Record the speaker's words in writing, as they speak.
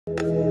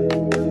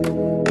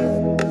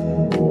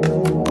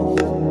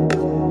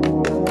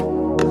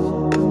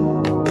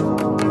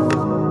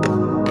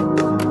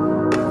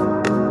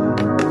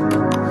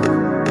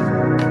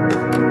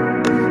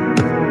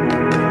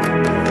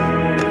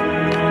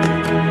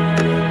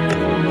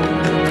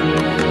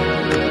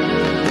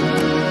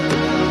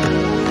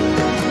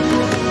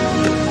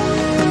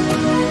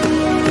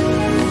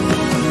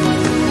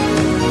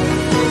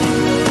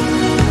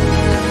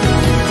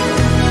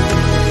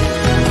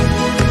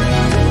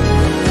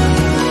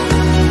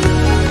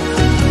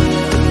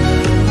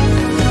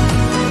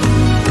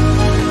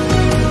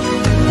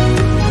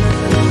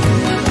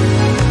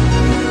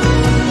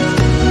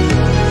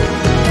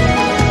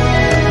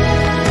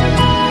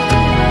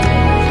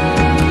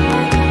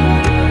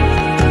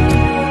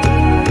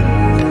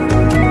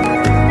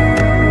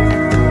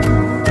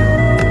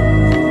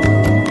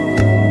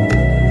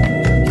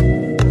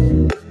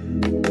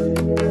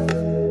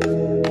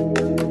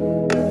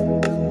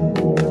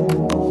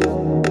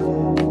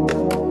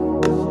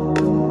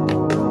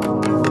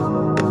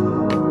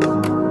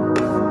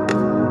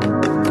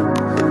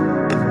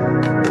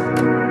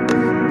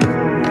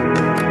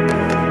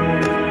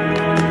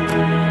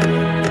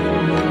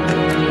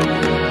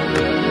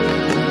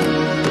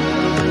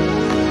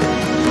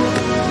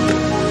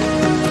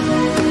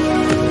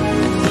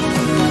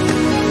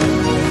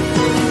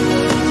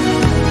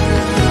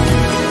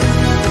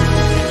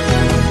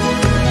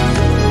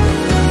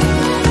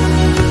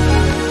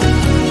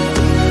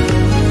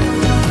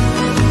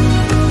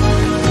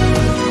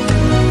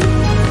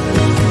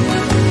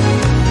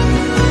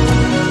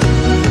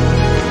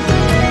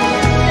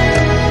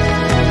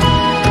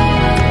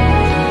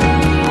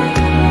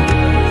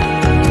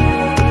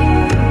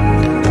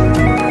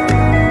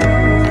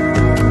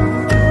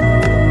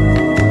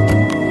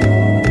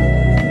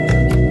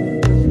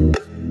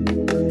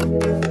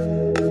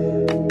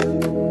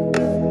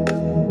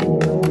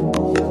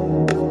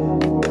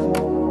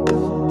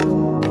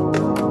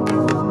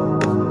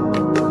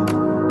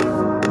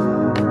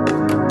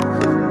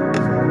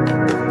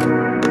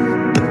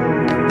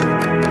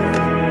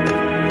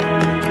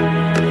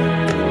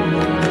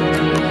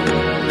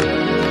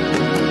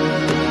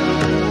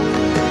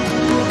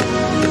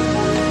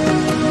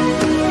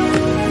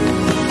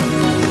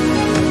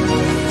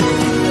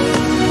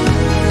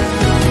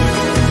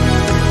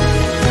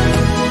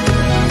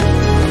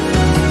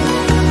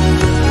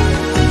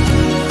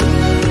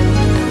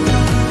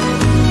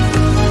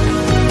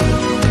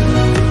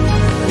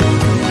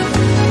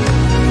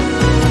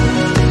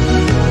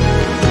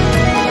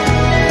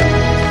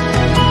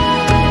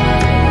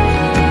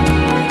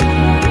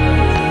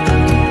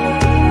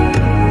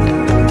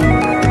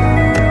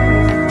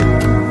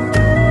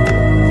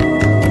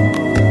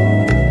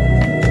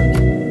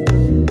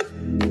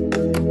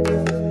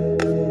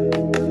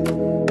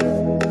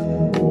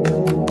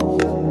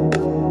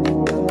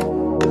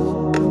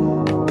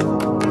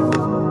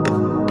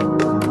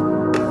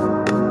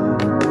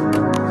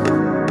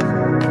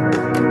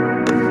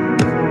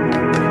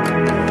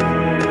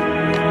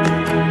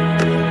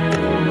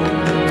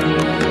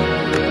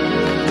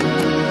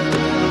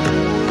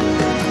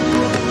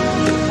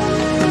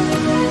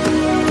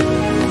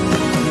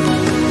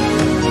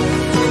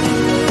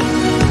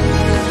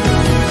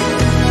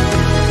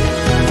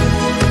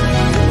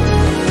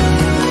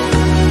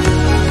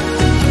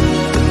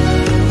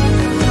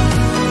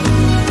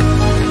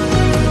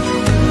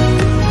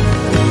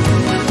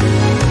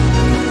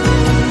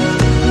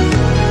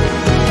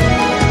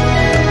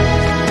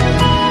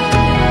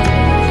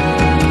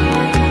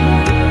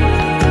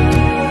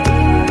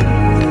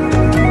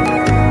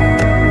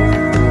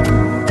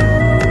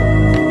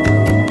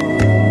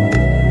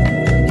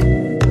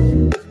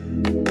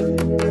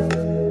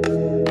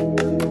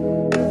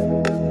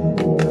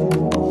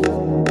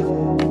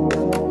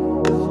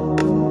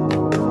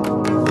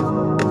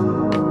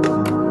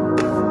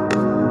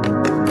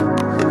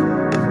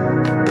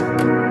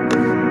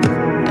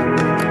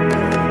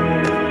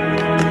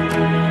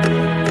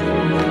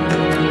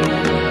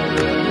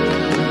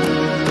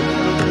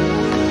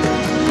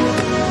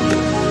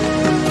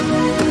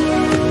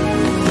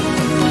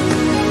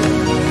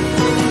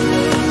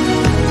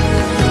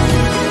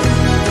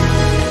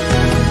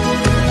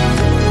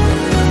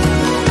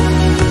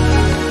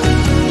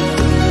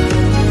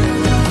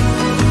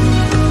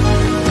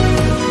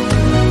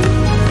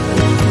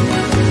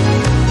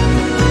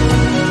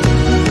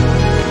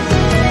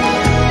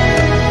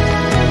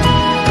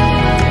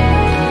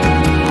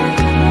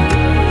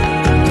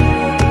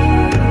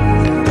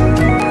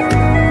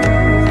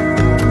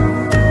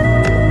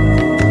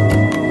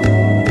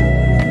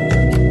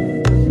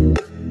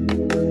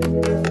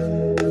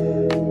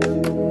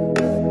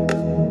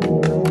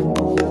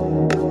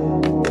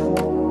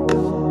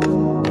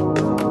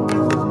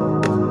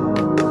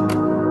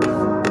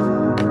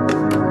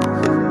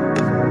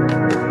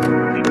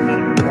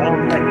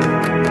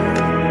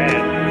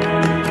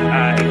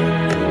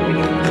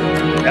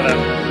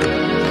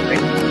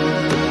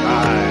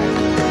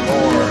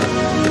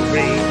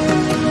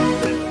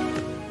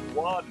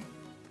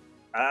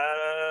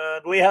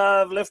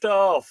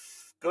liftoff.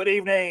 Good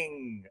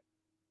evening,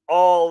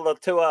 all the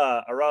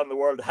tua around the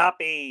world.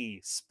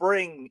 Happy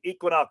spring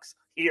equinox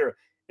here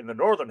in the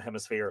Northern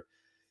Hemisphere.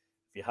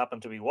 If you happen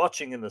to be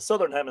watching in the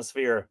Southern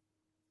Hemisphere,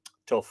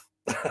 tough.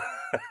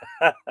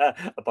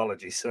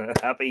 Apologies.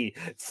 Happy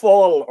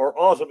fall or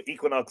autumn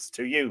equinox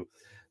to you.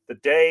 The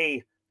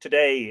day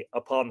today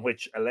upon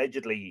which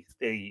allegedly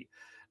the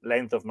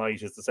length of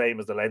night is the same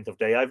as the length of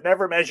day. I've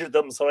never measured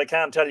them, so I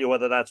can't tell you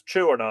whether that's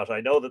true or not.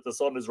 I know that the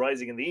sun is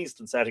rising in the east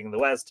and setting in the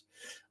west,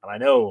 and I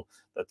know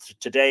that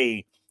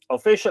today,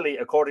 officially,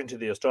 according to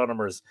the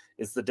astronomers,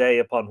 is the day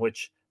upon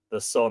which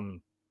the sun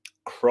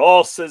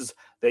crosses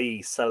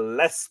the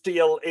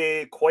celestial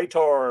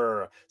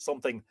equator,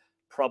 something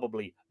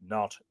probably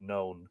not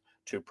known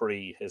to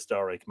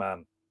prehistoric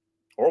man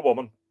or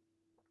woman.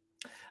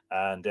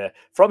 And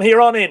from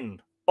here on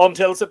in,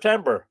 until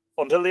September,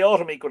 until the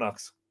autumn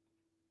equinox,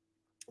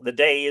 the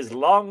day is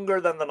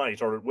longer than the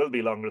night, or it will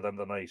be longer than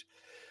the night.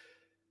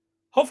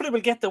 Hopefully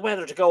we'll get the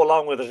weather to go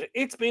along with it.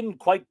 It's been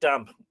quite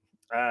damp.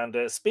 And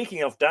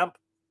speaking of damp,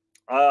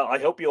 I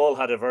hope you all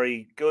had a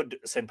very good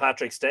St.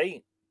 Patrick's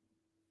Day.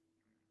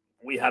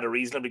 We had a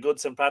reasonably good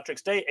St.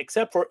 Patrick's Day,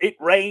 except for it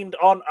rained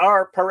on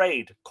our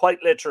parade.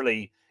 Quite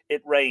literally,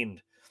 it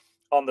rained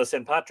on the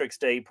St. Patrick's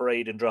Day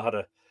parade in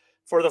Drogheda.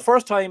 For the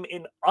first time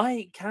in,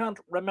 I can't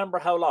remember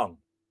how long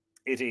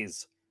it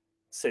is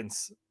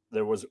since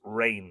there was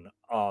rain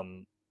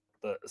on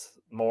the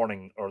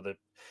morning, or the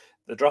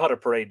Drogheda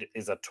parade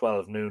is at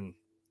 12 noon.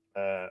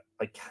 I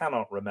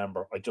cannot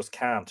remember. I just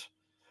can't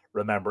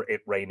remember it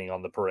raining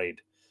on the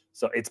parade.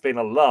 So it's been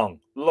a long,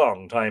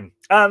 long time.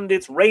 And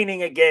it's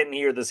raining again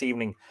here this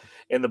evening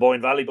in the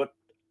Boyne Valley, but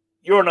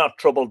you're not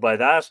troubled by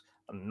that,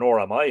 nor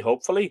am I,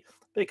 hopefully,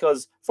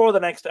 because for the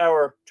next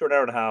hour to an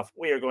hour and a half,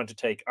 we are going to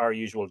take our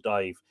usual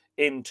dive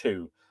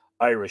into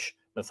Irish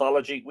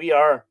mythology. We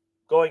are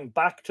going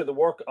back to the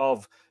work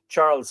of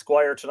Charles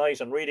Squire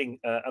tonight and reading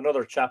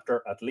another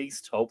chapter, at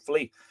least,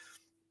 hopefully,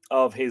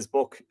 of his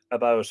book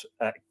about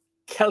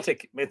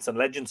Celtic myths and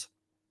legends.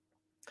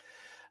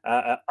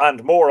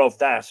 And more of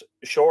that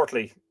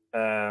shortly,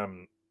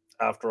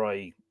 after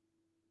I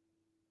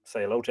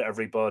say hello to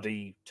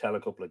everybody, tell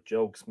a couple of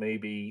jokes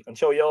maybe, and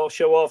show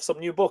off some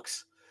new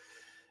books.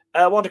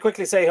 I want to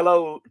quickly say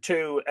hello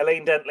to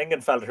Elaine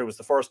Dent-Lingenfelder, who was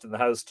the first in the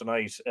house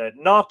tonight.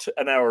 Not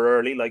an hour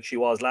early like she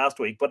was last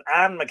week, but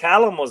Anne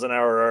McCallum was an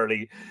hour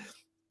early.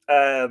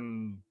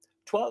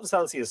 12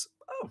 Celsius.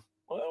 Oh,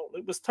 well,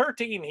 it was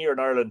 13 here in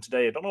Ireland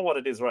today. I don't know what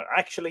it is.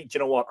 Actually, do you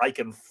know what? I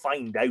can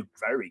find out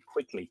very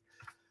quickly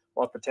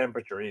what the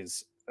temperature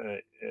is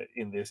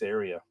in this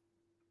area.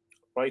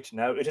 Right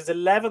now, it is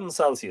 11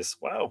 Celsius.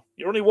 Wow,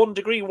 you're only 1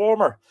 degree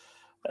warmer.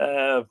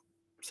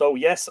 So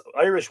yes,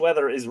 Irish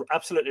weather is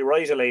absolutely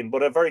right, Elaine,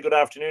 but a very good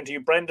afternoon to you.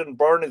 Brendan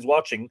Byrne is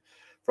watching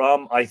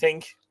from, I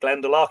think,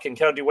 Glendalough in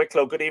County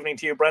Wicklow. Good evening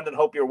to you, Brendan.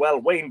 Hope you're well.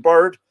 Wayne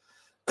Bird,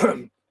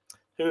 who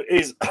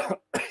is,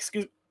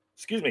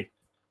 excuse me,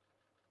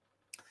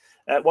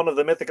 one of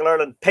the Mythical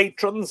Ireland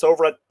patrons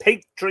over at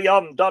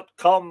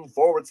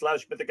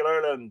patreon.com/Mythical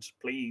Ireland.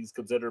 Please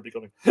consider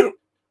becoming...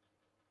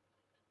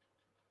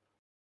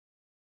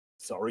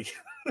 Sorry.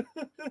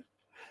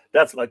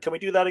 That's like, can we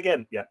do that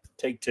again? Yeah,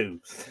 take two.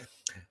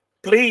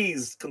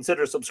 Please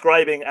consider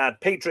subscribing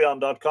at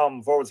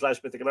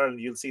patreon.com/Mythical Ireland.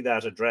 You'll see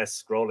that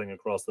address scrolling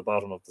across the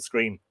bottom of the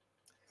screen.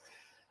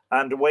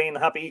 And Wayne,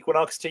 happy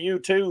equinox to you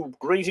too.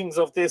 Greetings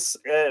of this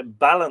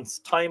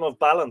time of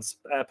balance.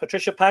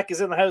 Patricia Pack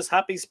is in the house.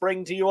 Happy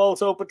spring to you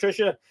also,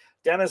 Patricia.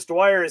 Dennis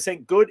Dwyer is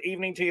saying good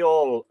evening to you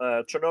all.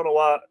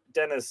 Trinonawa,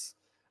 Dennis,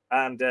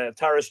 and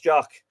Taris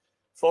Jock.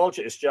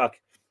 Falcha is Jock.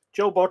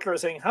 Joe Butler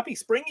is saying happy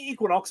spring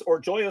equinox or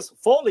joyous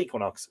fall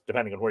equinox,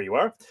 depending on where you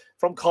are,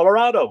 from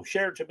Colorado,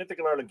 shared to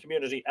Mythical Ireland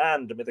community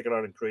and the Mythical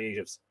Ireland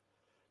creatives.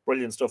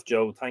 Brilliant stuff,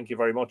 Joe. Thank you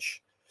very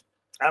much.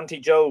 Auntie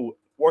Joe,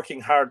 working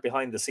hard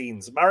behind the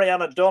scenes.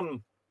 Mariana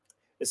Dunn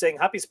is saying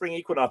happy spring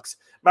equinox.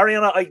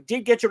 Mariana, I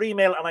did get your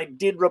email and I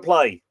did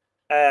reply.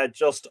 I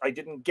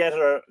didn't get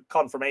a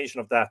confirmation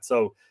of that.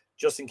 So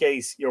just in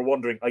case you're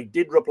wondering, I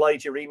did reply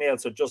to your email.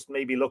 So just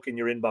maybe look in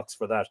your inbox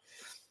for that.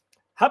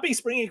 Happy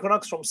spring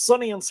equinox from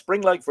sunny and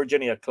spring-like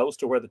Virginia, close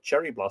to where the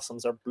cherry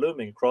blossoms are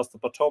blooming across the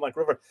Potomac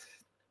River.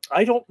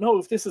 I don't know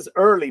if this is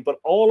early, but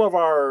all of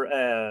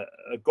our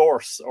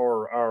gorse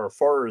or our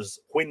furze,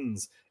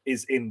 whins,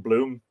 is in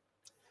bloom.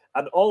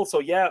 And also,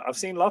 yeah, I've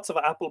seen lots of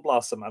apple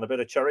blossom and a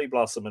bit of cherry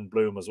blossom in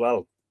bloom as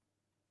well.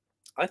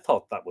 I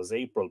thought that was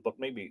April, but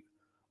maybe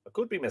I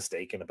could be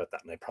mistaken about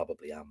that, and I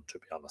probably am, to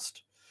be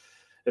honest.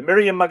 And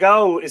Miriam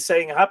Magau is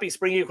saying happy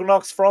spring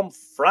equinox from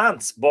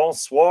France.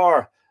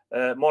 Bonsoir.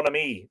 Mon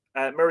ami.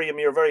 Miriam,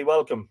 you're very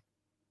welcome.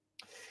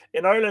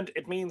 In Ireland,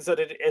 it means that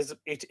it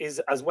is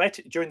as wet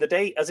during the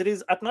day as it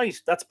is at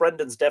night. That's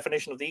Brendan's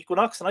definition of the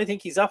equinox, and I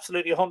think he's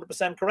absolutely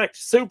 100% correct.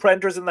 Sue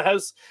Prender's in the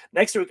house.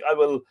 Next week, I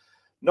will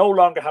no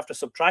longer have to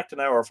subtract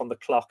an hour from the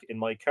clock in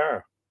my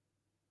car.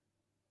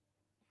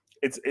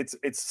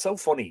 It's so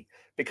funny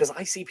because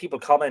I see people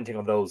commenting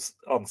on those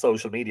on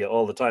social media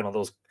all the time on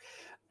those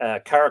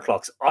car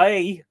clocks.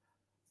 I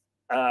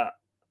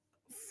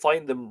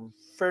find them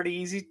fairly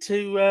easy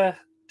to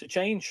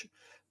change,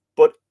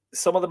 but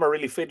some of them are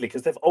really fiddly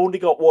because they've only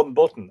got one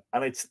button,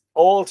 and it's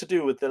all to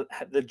do with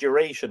the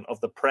duration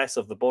of the press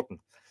of the button,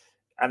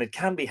 and it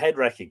can be head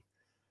wrecking.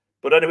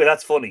 But anyway,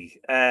 that's funny.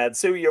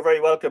 Sue, you're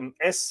very welcome.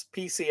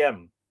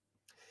 SPCM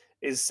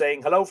is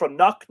saying hello from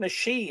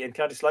Knocknashee in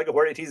County Sligo,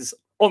 where it is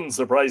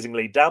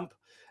unsurprisingly damp.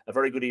 A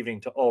very good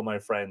evening to all my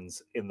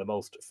friends in the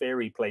most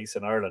fairy place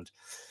in Ireland.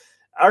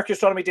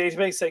 Archaeastronomy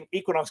Database saying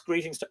equinox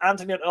greetings to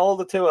Anthony and all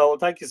the two. Well,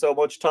 thank you so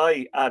much,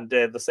 Ty, and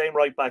the same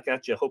right back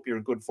at you. Hope you're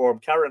in good form.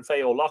 Karen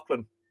Faye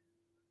O'Loughlin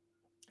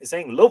is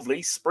saying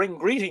lovely spring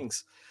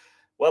greetings.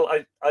 Well,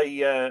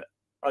 I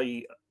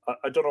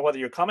don't know whether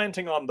you're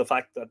commenting on the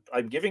fact that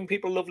I'm giving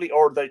people lovely,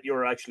 or that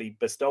you're actually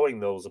bestowing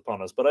those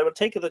upon us. But I would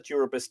take it that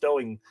you're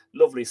bestowing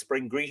lovely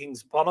spring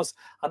greetings upon us,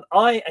 and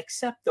I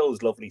accept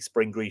those lovely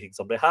spring greetings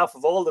on behalf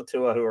of all the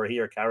Tua who are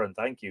here. Karen,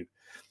 thank you.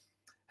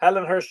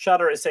 Helen Hirsch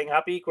Chatter is saying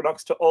happy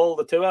equinox to all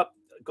the Tua.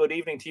 Good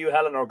evening to you,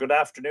 Helen, or good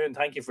afternoon.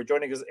 Thank you for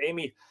joining us.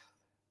 Amy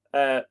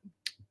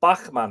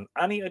Bachman,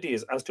 any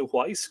ideas as to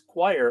why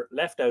Squire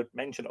left out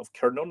mention of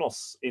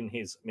Cernunnos in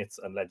his myths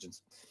and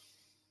legends?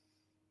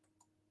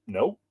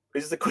 No,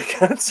 is the quick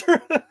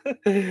answer.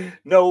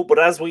 No, but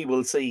as we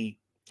will see,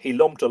 he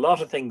lumped a lot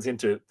of things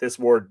into this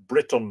word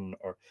Briton,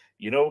 or,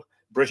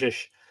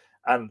 British,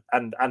 and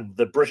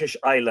the British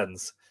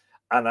Islands.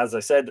 And as I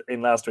said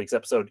in last week's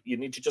episode, you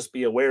need to just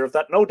be aware of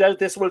that. No doubt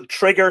this will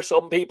trigger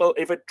some people.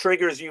 If it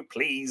triggers you,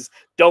 please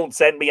don't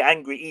send me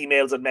angry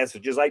emails and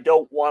messages. I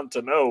don't want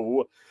to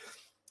know.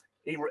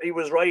 He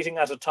was writing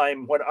at a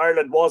time when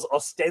Ireland was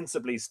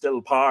ostensibly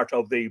still part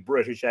of the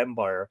British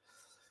Empire.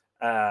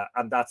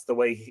 And that's the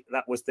way,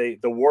 that was the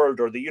world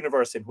or the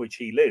universe in which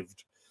he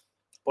lived.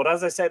 But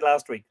as I said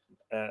last week,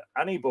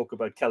 any book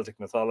about Celtic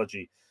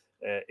mythology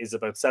is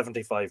about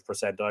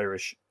 75%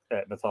 Irish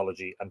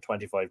mythology and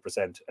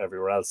 25%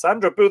 everywhere else.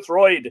 Sandra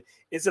Boothroyd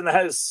is in the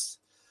house.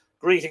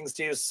 Greetings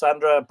to you,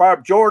 Sandra.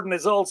 Barb Jordan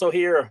is also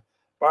here.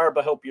 Barb,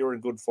 I hope you're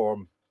in good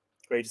form.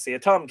 Great to see you.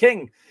 Tom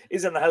King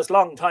is in the house.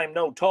 Long time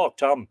no talk,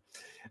 Tom.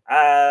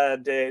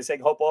 And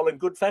saying, hope all in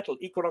good fettle.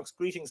 Equinox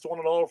greetings to one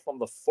and all from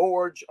the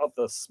Forge of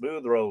the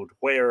Smooth Road,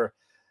 where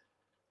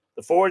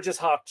the forge is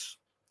hot.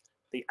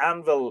 The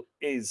anvil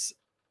is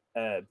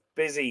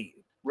busy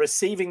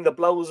receiving the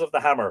blows of the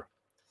hammer,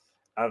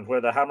 and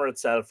where the hammer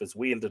itself is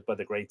wielded by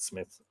the great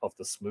smith of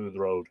the Smooth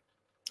Road.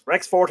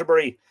 Rex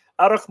Forterbury,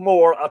 Arach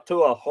Mór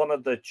Atua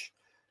Honadich.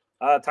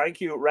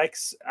 Thank you,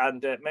 Rex,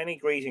 and many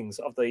greetings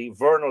of the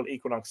vernal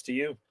equinox to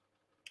you.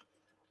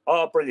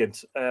 Oh,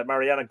 brilliant.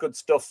 Mariana, good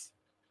stuff.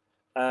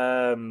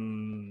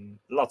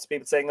 Lots of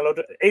people saying hello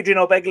to Adrian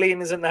O'Beglin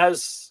is in the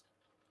house.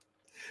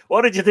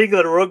 What did you think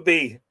of the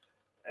rugby,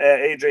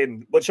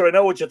 Adrian? But sure, I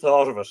know what you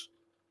thought of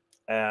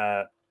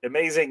it.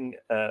 Amazing.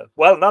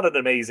 Well, not an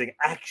amazing,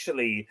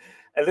 actually,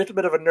 a little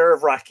bit of a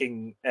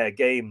nerve-wracking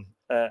game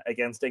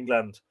against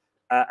England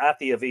at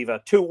the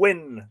Aviva to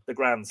win the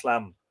Grand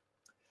Slam.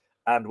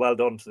 And well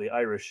done to the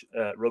Irish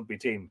rugby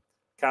team.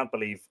 Can't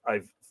believe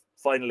I've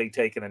finally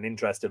taken an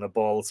interest in a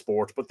ball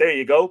sport. But there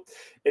you go.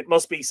 It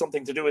must be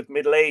something to do with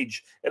middle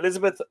age.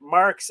 Elizabeth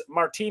Marks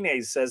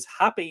Martinez says,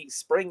 happy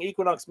spring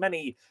equinox.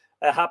 Many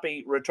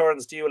happy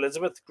returns to you,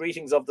 Elizabeth.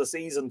 Greetings of the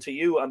season to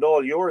you and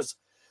all yours.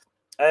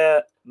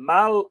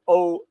 Mal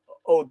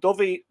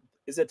O'Dovey,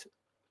 is it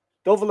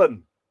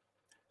Dublin?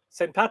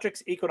 St.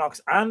 Patrick's equinox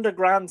and a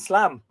Grand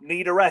Slam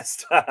need a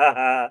rest.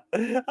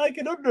 I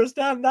can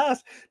understand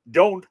that.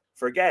 Don't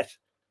forget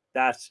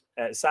that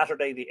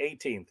Saturday the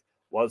 18th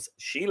was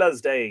Sheila's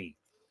Day.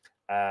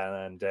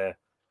 And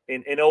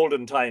in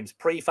olden times,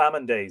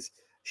 pre-famine days,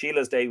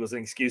 Sheila's Day was an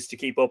excuse to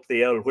keep up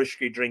the old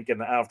whiskey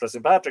drinking after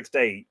St. Patrick's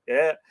Day.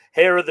 Yeah,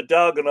 hair of the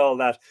dog and all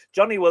that.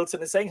 Johnny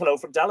Wilson is saying hello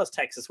from Dallas,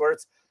 Texas, where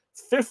it's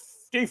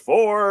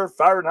 54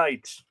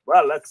 Fahrenheit.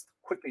 Well, let's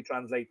quickly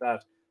translate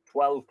that.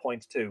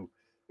 12.2.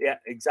 Yeah,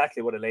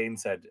 exactly what Elaine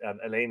said. And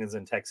Elaine is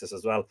in Texas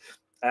as well.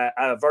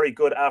 A very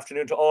good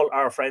afternoon to all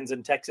our friends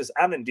in Texas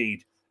and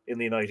indeed in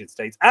the United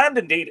States and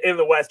indeed in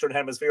the Western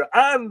Hemisphere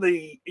and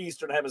the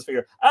Eastern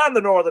Hemisphere and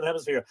the Northern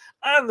Hemisphere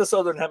and the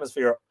Southern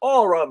Hemisphere,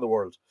 all around the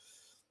world.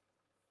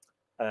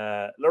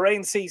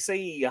 Lorraine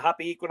CC,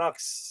 happy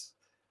equinox.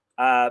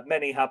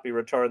 Many happy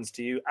returns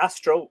to you.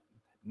 Astro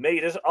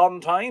made it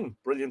on time.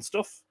 Brilliant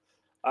stuff.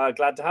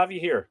 Glad to have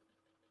you here.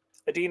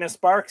 Adina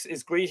Sparks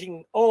is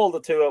greeting all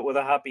the Tua with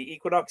a happy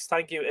equinox.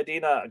 Thank you,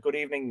 Adina. Good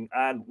evening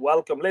and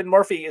welcome. Lynn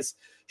Murphy is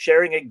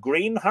sharing a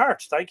green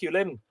heart. Thank you,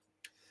 Lynn.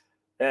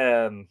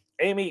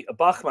 Amy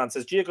Bachman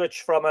says,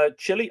 Giaglich from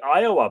chilly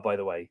Iowa, by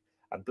the way,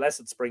 and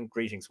blessed spring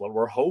greetings. Well,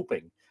 we're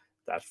hoping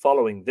that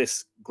following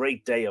this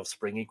great day of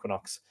spring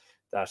equinox,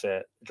 that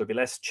it'll be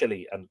less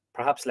chilly and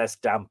perhaps less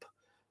damp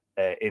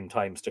in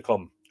times to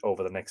come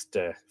over the next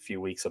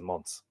few weeks and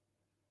months.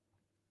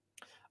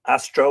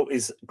 Astro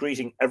is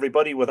greeting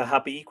everybody with a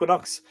happy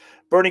equinox.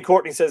 Bernie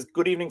Courtney says,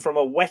 good evening from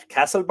a wet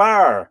Castle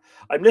bar.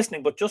 I'm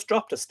listening, but just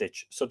dropped a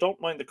stitch, so don't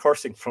mind the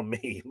cursing from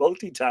me.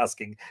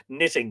 Multitasking,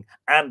 knitting,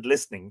 and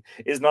listening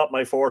is not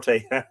my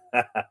forte.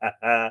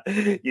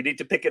 You need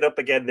to pick it up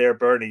again there,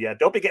 Bernie. Yeah,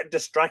 don't be getting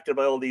distracted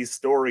by all these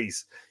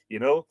stories, you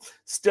know.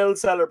 Still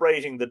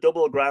celebrating the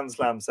double Grand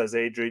Slam, says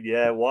Adrian.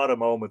 Yeah, what a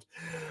moment.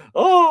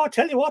 Oh, I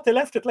tell you what, they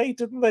left it late,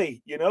 didn't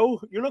they? You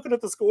know, you're looking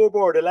at the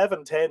scoreboard,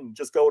 11-10,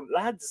 just going,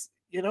 lads,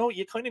 you know,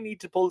 you kind of need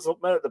to pull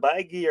something out of the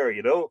bag here,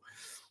 you know.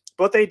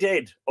 But they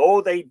did.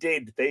 Oh, they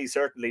did. They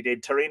certainly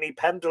did. Tarini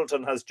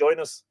Pendleton has joined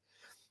us.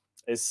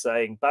 Is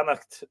saying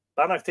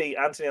Banachty,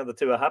 Anthony on the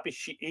two, a happy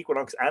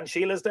equinox and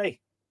Sheila's Day.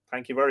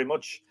 Thank you very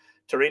much,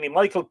 Tarini.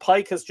 Michael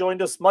Pike has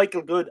joined us.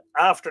 Michael, good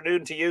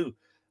afternoon to you.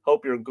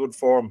 Hope you're in good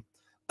form.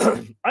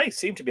 I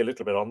seem to be a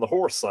little bit on the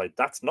horse side.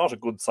 That's not a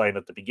good sign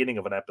at the beginning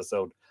of an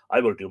episode.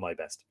 I will do my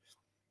best.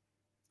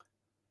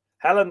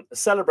 Helen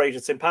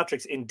celebrated St.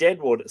 Patrick's in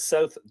Deadwood,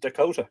 South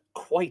Dakota.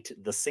 Quite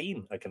the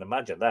scene, I can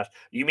imagine that.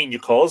 You mean you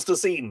caused a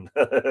scene?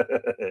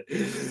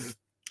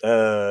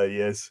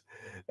 Yes.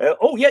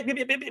 Oh, yeah,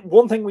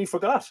 one thing we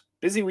forgot.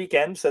 Busy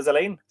weekend, says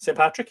Elaine. St.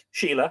 Patrick,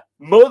 Sheila,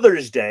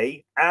 Mother's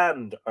Day,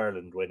 and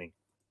Ireland winning.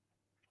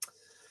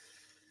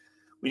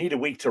 We need a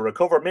week to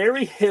recover.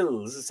 Mary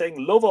Hills is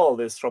saying, love all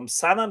this from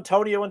San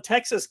Antonio in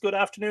Texas. Good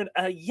afternoon.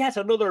 Yet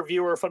another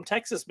viewer from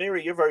Texas.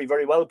 Mary, you're very,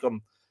 very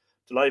welcome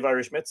to Live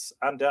Irish Myths.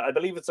 And I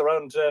believe it's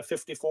around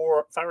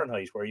 54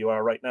 Fahrenheit where you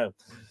are right now,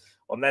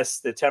 unless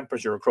the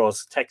temperature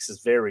across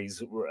Texas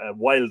varies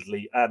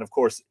wildly. And of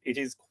course, it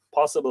is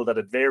possible that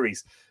it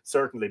varies,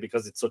 certainly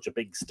because it's such a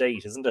big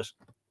state, isn't it?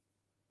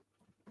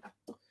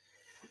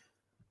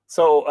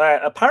 So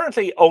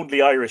apparently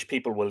only Irish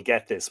people will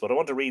get this, but I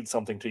want to read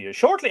something to you.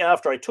 Shortly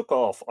after I took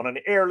off on an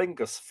Aer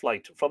Lingus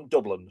flight from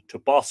Dublin to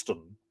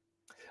Boston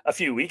a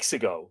few weeks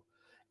ago,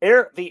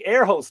 the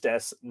air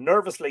hostess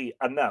nervously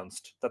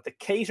announced that the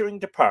catering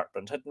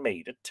department had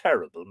made a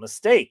terrible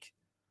mistake.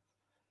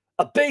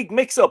 A big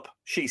mix-up,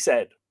 she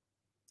said.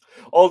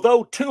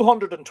 Although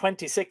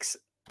 226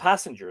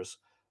 passengers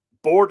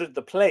boarded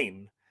the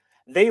plane,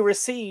 they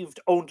received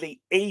only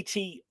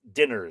 80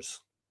 dinners,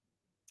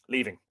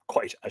 leaving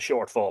quite a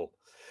shortfall.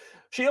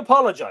 She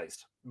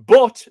apologized,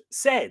 but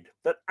said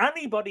that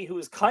anybody who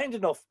is kind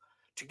enough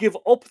to give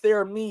up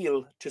their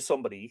meal to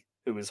somebody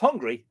who is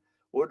hungry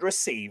would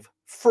receive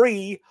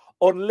free,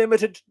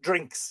 unlimited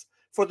drinks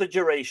for the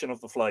duration of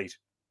the flight.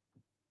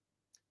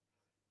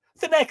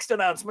 The next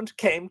announcement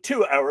came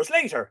 2 hours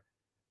later,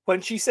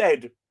 when she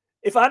said,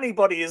 if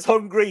anybody is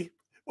hungry,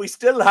 we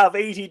still have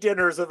 80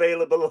 dinners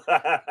available.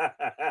 I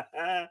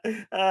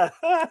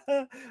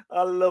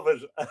love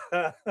it.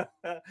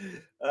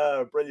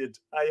 Brilliant.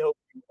 I hope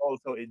you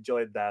also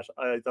enjoyed that.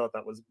 I thought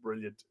that was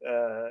brilliant.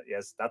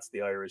 Yes, that's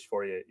the Irish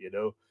for you, you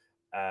know.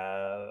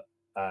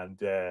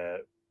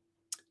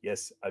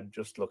 Yes, I'm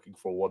just looking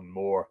for one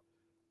more.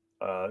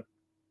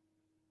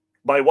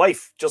 My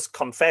wife just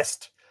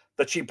confessed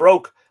that she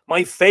broke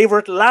my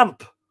favorite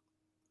lamp.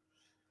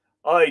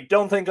 I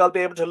don't think I'll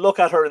be able to look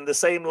at her in the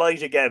same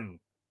light again.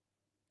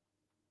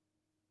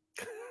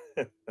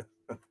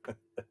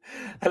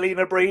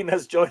 Helena Breen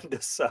has joined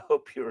us. I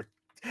hope you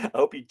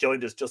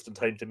joined us just in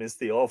time to miss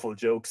the awful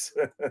jokes.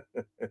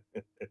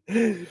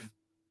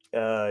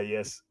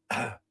 Yes.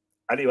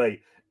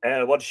 Anyway,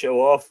 I want to show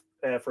off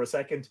for a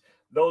second.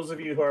 Those of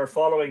you who are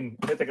following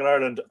Mythical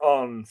Ireland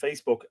on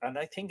Facebook, and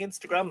I think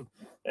Instagram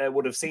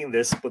would have seen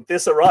this, but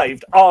this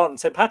arrived on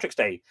St. Patrick's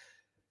Day.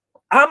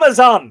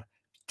 Amazon,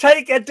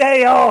 take a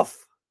day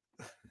off.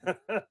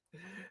 The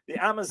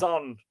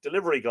Amazon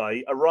delivery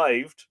guy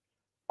arrived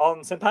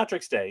on St.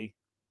 Patrick's Day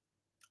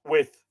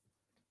with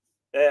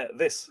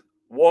this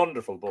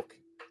wonderful book,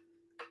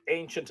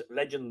 Ancient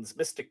Legends,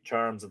 Mystic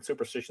Charms and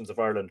Superstitions of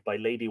Ireland by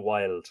Lady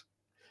Wilde.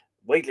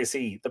 Wait till you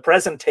see. The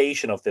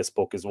presentation of this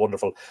book is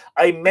wonderful.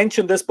 I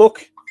mentioned this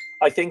book,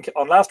 I think,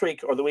 on last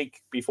week or the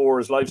week before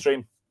his live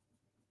stream.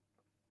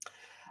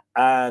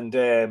 And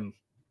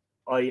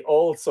I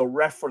also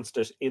referenced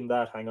it in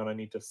that. Hang on, I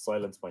need to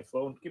silence my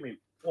phone. Give me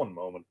one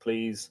moment,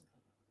 please.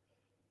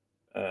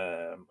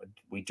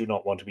 We do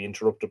not want to be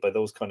interrupted by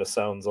those kind of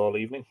sounds all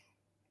evening.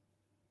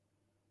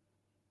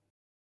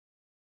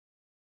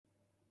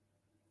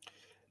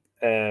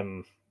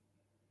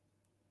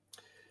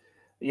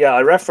 Yeah,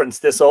 I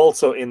referenced this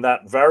also in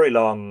that very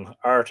long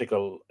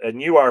article, a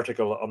new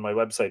article on my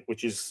website,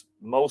 which is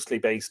mostly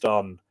based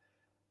on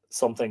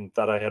something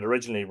that I had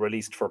originally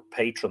released for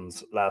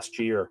patrons last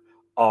year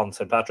on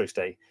St. Patrick's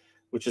Day,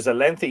 which is a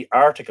lengthy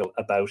article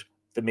about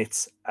the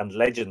myths and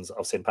legends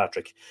of St.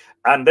 Patrick.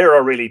 And there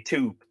are really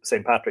two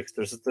St. Patricks.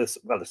 There's this,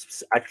 well,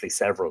 there's actually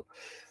several.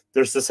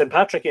 There's the St.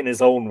 Patrick in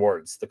his own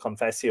words, the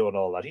Confessio and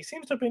all that. He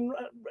seems to have been,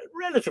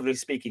 relatively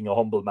speaking, a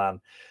humble man.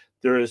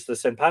 There is the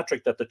St.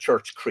 Patrick that the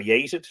church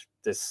created,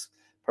 this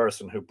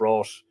person who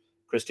brought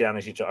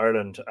Christianity to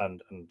Ireland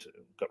and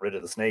got rid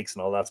of the snakes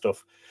and all that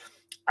stuff.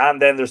 And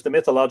then there's the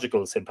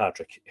mythological St.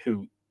 Patrick,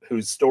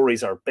 whose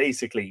stories are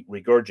basically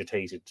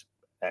regurgitated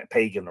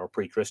pagan or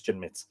pre-Christian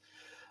myths.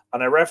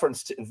 And I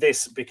referenced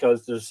this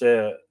because there's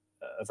a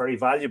very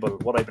valuable,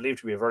 what I believe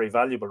to be a very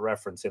valuable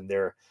reference in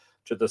there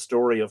to the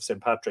story of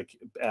St. Patrick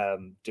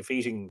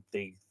defeating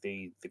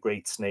the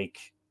great snake,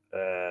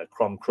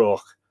 Crom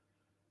Croch,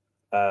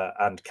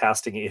 and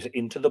casting it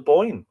into the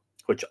Boyne,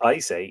 which I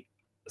say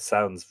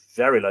sounds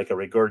very like a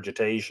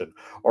regurgitation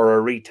or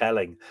a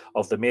retelling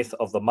of the myth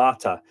of the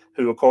Mata,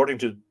 who, according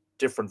to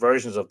different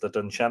versions of the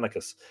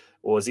Dunshanicus,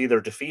 was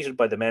either defeated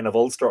by the men of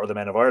Ulster or the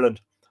men of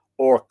Ireland,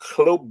 or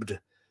clubbed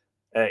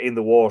in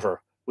the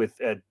water with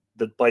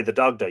by the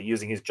Dagda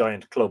using his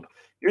giant club.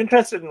 You're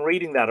interested in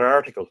reading that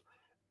article?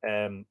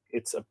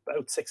 It's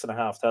about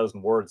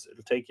 6,500 words.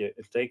 It'll take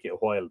you a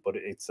while, but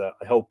it's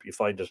I hope you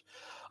find it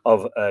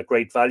of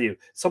great value.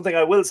 Something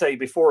I will say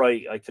before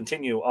I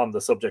continue on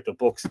the subject of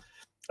books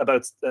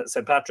about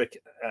St.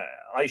 Patrick,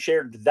 I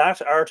shared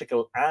that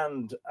article,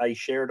 and I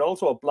shared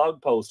also a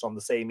blog post on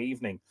the same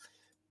evening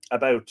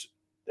about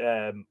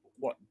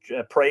what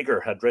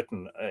Prager had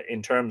written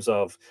in terms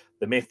of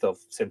the myth of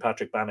St.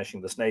 Patrick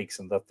banishing the snakes,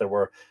 and that there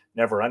were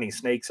never any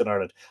snakes in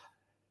Ireland.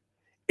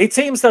 It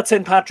seems that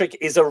St. Patrick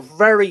is a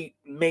very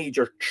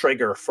major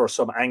trigger for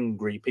some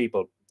angry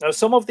people. Now,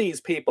 some of these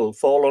people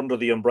fall under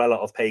the umbrella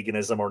of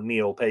paganism or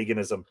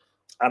neo-paganism,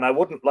 and I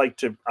wouldn't like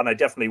to, and I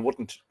definitely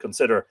wouldn't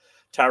consider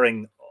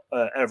tarring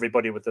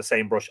everybody with the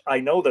same brush. I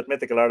know that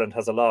Mythical Ireland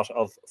has a lot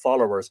of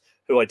followers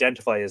who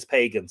identify as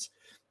pagans,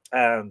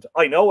 and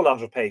I know a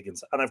lot of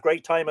pagans, and I've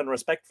great time and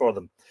respect for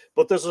them.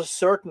 But there's a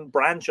certain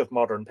branch of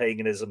modern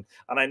paganism,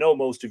 and I know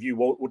most of you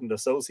wouldn't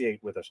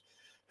associate with it,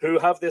 who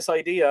have this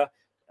idea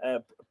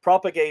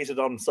propagated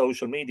on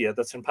social media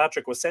that St.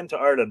 Patrick was sent to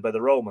Ireland by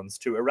the Romans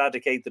to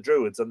eradicate the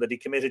Druids, and that he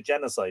committed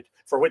genocide,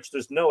 for which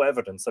there's no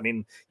evidence. I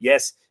mean,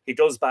 yes, he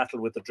does battle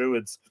with the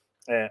Druids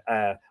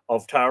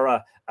of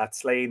Tara at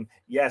Slane.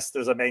 Yes,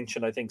 there's a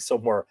mention, I think,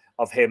 somewhere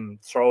of him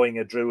throwing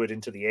a Druid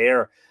into the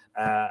air.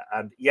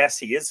 And yes,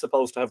 he is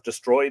supposed to have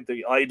destroyed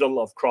the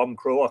idol of Crom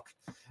Croch.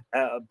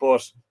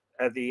 But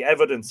the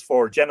evidence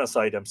for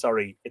genocide, I'm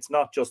sorry, it's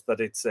not just that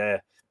it's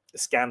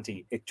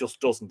scanty, it just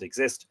doesn't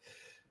exist.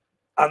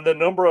 And the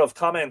number of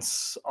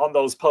comments on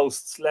those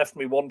posts left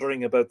me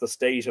wondering about the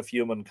state of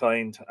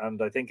humankind.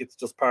 And I think it's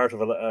just part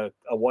of a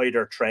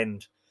wider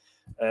trend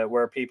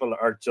where people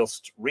are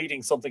just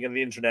reading something on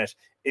the internet,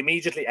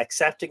 immediately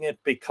accepting it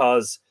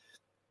because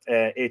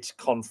it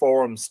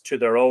conforms to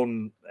their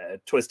own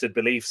twisted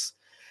beliefs,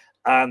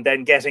 and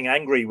then getting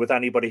angry with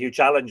anybody who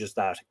challenges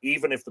that,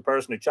 even if the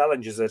person who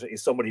challenges it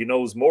is somebody who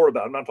knows more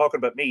about it. I'm not talking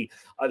about me.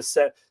 I've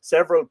said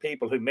several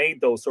people who made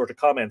those sort of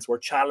comments were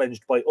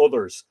challenged by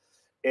others.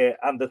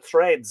 And the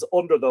threads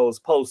under those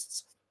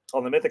posts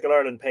on the Mythical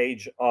Ireland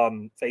page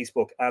on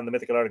Facebook and the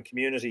Mythical Ireland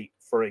community,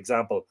 for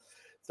example,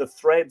 the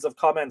threads of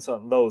comments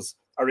on those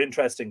are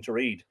interesting to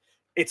read.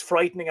 It's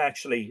frightening,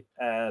 actually,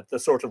 the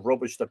sort of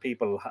rubbish that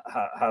people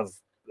have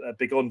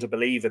begun to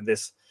believe in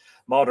this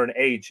modern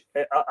age.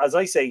 As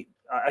I say,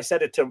 I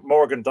said it to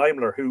Morgan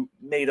Daimler, who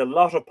made a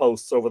lot of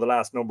posts over the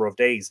last number of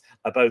days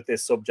about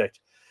this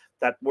subject,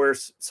 that we're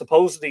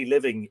supposedly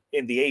living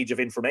in the age of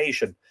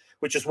information,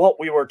 which is what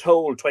we were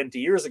told 20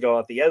 years ago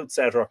at the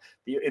outset, or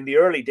in the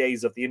early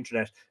days of the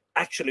internet.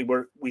 Actually,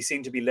 we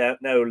seem to be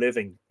now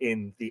living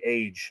in the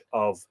age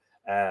of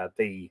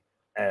the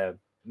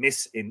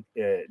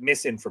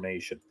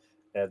misinformation,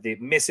 the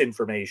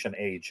misinformation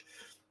age.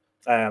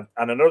 And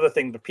another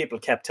thing that people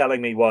kept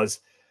telling me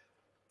was,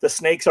 the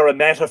snakes are a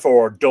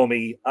metaphor,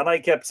 dummy. And I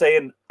kept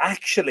saying,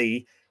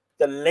 actually,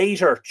 the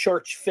later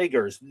church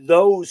figures,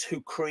 those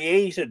who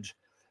created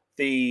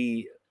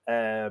the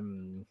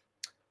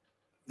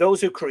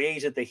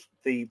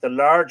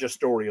larger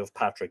story of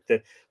Patrick,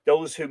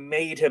 those who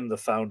made him the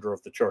founder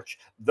of the church,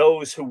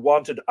 those who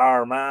wanted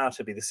Armagh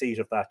to be the seat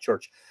of that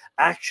church,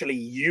 actually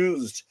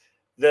used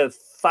the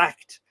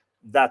fact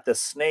that the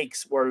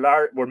snakes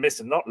were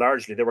missing, not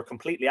largely, they were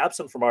completely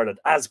absent from Ireland,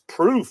 as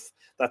proof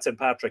that St.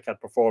 Patrick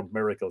had performed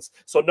miracles.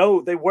 So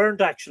no, they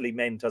weren't actually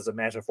meant as a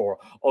metaphor,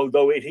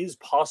 although it is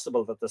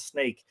possible that the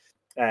snake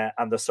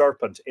and the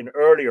serpent in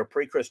earlier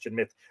pre-Christian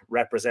myth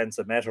represents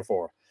a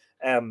metaphor.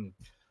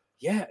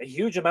 Yeah, a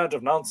huge amount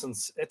of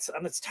nonsense.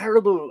 It's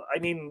terrible. I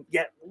mean,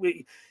 yeah,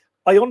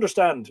 I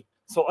understand.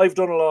 So I've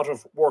done a lot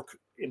of work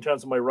in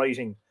terms of my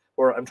writing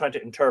where I'm trying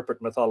to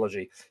interpret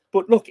mythology.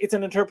 But look, it's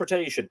an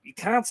interpretation. You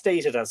can't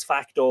state it as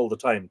fact all the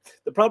time.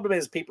 The problem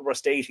is people were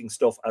stating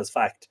stuff as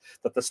fact,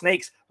 that the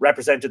snakes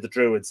represented the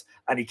Druids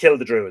and he killed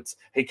the Druids.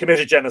 He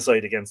committed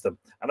genocide against them.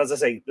 And as I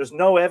say, there's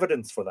no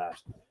evidence for that.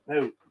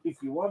 Now,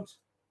 if you want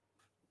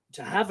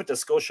to have a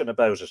discussion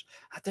about it,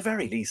 at the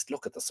very least,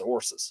 look at the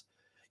sources.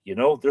 You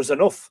know, there's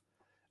enough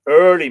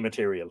early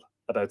material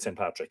about St.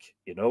 Patrick,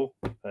 you know,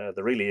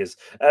 there really is.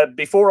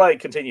 Before I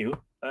continue,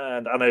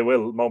 and I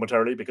will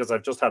momentarily, because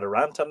I've just had a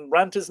rant, and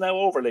rant is now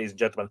over, ladies and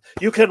gentlemen.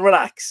 You can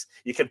relax.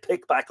 You can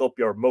pick back up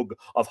your mug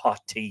of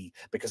hot tea,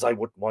 because I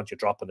wouldn't want you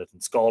dropping it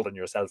and scalding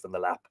yourself in the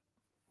lap.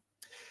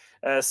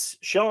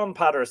 Sean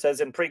Padder says,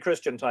 in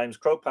pre-Christian times,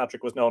 Croagh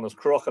Patrick was known as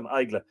Croagh an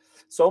Aigle.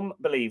 Some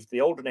believe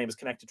the older name is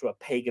connected to a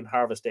pagan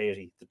harvest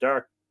deity. The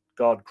dark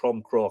god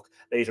Crum Croch,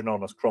 later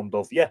known as Crum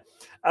Dove. Yeah,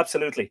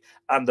 absolutely.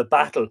 And the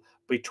battle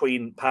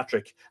between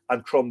Patrick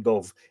and Crum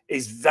Dove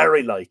is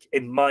very like,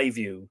 in my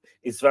view,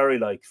 is very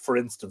like, for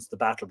instance, the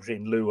battle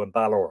between Lugh and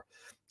Balor.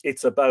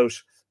 It's about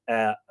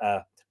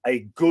a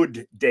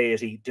good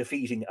deity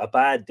defeating a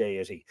bad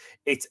deity.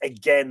 It's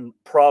again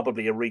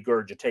probably a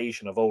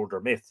regurgitation of older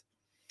myth.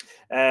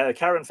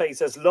 Karen Fay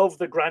says, love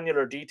the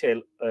granular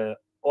detail,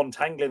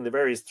 untangling the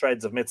various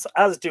threads of myths,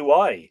 as do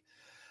I.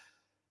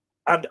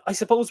 And I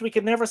suppose we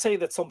can never say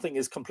that something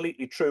is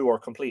completely true or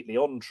completely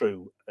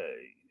untrue.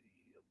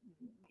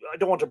 I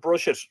don't want to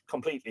brush it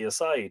completely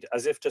aside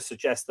as if to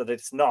suggest that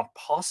it's not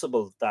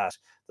possible that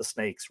the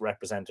snakes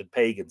represented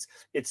pagans.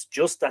 It's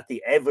just that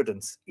the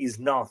evidence is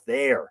not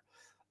there.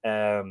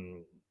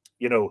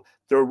 You know,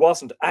 there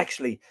wasn't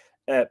actually,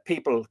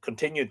 people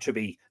continued to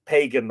be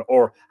pagan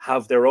or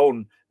have their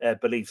own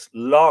beliefs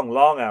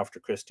long after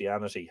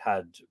Christianity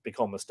had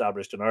become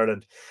established in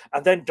Ireland.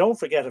 And then don't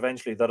forget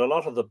eventually that a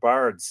lot of the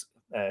bards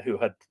who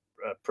had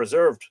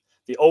preserved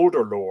the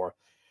older lore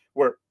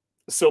were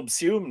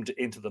subsumed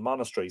into the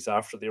monasteries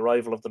after the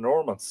arrival of the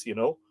Normans, you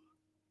know.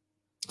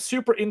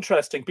 Super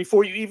interesting.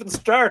 Before you even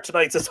start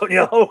tonight, says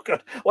Sonia, oh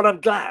God. Well,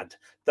 I'm glad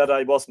that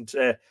I wasn't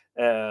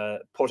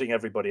putting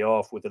everybody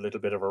off with a little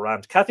bit of a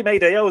rant. Kathy May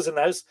Deo is in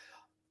the house.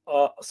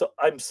 So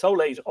I'm so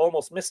late,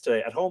 almost missed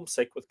today, at home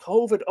sick with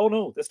COVID. Oh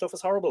no, this stuff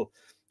is horrible.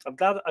 I'm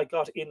glad I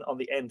got in on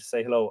the end to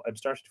say hello. I'm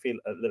starting to feel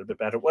a little bit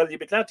better. Well, you'd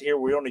be glad to hear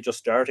we're only just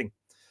starting,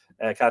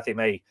 Kathy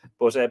May.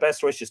 But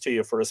best wishes to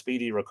you for a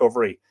speedy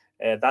recovery.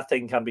 That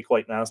thing can be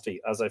quite nasty,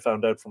 as I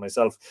found out for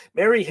myself.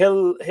 Mary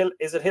Hill,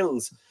 is it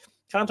Hills?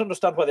 Can't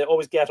understand why they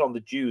always get on the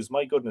Jews.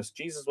 My goodness,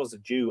 Jesus was a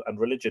Jew and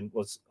religion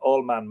was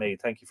all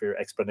man-made. Thank you for your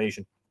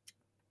explanation.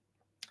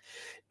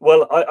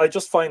 Well, I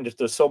just find that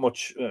there's so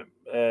much,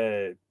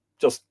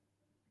 just,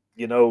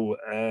 you know,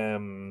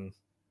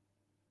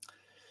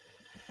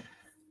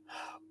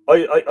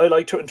 I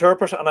like to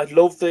interpret, and I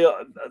love the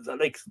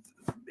like,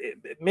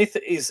 myth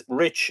is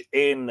rich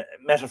in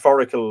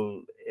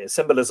metaphorical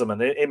symbolism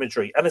and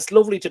imagery, and it's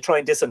lovely to try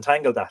and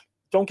disentangle that.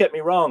 Don't get me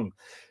wrong.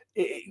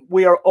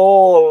 We are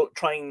all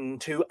trying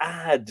to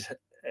add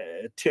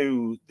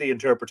to the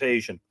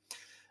interpretation.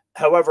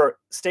 However,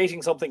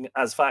 stating something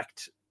as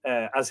fact,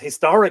 as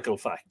historical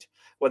fact,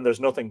 when there's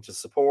nothing to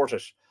support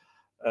it,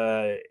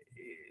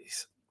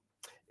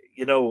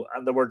 you know,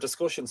 and there were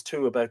discussions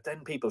too about,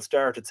 then people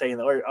started saying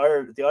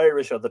the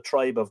Irish are the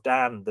tribe of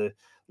Dan, the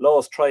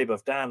lost tribe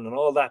of Dan, and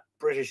all that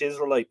British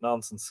Israelite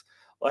nonsense.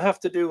 I have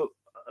to do,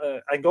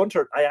 I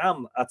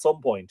am at some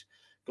point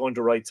going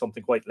to write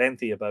something quite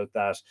lengthy about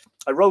that.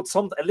 I wrote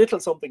a little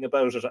something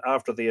about it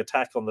after the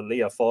attack on the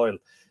Leah Foyle,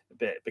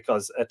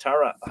 because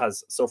Tara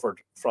has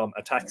suffered from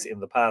attacks in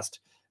the past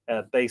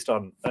based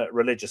on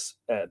religious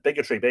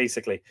bigotry,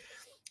 basically.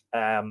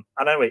 And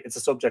anyway, it's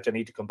a subject I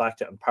need to come back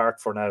to and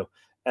park for now.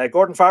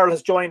 Gordon Farrell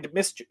has joined.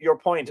 Missed your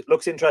point. It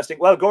looks interesting.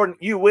 Well, Gordon,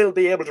 you will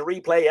be able to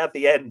replay at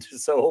the end,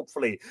 so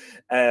hopefully,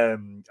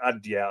 and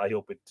yeah, I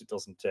hope it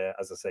doesn't.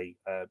 As I say,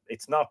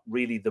 it's not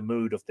really the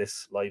mood of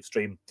this live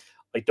stream.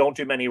 I don't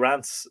do many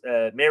rants.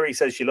 Mary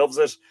says she loves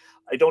it.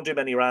 I don't do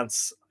many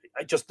rants.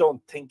 I just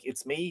don't think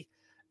it's me.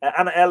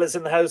 Anna L is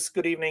in the house.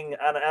 Good evening,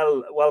 Anna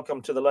L.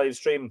 Welcome to the live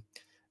stream.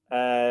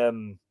 Yeah,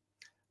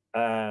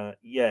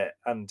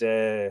 and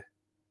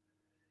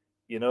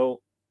you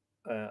know,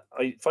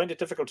 I find it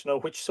difficult to know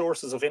which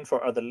sources of info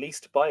are the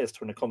least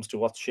biased when it comes to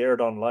what's shared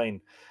online,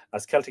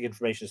 as Celtic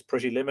information is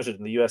pretty limited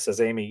in the US,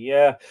 says Amy.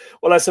 Yeah,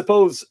 well, I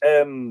suppose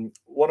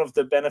one of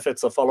the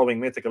benefits of following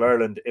Mythical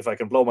Ireland, if I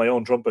can blow my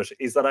own trumpet,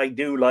 is that I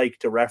do like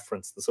to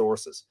reference the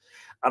sources.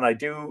 And I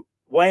do,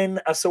 when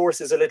a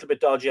source is a little bit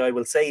dodgy, I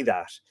will say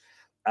that.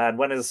 And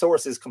when a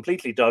source is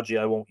completely dodgy,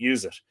 I won't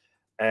use it.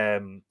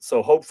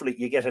 So hopefully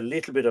you get a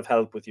little bit of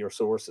help with your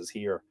sources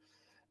here.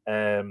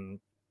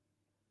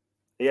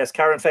 Yes,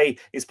 Karen Fay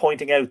is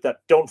pointing out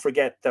that don't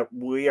forget that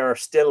we are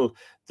still,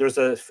 there's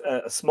a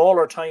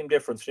smaller time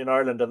difference between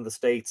Ireland and the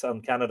States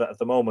and Canada at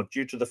the moment,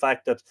 due to the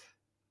fact that,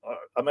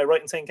 am I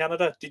right in saying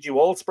Canada? Did you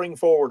all spring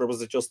forward, or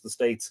was it just the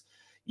States?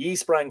 Ye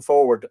sprang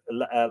forward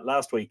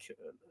last week,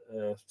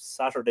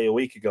 Saturday, a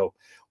week ago.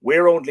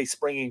 We're only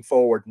springing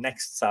forward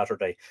next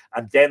Saturday,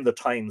 and then the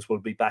times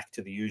will be back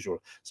to the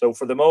usual. So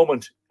for the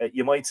moment,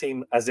 you might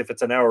seem as if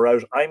it's an hour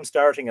out. I'm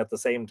starting at the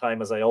same time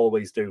as I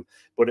always do,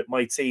 but it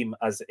might seem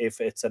as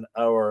if it's an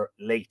hour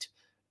late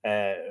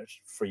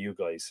for you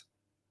guys.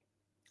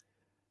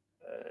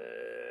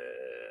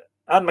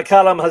 Anne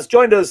McCallum has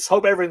joined us.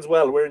 Hope everyone's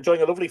well. We're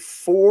enjoying a lovely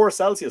 4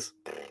 Celsius.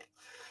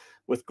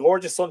 With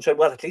gorgeous sunshine.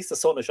 Well, at least the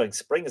sun is shining.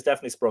 Spring has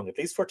definitely sprung, at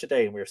least for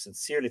today, and we're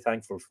sincerely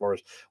thankful for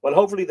it. Well,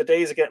 hopefully the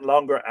days are getting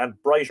longer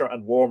and brighter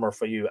and warmer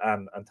for you,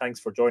 Anne, and thanks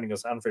for joining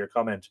us and for your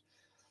comment.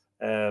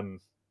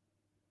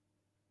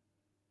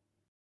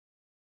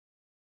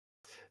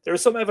 There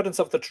is some evidence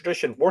of the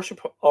tradition, worship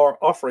or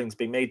offerings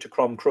being made to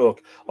Crom Cruach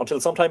until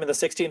sometime in the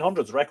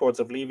 1600s. Records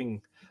of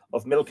leaving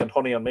of milk and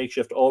honey on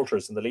makeshift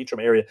altars in the Leitrim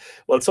area.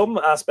 Well, some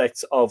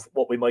aspects of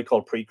what we might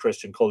call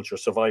pre-Christian culture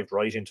survived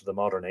right into the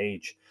modern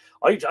age.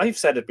 I've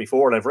said it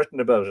before, and I've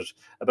written about it,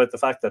 about the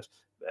fact that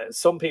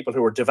some people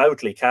who were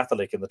devoutly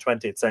Catholic in the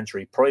 20th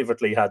century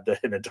privately had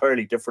an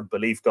entirely different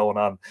belief going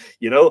on,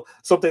 you know,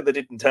 something they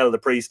didn't tell the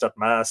priest at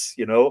Mass,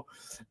 you know,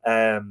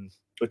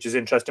 which is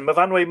interesting.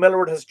 Mavanway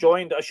Millward has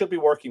joined. I should be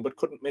working, but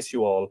couldn't miss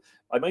you all.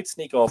 I might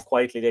sneak off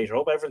quietly later.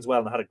 Hope everyone's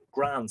well and had a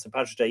grand St.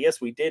 Patrick's Day. Yes,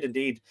 we did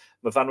indeed,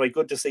 Mavanway.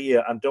 Good to see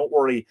you. And don't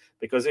worry,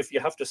 because if you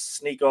have to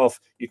sneak off,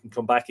 you can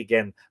come back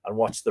again and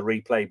watch the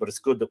replay. But it's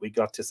good that we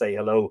got to say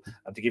hello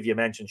and to give you a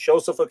mention.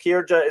 Shoseph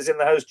Okirja is in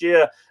the house.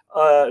 Gia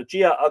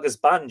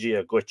August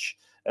Bangia Guch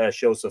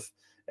Shoseph.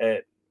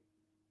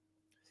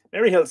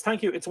 Mary Hills,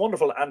 thank you. It's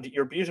wonderful. And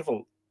you're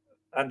beautiful.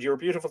 And you're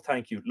beautiful.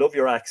 Thank you. Love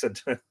your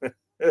accent.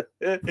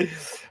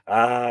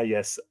 Ah,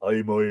 yes,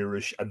 I'm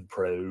Irish and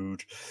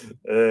proud.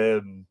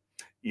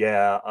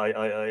 Yeah,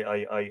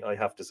 I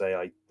have to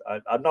say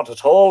I'm not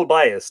at all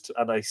biased,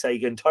 and I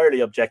say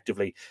entirely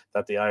objectively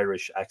that the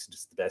Irish accent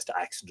is the best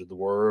accent in the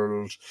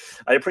world.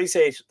 I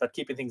appreciate that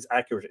keeping things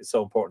accurate is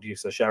so important to you,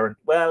 says Sharon.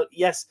 Well,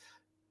 yes,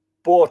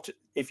 but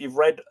if you've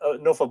read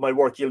enough of my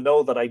work, you'll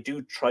know that I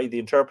do try the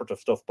interpretive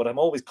stuff, but I'm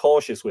always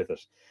cautious with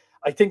it.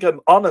 I think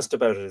I'm honest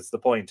about it, is the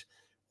point.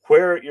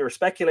 Where you're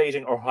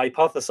speculating or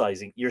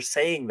hypothesizing, you're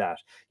saying that.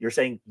 You're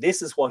saying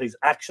this is what is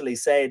actually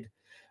said,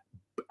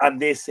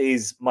 and this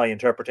is my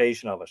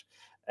interpretation of it.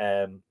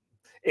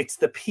 It's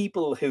the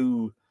people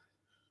who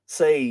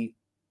say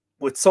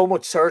with so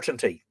much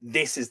certainty,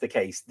 this is the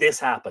case, this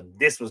happened,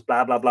 this was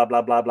blah, blah, blah,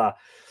 blah, blah, blah.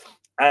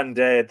 And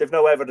they've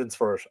no evidence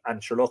for it.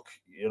 And sure, look,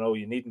 you know,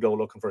 you needn't go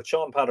looking for it.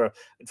 Sean Patter,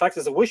 in fact,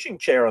 there's a wishing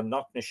chair on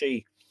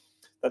Knocknashee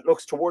that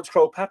looks towards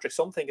Croagh Patrick.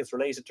 Some think it's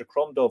related to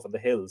Crumdove and the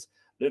hills.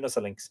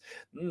 Lunasa links.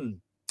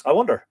 I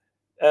wonder.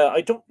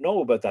 I don't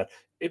know about that.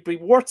 It'd be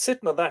worth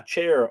sitting on that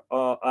chair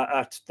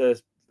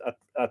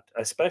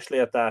especially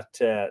at that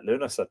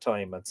Lunasa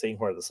time and seeing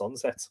where the sun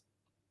sets.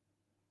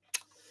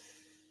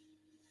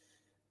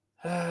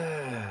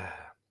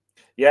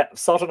 Yeah,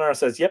 Sotonar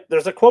says, yep,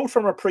 there's a quote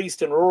from a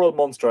priest in rural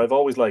Munster I've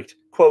always liked.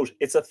 Quote,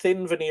 it's a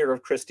thin veneer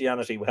of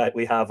Christianity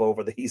we have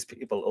over these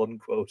people,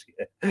 unquote.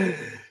 Yeah,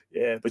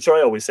 yeah, but sure,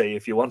 I always say,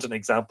 if you want an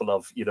example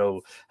of, you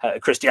know,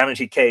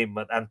 Christianity came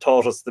and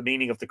taught us the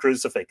meaning of the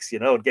crucifix, you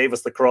know, and gave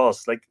us the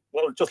cross, like,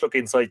 well, just look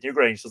inside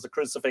Newgrange, there's a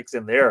crucifix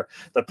in there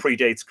that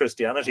predates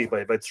Christianity by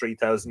about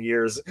 3,000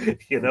 years,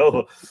 you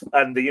know,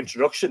 and the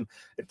introduction,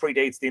 it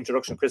predates the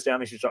introduction of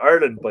Christianity to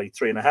Ireland by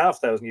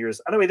 3,500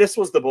 years. Anyway, this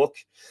was the book.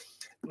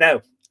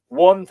 Now,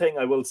 one thing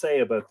I will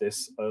say about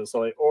this,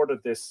 so I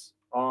ordered this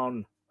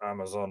on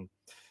Amazon,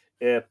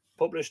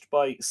 published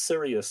by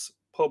Sirius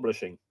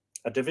Publishing,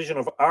 a division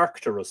of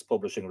Arcturus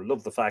Publishing. I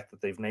love the fact that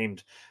they've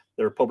named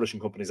their publishing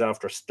companies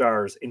after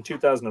stars, in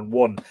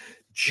 2001.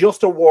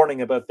 Just a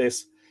warning about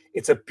this.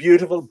 It's a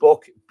beautiful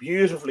book,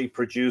 beautifully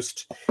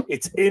produced.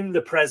 It's in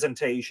the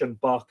presentation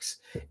box.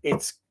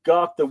 It's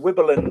got the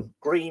Wibbelin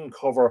green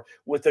cover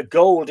with the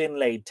gold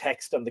inlaid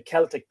text and the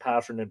Celtic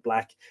pattern in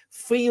black.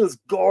 Feels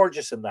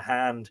gorgeous in the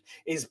hand.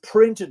 Is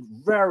printed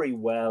very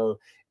well.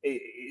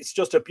 It's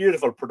just a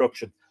beautiful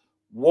production.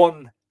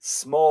 One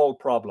small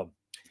problem.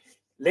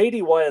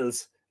 Lady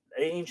Wiles,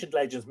 Ancient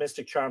Legends,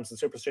 Mystic Charms and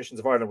Superstitions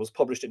of Ireland was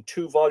published in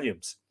 2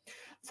 volumes.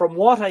 From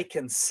what I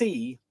can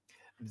see,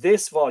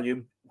 this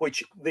volume,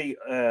 which the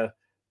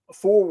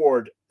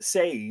foreword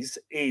says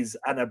is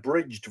an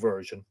abridged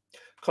version,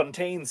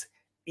 contains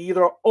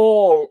either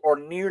all or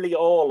nearly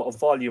all of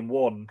volume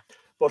 1,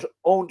 but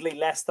only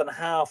less than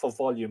half of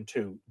volume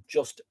 2.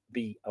 Just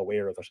be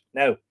aware of it.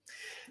 Now,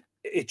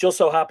 it just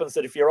so happens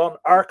that if you're on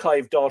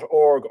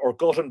archive.org or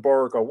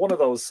Gutenberg or one of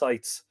those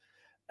sites,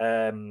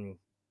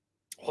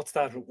 what's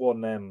that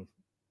one?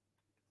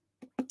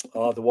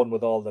 The one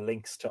with all the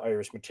links to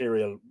Irish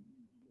material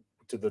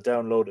to the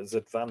download. Is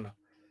it Van?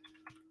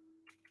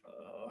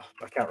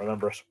 I can't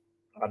remember it,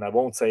 and I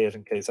won't say it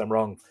in case I'm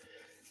wrong.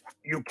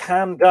 You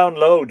can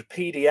download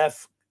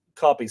PDF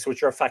copies,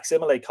 which are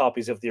facsimile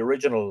copies of the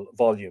original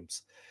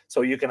volumes.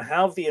 So you can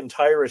have the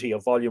entirety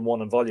of volume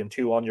 1 and volume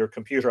 2 on your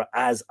computer,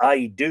 as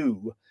I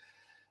do.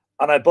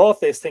 And I bought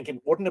this thinking,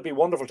 wouldn't it be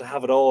wonderful to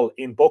have it all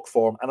in book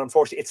form? And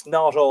unfortunately, it's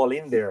not all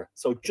in there.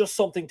 So just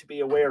something to be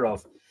aware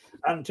of.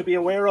 And to be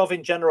aware of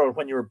in general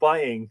when you're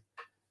buying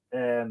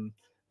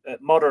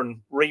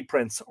modern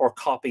reprints or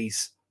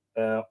copies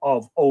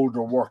of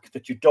older work,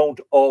 that you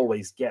don't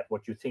always get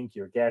what you think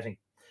you're getting.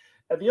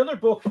 The other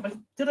book,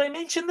 did I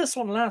mention this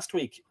one last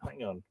week?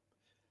 Hang on,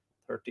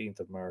 13th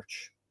of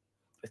March.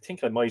 I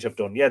think I might have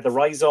done. Yeah, The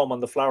Rhizome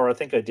and the Flower, I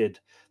think I did.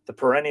 The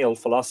Perennial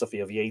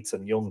Philosophy of Yeats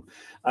and Young.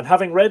 And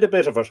having read a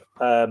bit of it,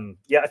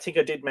 yeah, I think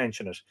I did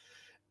mention it.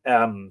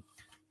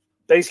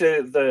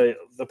 Basically,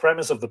 the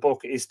premise of the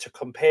book is to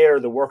compare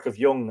the work of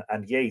Young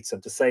and Yeats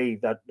and to say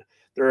that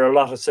there are a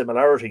lot of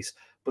similarities.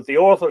 But the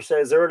author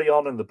says early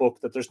on in the book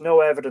that there's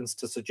no evidence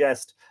to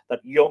suggest that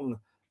Young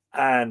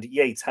and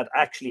Yeats had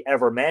actually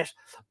ever met,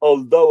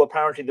 although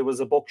apparently there was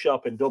a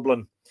bookshop in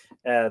Dublin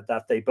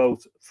that they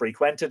both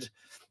frequented.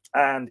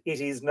 And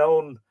it is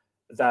known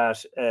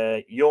that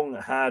Young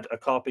had a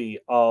copy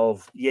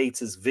of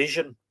Yeats's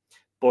Vision,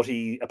 but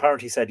he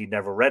apparently said he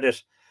never read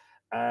it.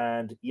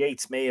 And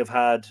Yeats may have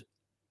had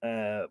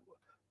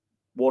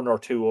one or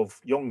two of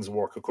Young's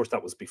work. Of course,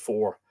 that was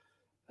before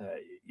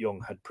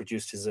Young had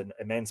produced his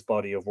immense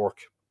body of work.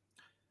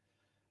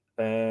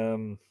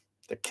 The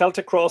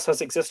Celtic cross has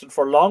existed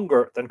for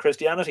longer than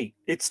Christianity.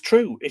 It's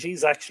true. It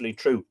is actually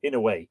true, in a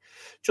way.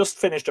 Just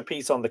finished a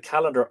piece on the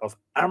calendar of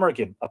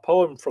Amergin, a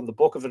poem from the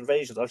Book of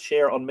Invasions. I'll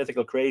share on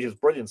Mythical Creatives.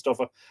 Brilliant stuff.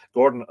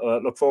 Gordon,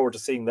 look forward to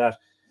seeing that.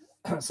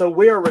 So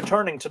we are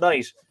returning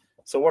tonight.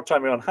 So what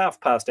time are we on?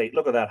 8:30.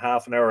 Look at that.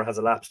 Half an hour has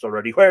elapsed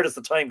already. Where does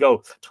the time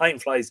go? Time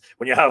flies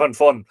when you're having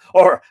fun.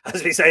 Or,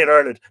 as we say in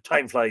Ireland,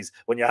 time flies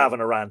when you're having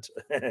a rant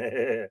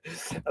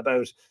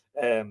about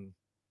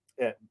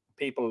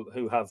people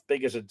who have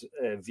bigoted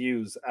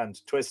views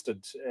and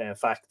twisted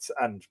facts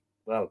and,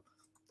 well,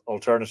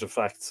 alternative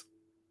facts.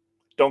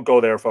 Don't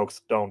go there,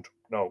 folks. Don't.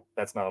 No,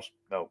 let's not.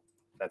 No,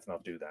 let's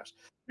not do that.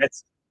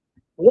 Let's.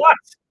 What?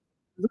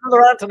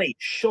 Brother Anthony,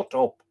 shut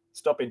up.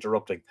 Stop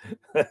interrupting.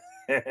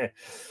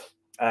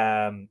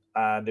 And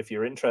if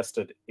you're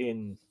interested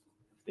in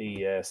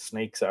the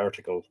Snakes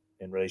article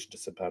in relation to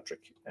St.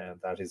 Patrick,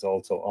 that is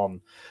also on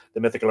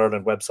the Mythical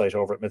Ireland website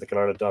over at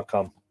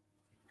mythicalireland.com.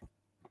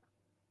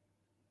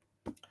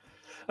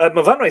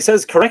 Movanwe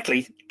says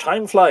correctly,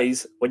 time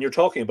flies when you're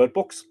talking about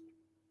books.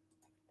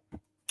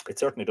 It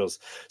certainly does.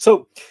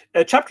 So,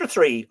 chapter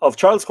 3 of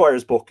Charles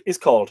Squire's book is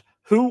called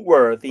Who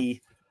Were the,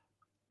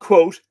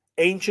 quote,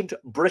 Ancient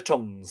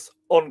Britons,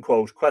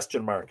 unquote,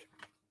 question mark.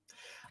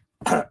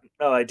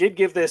 Now, I did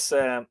give this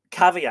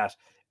caveat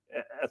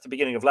at the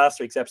beginning of last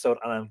week's episode,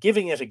 and I'm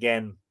giving it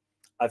again.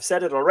 I've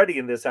said it already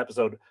in this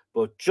episode,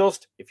 but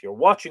just if you're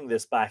watching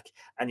this back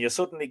and you're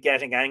suddenly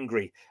getting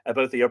angry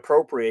about the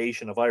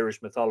appropriation of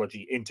Irish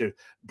mythology into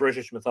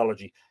British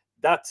mythology,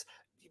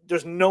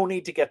 there's no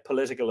need to get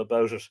political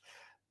about it.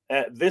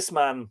 This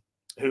man,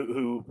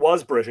 who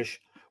was British,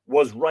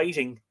 was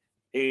writing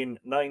in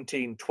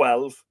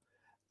 1912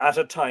 at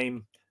a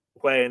time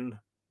when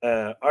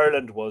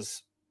Ireland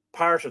was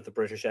part of the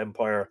British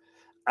Empire,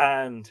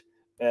 and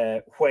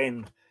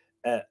when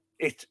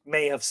it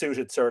may have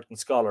suited certain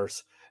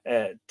scholars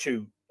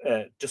to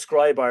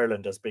describe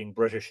Ireland as being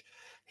British.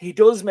 He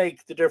does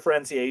make the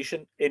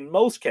differentiation in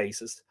most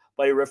cases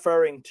by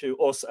referring to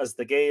us as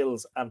the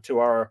Gaels and to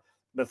our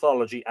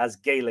mythology as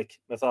Gaelic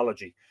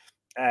mythology.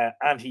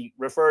 And he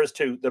refers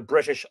to the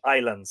British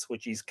Islands,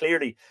 which is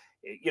clearly,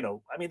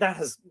 I mean, that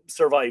has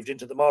survived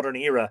into the modern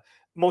era,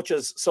 much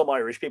as some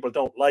Irish people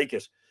don't like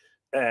it.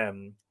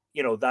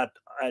 That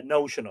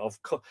notion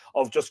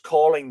of just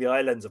calling the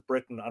islands of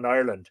Britain and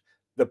Ireland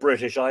the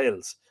British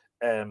Isles.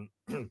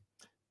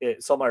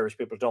 Some Irish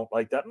people don't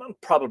like that,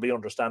 and probably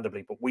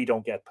understandably, but we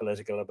don't get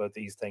political about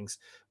these things.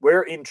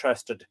 We're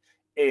interested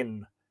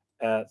in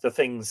the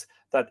things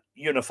that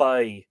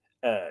unify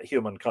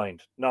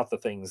humankind, not the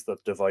things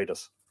that divide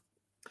us.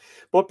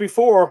 But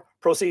before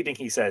proceeding,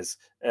 he says,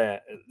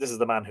 this is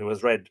the man who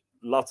has read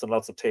lots and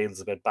lots of tales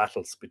about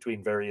battles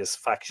between various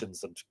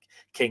factions and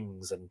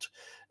kings and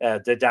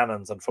the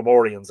Danans and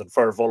Fomorians and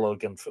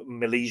Furvulog and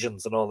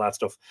Milesians and all that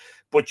stuff.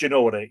 But you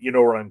know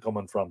where I'm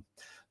coming from.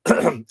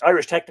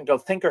 Irish Technical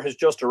Thinker has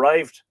just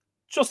arrived,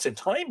 just in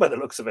time by the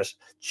looks of it,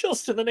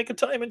 just in the nick of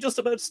time and just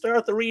about to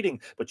start the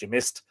reading. But you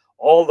missed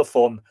all the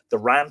fun, the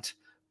rant,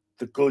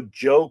 the good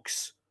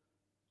jokes.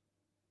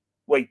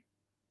 Wait,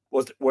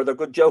 were there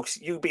good jokes?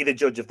 You be the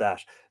judge of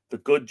that. The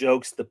good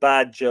jokes, the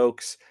bad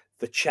jokes,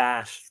 the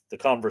chat, the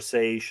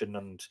conversation,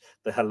 and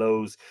the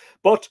hellos.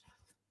 But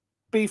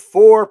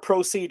before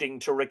proceeding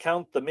to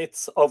recount the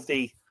myths of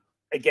the,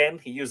 again,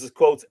 he uses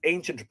quotes,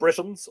 ancient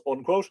Britons,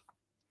 unquote,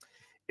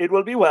 it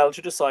will be well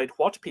to decide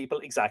what people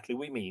exactly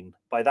we mean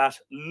by that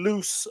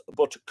loose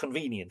but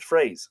convenient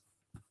phrase.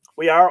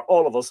 We have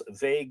all of us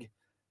vague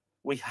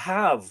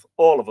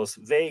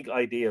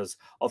ideas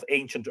of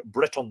ancient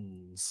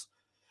Britons,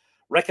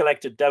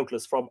 recollected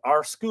doubtless from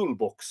our school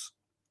books.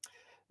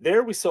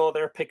 There we saw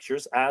their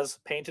pictures as,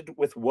 painted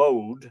with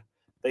woad,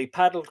 they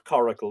paddled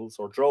coracles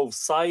or drove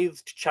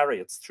scythed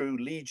chariots through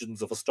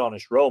legions of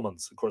astonished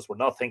Romans. Of course, we're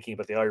not thinking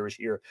about the Irish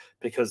here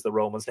because the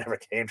Romans never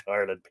came to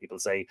Ireland,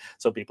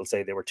 some people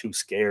say they were too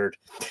scared.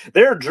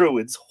 Their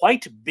druids,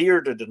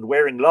 white-bearded and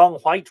wearing long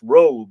white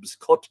robes,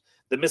 cut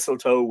the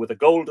mistletoe with a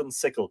golden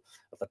sickle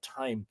at the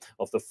time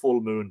of the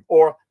full moon,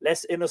 or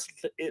less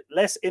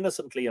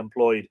innocently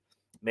employed,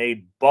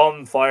 made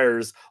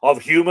bonfires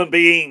of human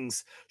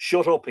beings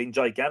shut up in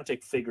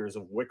gigantic figures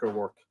of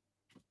wickerwork.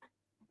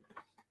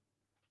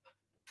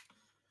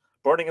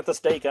 Burning at the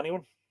stake,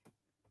 anyone?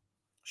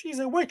 She's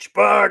a witch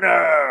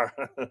burner!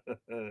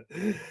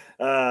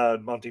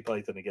 Monty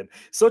Python again.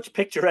 Such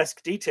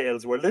picturesque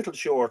details were little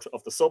short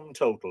of the sum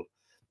total,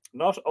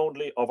 not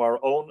only of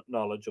our own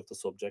knowledge of the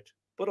subject,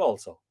 but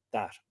also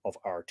that of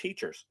our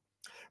teachers.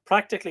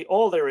 Practically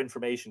all their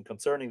information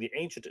concerning the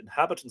ancient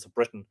inhabitants of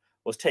Britain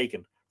was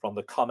taken from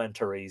the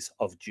commentaries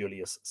of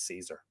Julius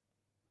Caesar.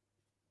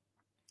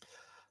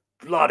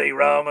 Bloody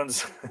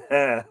Romans.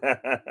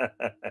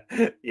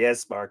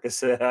 Yes,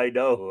 Marcus, I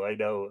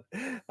know.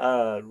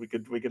 We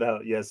could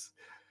have, yes.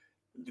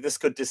 This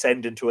could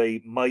descend into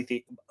a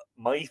Monty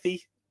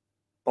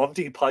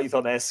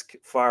Python-esque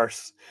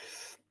farce.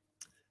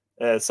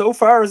 So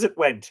far as it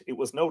went, it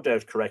was no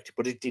doubt correct,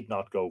 but it did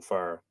not go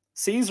far.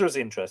 Caesar's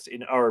interest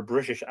in our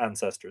British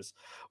ancestors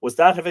was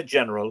that of a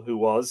general who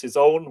was his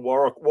own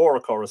war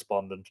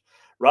correspondent,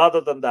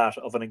 rather than that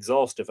of an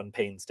exhaustive and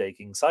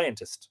painstaking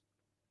scientist.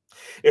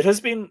 It has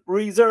been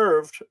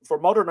reserved for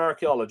modern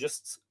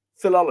archaeologists,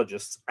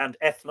 philologists, and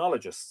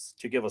ethnologists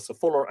to give us a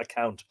fuller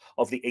account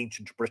of the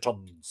ancient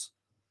Britons.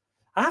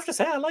 I have to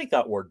say, I like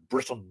that word,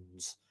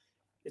 Britons.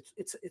 It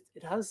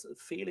has a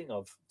feeling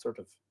of sort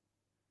of,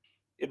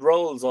 it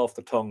rolls off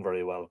the tongue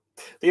very well.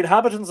 The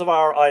inhabitants of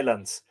our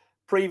islands,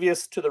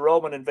 previous to the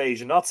Roman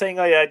invasion, not saying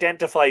I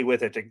identify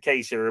with it in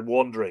case you're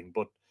wondering,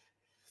 but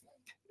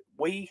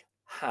we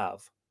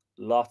have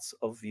lots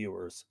of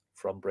viewers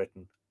from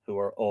Britain who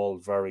are all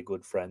very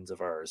good friends of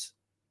ours.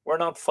 We're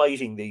not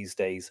fighting these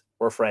days,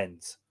 we're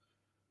friends.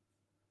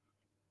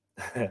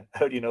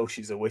 How do you know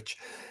she's a witch?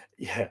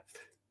 Yeah.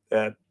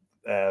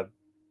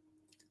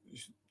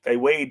 They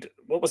weighed,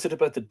 what was it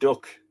about the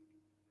duck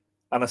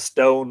and a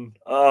stone?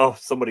 Oh,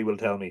 somebody will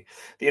tell me.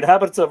 The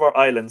inhabitants of our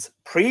islands,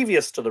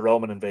 previous to the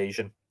Roman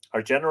invasion,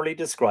 are generally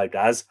described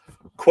as,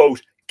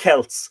 quote,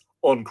 Celts,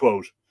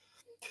 unquote.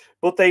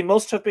 But they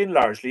must have been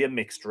largely a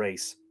mixed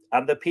race,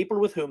 and the people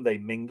with whom they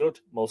mingled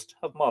must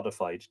have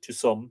modified to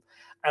some,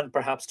 and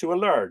perhaps to a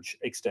large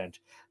extent,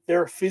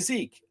 their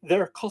physique,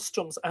 their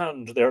customs,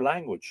 and their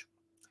language.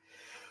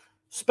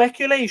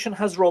 Speculation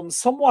has run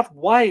somewhat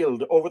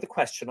wild over the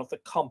question of the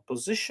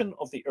composition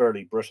of the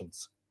early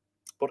Britons.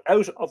 But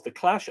out of the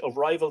clash of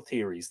rival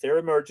theories, there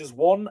emerges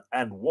one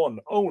and one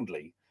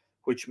only,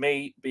 which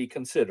may be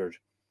considered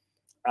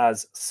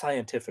as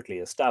scientifically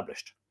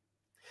established.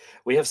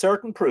 We have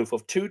certain proof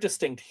of two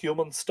distinct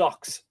human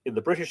stocks in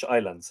the British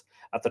Islands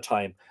at the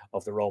time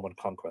of the Roman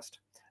conquest.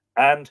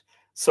 And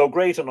so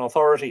great an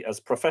authority as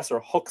Professor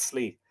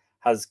Huxley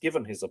has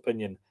given his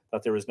opinion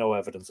that there is no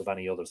evidence of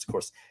any others. Of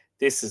course,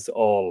 this is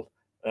all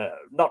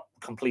not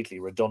completely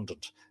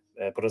redundant,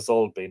 but has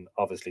all been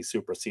obviously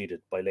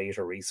superseded by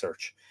later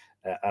research.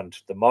 And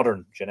the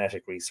modern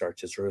genetic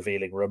research is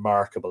revealing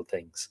remarkable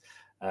things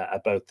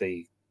about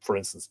the, for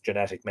instance,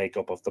 genetic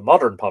makeup of the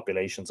modern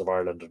populations of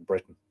Ireland and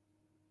Britain.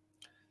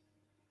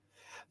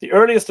 The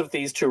earliest of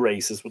these two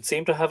races would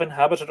seem to have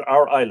inhabited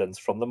our islands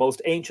from the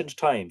most ancient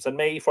times and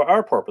may, for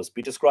our purpose,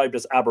 be described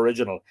as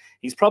aboriginal.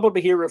 He's probably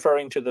here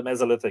referring to the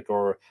Mesolithic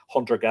or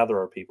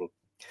hunter-gatherer people.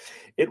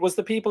 It was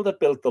the people that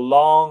built the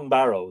long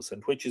barrows,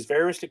 and which is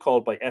variously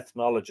called by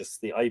ethnologists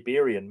the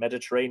Iberian,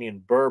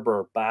 Mediterranean,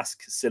 Berber,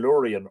 Basque,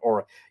 Silurian,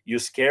 or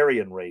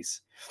Euskarian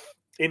race.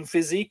 In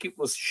physique, it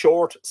was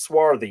short,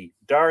 swarthy,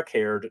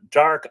 dark-haired,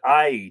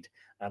 dark-eyed,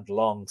 and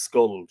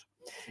long-skulled.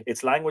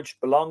 Its language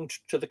belonged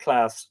to the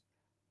class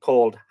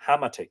called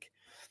Hamitic,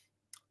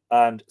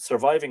 and the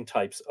surviving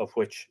types of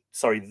which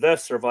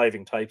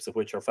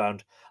are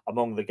found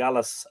among the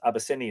Gallus,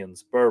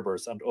 Abyssinians,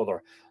 Berbers, and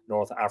other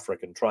North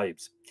African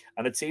tribes.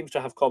 And it seems to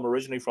have come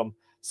originally from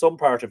some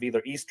part of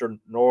either Eastern,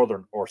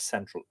 Northern, or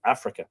Central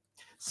Africa.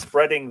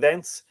 Spreading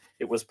thence,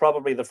 it was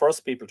probably the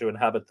first people to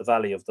inhabit the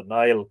valley of the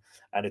Nile,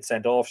 and it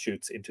sent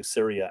offshoots into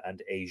Syria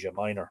and Asia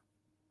Minor.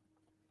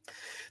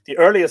 The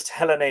earliest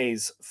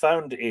Hellenes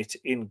found it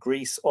in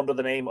Greece under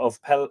the name of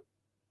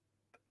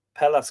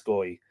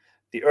Pelasgoi,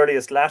 the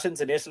earliest Latins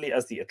in Italy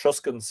as the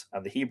Etruscans,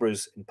 and the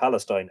Hebrews in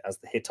Palestine as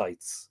the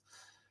Hittites.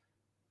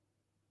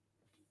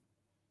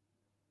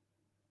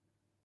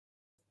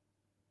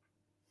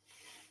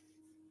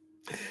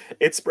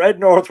 It spread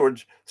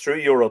northward through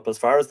Europe as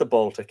far as the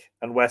Baltic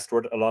and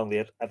westward along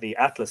the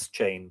Atlas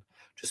chain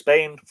to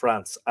Spain,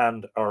 France,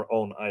 and our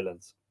own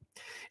islands.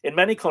 In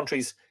many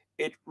countries,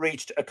 it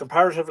reached a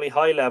comparatively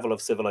high level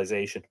of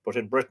civilization, but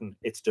in Britain,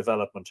 its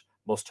development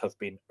must have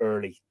been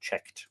early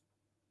checked.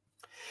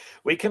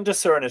 We can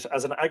discern it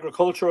as an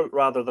agricultural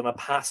rather than a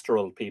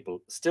pastoral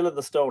people, still in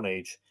the Stone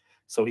Age.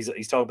 So he's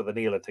talking about the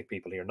Neolithic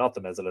people here, not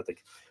the Mesolithic,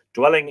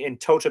 dwelling in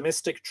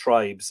totemistic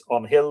tribes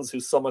on hills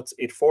whose summits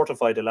it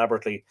fortified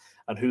elaborately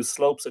and whose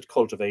slopes it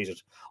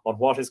cultivated on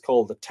what is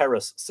called the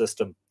terrace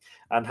system,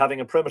 and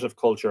having a primitive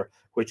culture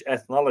which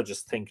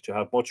ethnologists think to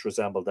have much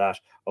resembled that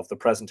of the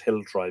present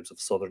hill tribes of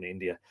southern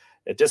India.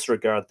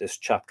 Disregard this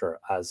chapter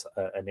as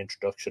an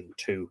introduction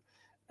to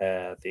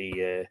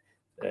the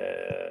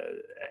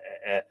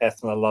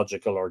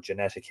ethnological or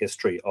genetic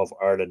history of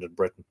Ireland and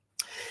Britain.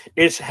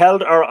 It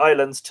held our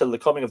islands till the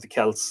coming of the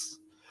Celts,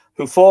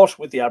 who fought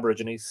with the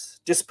Aborigines,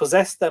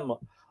 dispossessed them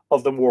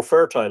of the more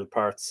fertile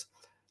parts,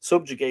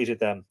 subjugated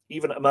them,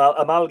 even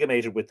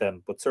amalgamated with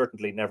them, but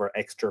certainly never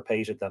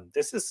extirpated them.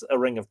 This is a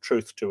ring of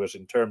truth to it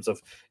in terms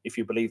of if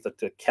you believe that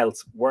the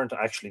Celts weren't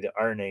actually the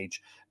Iron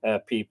Age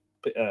people.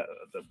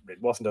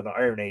 It wasn't an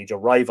Iron Age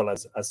arrival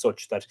as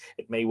such, that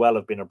it may well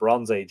have been a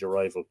Bronze Age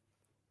arrival.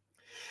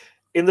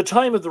 In the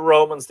time of the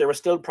Romans, they were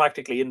still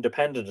practically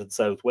independent in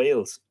South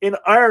Wales. In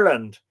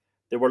Ireland,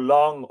 they were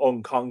long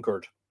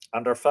unconquered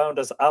and are found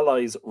as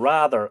allies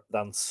rather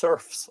than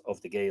serfs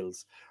of the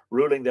Gaels,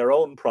 ruling their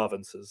own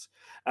provinces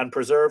and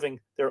preserving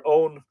their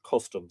own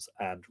customs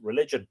and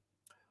religion.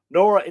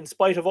 Nor, in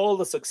spite of all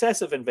the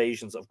successive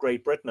invasions of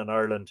Great Britain and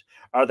Ireland,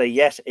 are they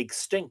yet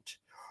extinct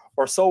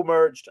or so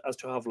merged as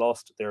to have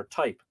lost their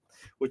type,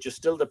 which is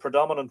still the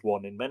predominant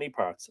one in many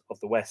parts of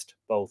the west,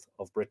 both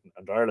of Britain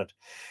and Ireland,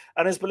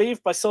 and is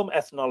believed by some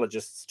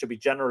ethnologists to be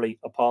generally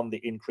upon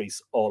the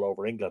increase all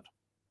over England.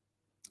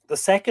 The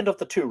second of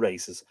the two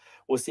races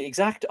was the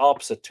exact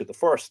opposite to the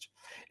first.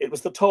 It was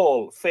the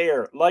tall,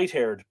 fair,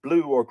 light-haired,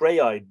 blue or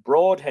grey-eyed,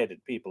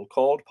 broad-headed people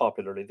called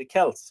popularly the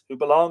Celts, who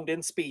belonged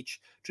in speech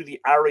to the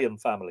Aryan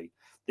family,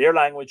 their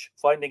language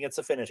finding its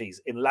affinities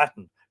in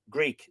Latin,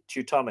 Greek,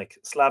 Teutonic,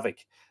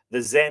 Slavic,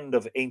 the Zend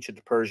of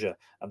ancient Persia,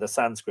 and the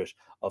Sanskrit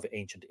of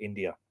ancient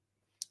India.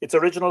 Its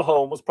original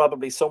home was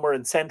probably somewhere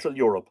in Central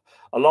Europe,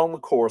 along the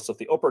course of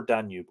the upper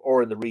Danube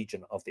or in the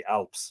region of the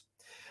Alps.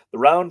 The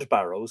round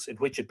barrows in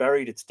which it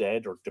buried its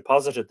dead or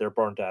deposited their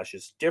burnt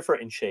ashes differ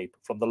in shape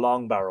from the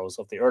long barrows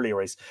of the earlier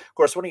race. Of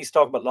course, when he's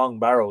talking about long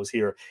barrows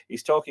here,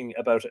 he's talking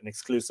about an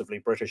exclusively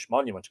British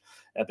monument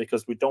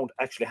because we don't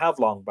actually have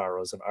long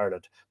barrows in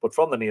Ireland. But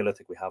from the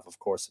Neolithic, we have, of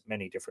course,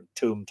 many different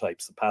tomb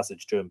types, the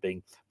passage tomb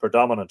being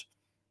predominant.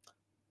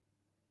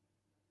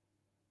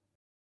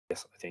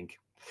 Yes, I think.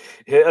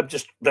 I'm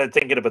just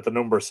thinking about the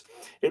numbers.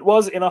 It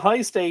was in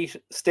a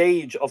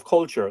stage of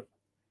culture.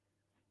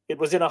 It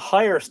was in a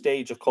higher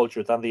stage of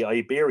culture than the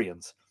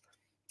Iberians,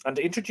 and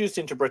introduced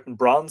into Britain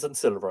bronze and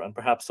silver and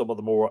perhaps some of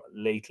the more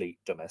lately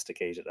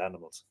domesticated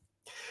animals.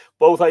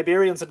 Both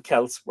Iberians and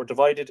Celts were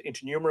divided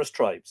into numerous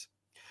tribes,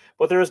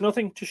 but there is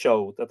nothing to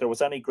show that there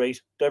was any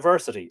great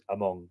diversity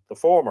among the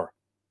former.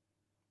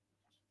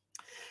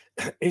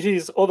 It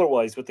is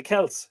otherwise with the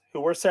Celts,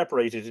 who were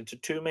separated into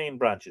two main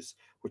branches,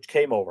 which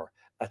came over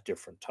at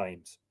different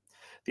times.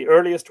 The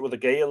earliest were the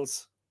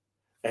Gaels.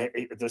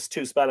 There's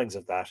two spellings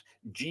of that,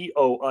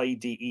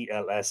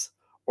 Goidels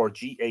or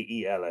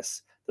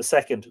Gaels. The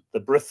second, the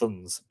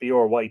Brythons,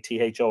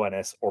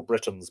 Brythons, or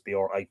Britons,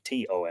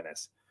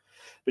 Britons.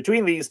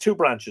 Between these two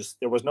branches,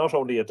 there was not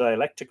only a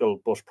dialectical,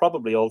 but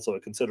probably also a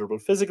considerable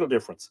physical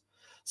difference.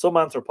 Some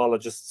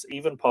anthropologists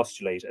even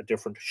postulate a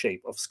different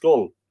shape of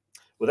skull.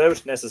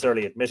 Without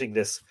necessarily admitting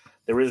this,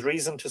 there is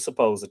reason to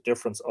suppose a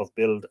difference of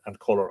build and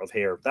colour of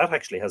hair. That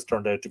actually has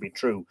turned out to be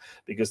true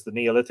because the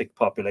Neolithic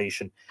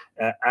population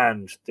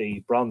and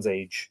the Bronze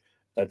Age,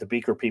 the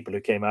Beaker people who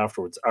came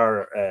afterwards,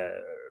 are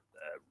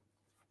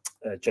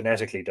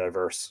genetically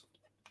diverse.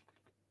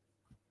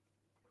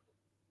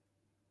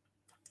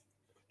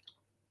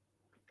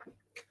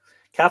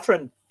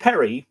 Catherine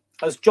Perry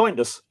has joined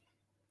us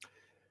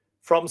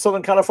from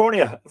Southern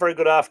California. A very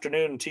good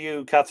afternoon to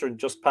you, Catherine,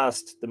 just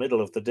past the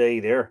middle of the day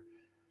there,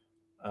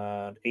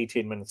 and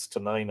 18 minutes to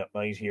 9 at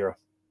night here.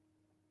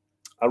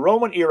 A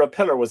Roman-era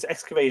pillar was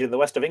excavated in the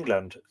west of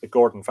England,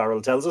 Gordon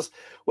Farrell tells us,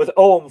 with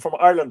Ogham from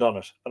Ireland on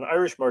it, an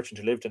Irish merchant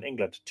who lived in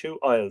England, two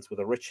isles with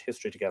a rich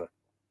history together.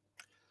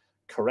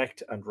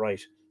 Correct and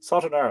right.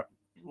 Sotonar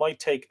might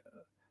take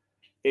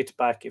it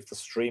back if the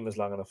stream is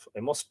long enough.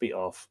 It must be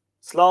off.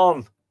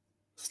 Slán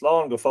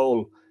go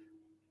fóil,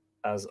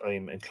 as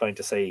I'm inclined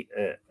to say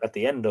at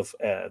the end of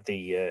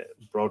the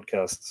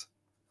broadcasts.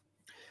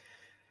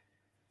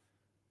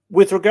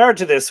 With regard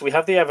to this, we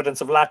have the evidence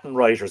of Latin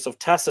writers, of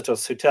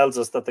Tacitus, who tells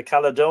us that the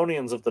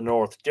Caledonians of the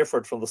north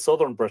differed from the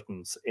southern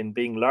Britons in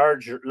being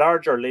larger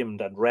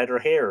limbed and redder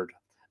haired,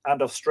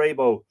 and of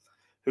Strabo,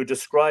 who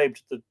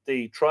described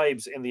the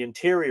tribes in the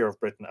interior of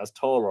Britain as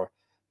taller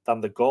than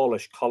the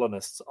Gaulish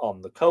colonists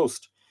on the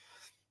coast,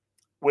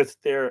 with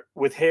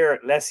hair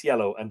less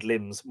yellow and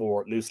limbs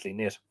more loosely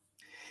knit.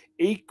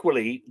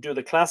 Equally, do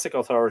the classic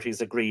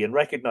authorities agree in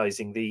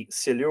recognising the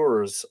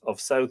Silures of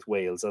South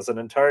Wales as an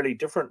entirely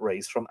different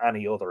race from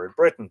any other in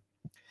Britain.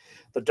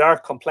 The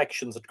dark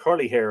complexions and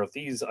curly hair of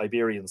these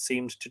Iberians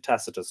seemed to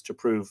Tacitus to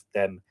prove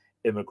them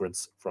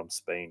immigrants from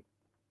Spain.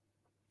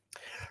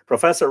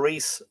 Professor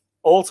Rees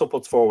also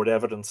puts forward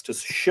evidence to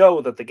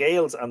show that the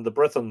Gaels and the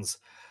Brythons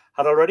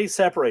had already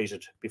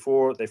separated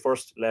before they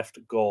first left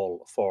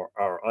Gaul for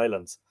our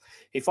islands.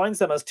 He finds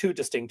them as two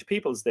distinct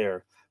peoples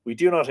there. We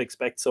do not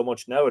expect so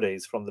much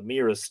nowadays from the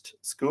merest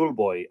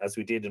schoolboy as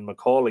we did in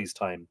Macaulay's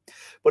time.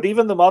 But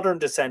even the modern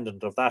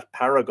descendant of that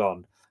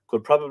paragon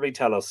could probably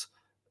tell us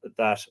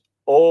that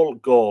all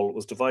Gaul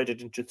was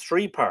divided into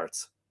three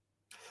parts,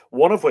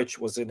 one of which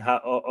was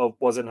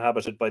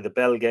inhabited by the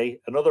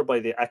Belgae, another by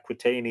the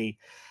Aquitani,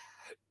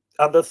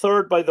 and the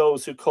third by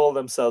those who call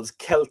themselves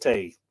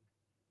Celtae,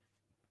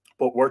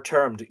 but were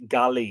termed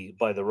Galli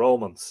by the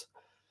Romans,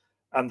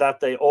 and that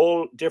they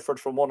all differed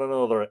from one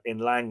another in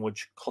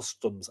language,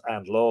 customs,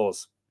 and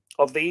laws.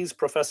 Of these,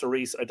 Professor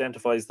Rees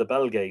identifies the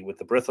Belgae with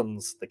the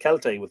Brythons, the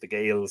Celtae with the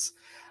Gaels,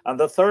 and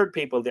the third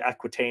people, the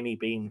Aquitani,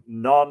 being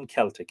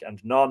non-Celtic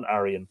and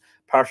non-Aryan,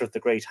 part of the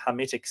great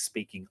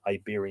Hamitic-speaking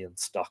Iberian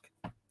stock.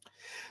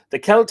 The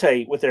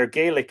Celtae, with their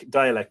Gaelic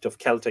dialect of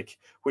Celtic,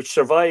 which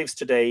survives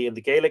today in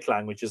the Gaelic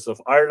languages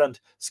of Ireland,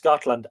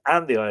 Scotland,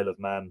 and the Isle of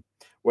Man,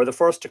 were the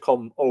first to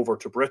come over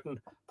to Britain,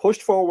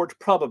 pushed forward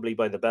probably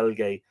by the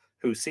Belgae,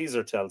 who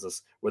Caesar tells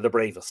us were the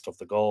bravest of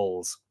the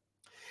Gauls.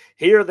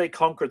 Here they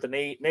conquered the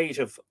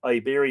native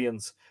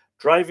Iberians,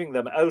 driving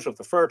them out of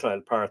the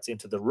fertile parts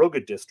into the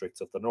rugged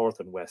districts of the north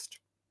and west.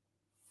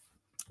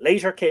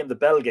 Later came the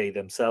Belgae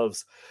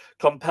themselves,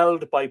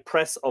 compelled by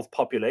press of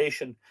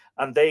population,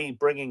 and they,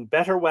 bringing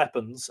better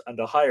weapons and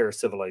a higher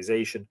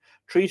civilization,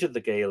 treated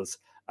the Gaels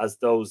as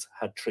those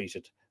had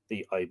treated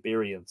the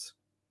Iberians.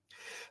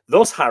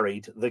 Thus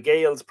harried, the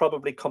Gaels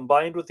probably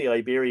combined with the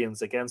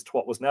Iberians against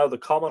what was now the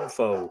common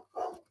foe.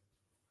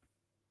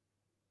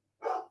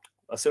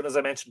 As soon as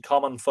I mentioned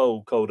common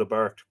foe, Coda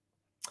Burt,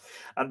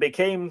 and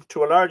became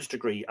to a large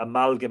degree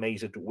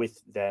amalgamated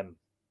with them.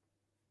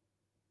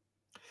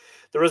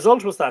 The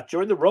result was that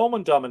during the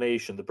Roman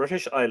domination, the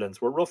British Islands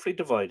were roughly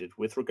divided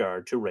with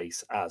regard to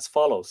race as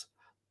follows.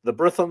 The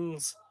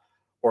Brythons,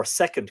 or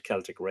second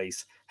Celtic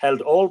race,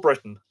 held all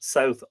Britain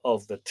south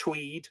of the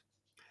Tweed,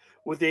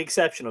 with the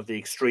exception of the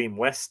extreme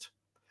west,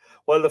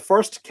 while the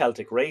first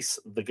Celtic race,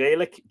 the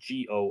Gaelic,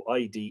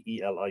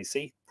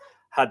 Goidelic,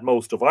 had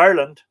most of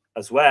Ireland,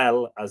 as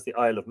well as the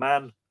Isle of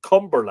Man,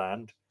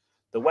 Cumberland,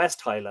 the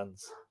West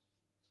Highlands,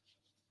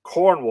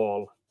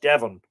 Cornwall,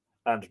 Devon,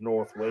 and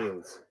North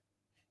Wales.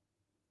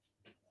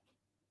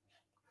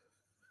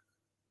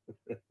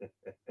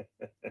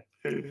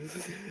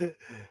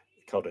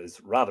 Coda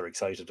is rather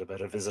excited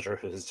about a visitor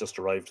who has just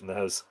arrived in the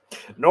house.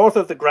 North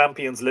of the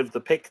Grampians lived the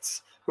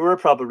Picts, who were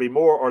probably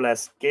more or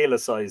less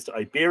Gaelicized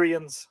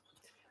Iberians,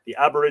 the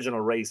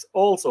Aboriginal race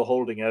also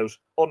holding out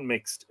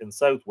unmixed in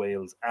South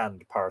Wales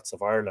and parts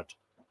of Ireland.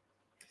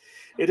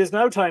 It is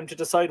now time to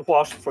decide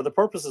what, for the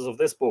purposes of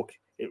this book,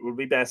 it will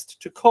be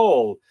best to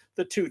call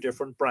the two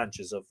different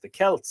branches of the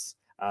Celts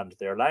and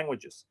their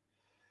languages.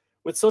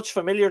 With such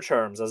familiar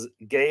terms as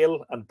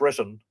Gael and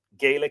Briton,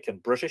 Gaelic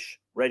and British,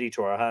 ready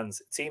to our hands,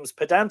 it seems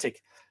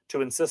pedantic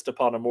to insist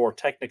upon a more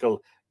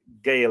technical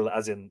Gael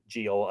as in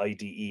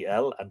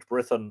Goidel and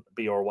Brython,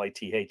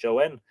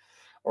 Brython,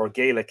 or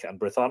Gaelic and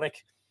Brythonic.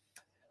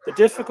 The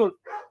difficult...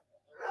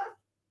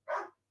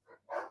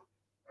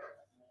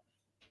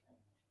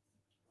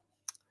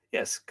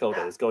 Yes,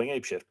 Coda is going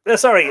apeshit.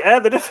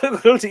 The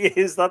difficulty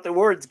is that the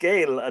words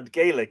Gael and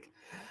Gaelic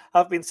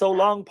have been so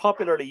long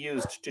popularly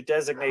used to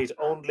designate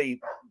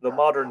only the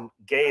modern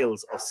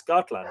Gaels of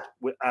Scotland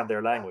and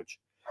their language,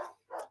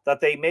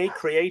 that they may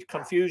create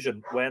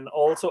confusion when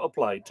also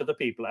applied to the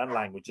people and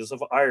languages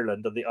of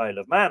Ireland and the Isle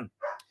of Man.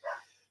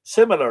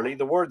 Similarly,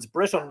 the words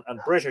Briton and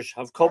British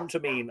have come to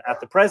mean,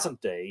 at the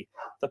present day,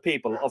 the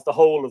people of the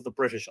whole of the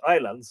British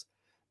Islands,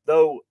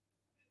 though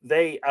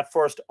they at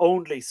first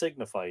only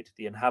signified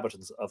the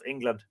inhabitants of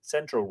England,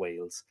 Central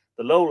Wales,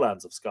 the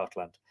lowlands of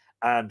Scotland,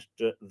 and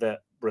the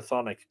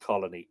Brythonic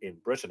colony in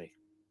Brittany.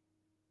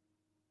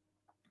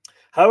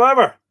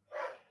 However,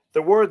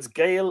 the words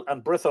Gael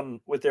and Brython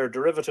with their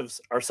derivatives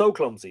are so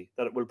clumsy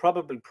that it will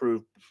probably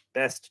prove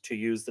best to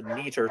use the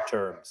neater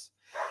terms.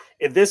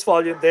 In this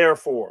volume,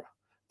 therefore,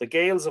 the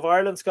Gaels of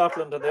Ireland,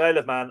 Scotland, and the Isle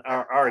of Man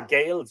are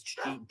Gaels,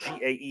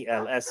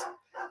 Gaels,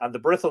 and the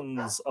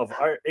Brythons of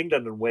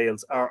England and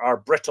Wales are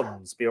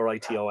Britons,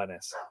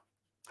 Britons.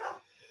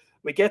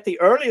 We get the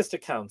earliest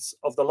accounts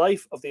of the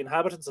life of the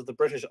inhabitants of the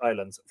British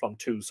Islands from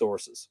two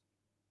sources.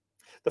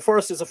 The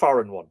first is a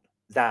foreign one,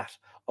 that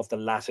of the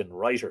Latin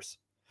writers.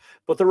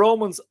 But the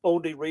Romans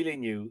only really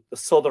knew the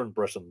southern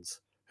Britons,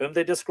 whom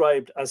they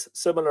described as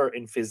similar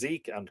in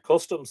physique and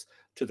customs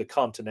to the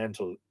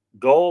continental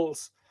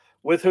Gauls,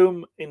 with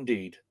whom,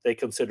 indeed, they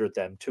considered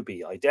them to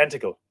be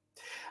identical.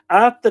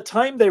 At the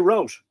time they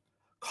wrote,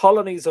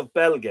 colonies of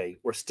Belgae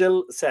were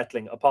still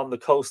settling upon the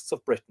coasts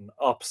of Britain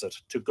opposite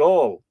to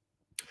Gaul.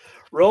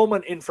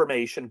 Roman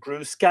information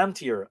grew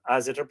scantier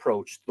as it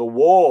approached the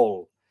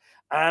wall,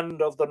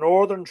 and of the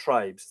northern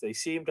tribes they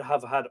seem to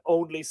have had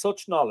only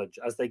such knowledge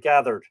as they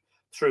gathered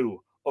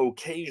through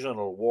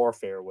occasional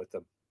warfare with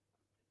them.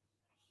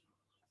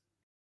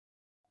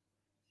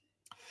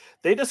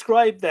 They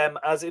described them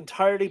as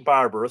entirely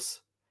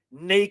barbarous,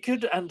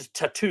 naked and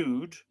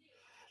tattooed,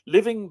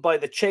 living by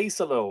the chase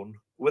alone,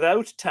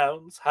 without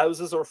towns,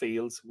 houses, or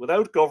fields,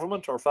 without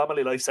government or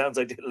family life. Sounds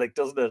idyllic,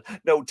 doesn't it?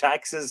 No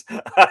taxes.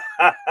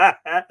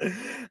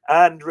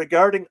 And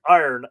regarding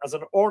iron as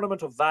an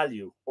ornament of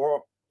value,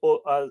 or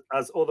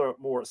as other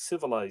more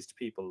civilized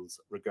peoples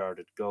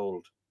regarded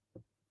gold.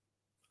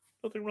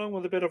 Nothing wrong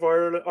with a bit of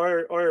iron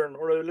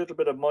or a little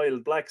bit of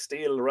mild black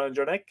steel around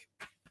your neck.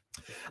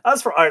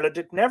 As for Ireland,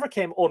 it never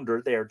came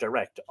under their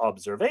direct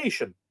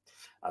observation,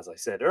 as I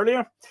said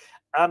earlier,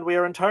 and we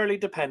are entirely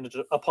dependent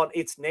upon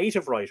its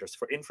native writers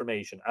for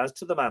information as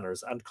to the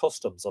manners and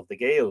customs of the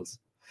Gaels.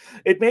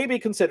 It may be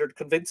considered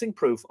convincing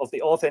proof of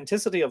the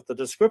authenticity of the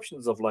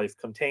descriptions of life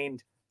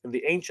contained in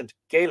the ancient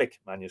Gaelic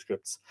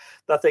manuscripts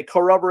that they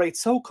corroborate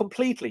so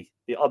completely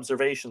the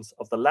observations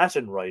of the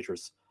Latin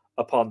writers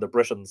upon the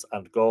Britons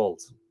and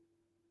Gauls.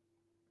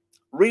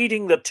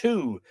 Reading the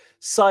two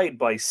side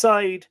by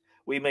side,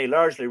 we may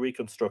largely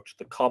reconstruct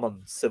the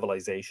common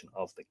civilization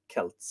of the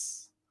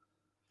Celts.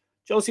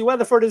 Josie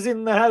Weatherford is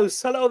in the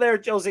house. Hello there,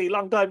 Josie.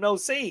 Long time no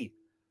see.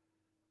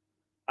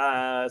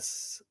 A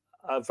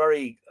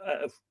very,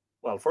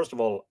 well, first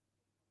of all,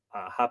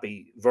 a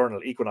happy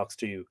vernal equinox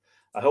to you.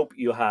 I hope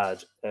you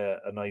had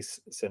a nice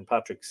St.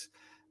 Patrick's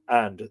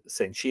and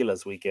St.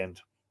 Sheila's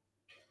weekend.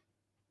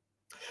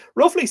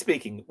 Roughly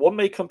speaking, one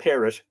may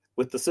compare it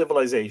with the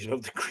civilization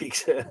of the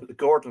Greeks.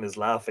 Gordon is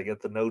laughing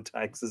at the no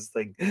taxes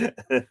thing.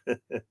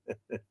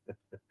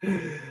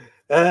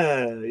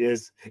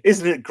 Yes.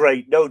 Isn't it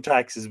great? No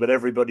taxes, but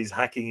everybody's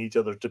hacking each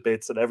other to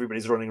bits and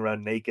everybody's running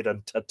around naked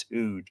and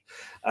tattooed.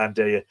 And,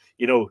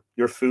 you know,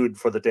 your food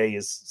for the day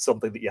is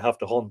something that you have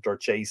to hunt or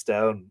chase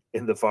down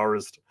in the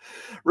forest.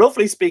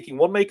 Roughly speaking,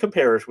 one may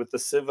compare it with the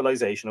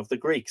civilization of the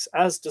Greeks,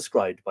 as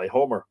described by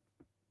Homer.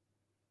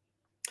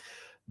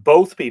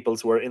 Both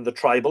peoples were in the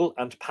tribal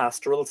and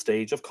pastoral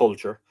stage of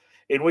culture,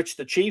 in which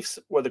the chiefs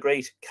were the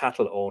great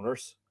cattle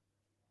owners.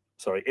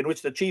 In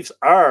which the chiefs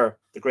are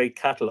the great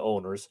cattle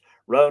owners,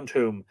 round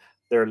whom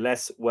their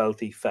less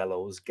wealthy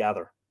fellows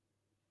gather.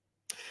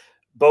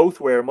 Both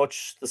wear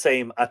much the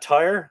same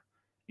attire,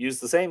 use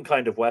the same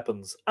kind of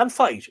weapons, and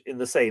fight in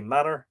the same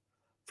manner.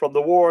 From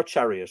the war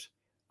chariot,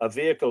 a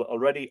vehicle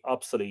already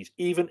obsolete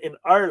even in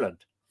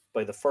Ireland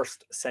by the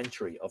 1st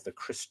century of the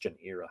Christian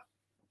era.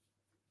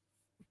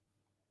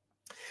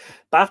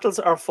 Battles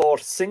are fought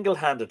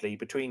single-handedly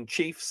between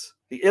chiefs,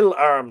 the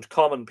ill-armed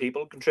common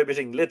people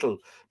contributing little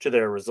to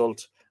their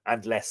result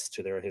and less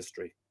to their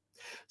history.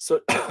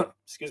 So,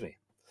 excuse me.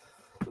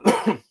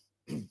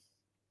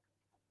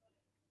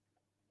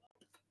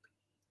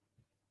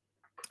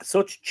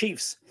 Such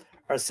chiefs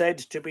are said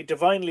to be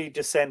divinely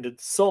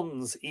descended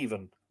sons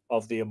even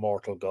of the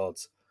immortal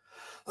gods.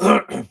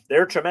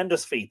 Their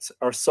tremendous feats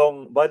are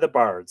sung by the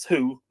bards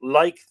who,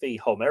 like the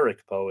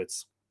Homeric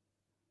poets,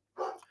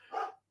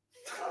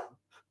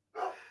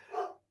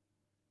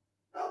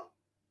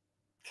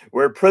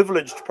 were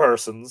privileged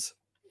persons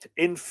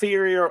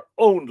inferior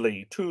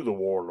only to the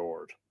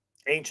warlord.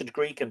 Ancient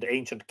Greek and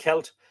ancient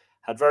Celt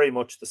had very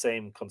much the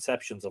same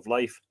conceptions of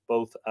life,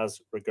 both as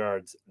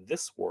regards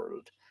this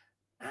world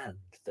and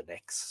the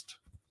next.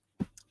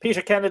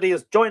 Peter Kennedy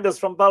has joined us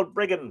from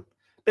Balbriggan.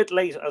 Bit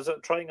late as I'm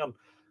trying on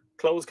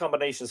close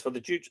combinations for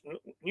the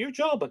new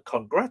job, but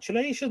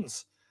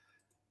congratulations.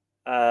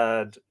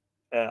 And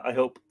I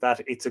hope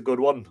that it's a good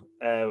one.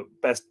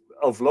 Best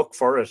of luck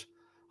for it.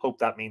 Hope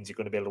that means you're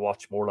going to be able to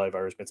watch more live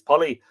Irish Myths.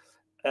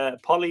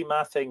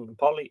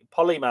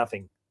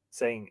 Polymathing,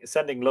 saying,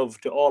 sending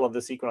love to all on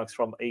this equinox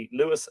from a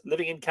Lewis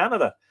living in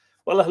Canada.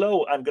 Well,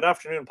 hello and good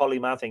afternoon,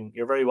 Polymathing.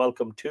 You're very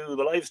welcome to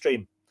the live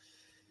stream.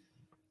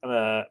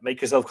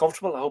 Make yourself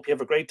comfortable. I hope you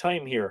have a great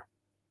time here.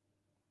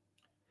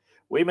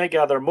 We may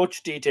gather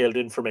much detailed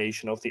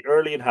information of the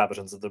early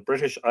inhabitants of the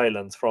British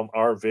Islands from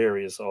our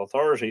various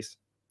authorities.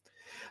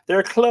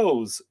 Their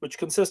clothes, which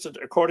consisted,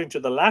 according to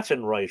the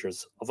Latin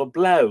writers, of a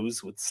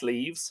blouse with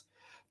sleeves,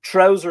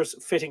 trousers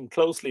fitting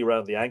closely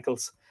around the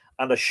ankles,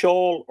 and a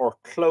shawl or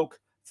cloak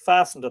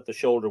fastened at the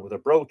shoulder with a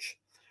brooch,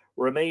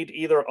 were made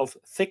either of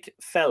thick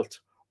felt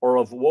or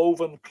of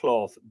woven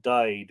cloth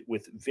dyed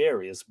with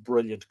various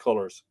brilliant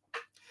colours.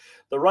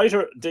 The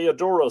writer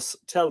Diodorus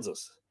tells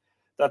us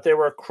that they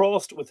were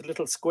crossed with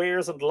little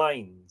squares and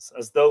lines,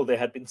 as though they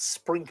had been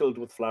sprinkled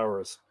with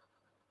flowers.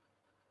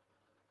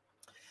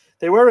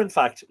 They were, in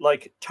fact,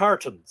 like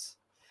tartans,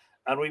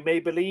 and we may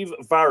believe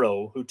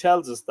Varro, who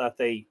tells us that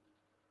they,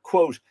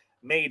 quote,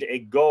 made a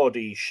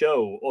gaudy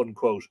show,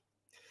 unquote.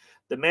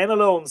 The men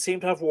alone seem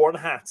to have worn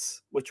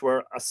hats, which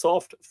were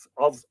soft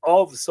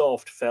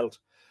felt,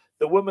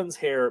 the women's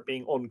hair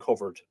being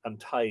uncovered and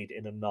tied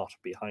in a knot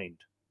behind.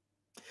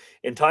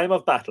 In time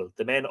of battle,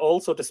 the men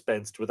also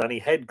dispensed with any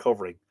head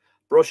covering,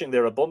 brushing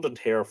their abundant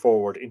hair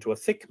forward into a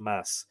thick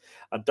mass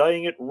and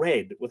dyeing it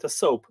red with a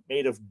soap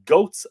made of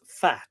goat's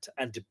fat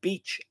and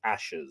beech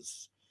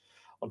ashes,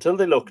 until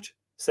they looked,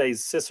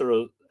 says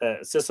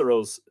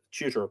Cicero's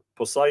tutor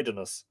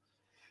Poseidonus,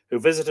 who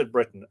visited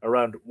Britain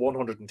around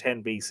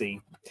 110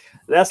 BC,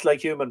 less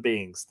like human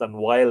beings than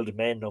wild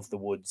men of the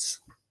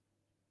woods.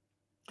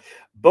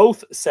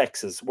 Both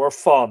sexes were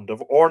fond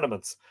of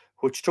ornaments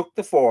which took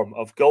the form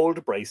of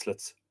gold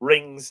bracelets,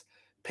 rings,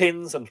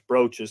 pins and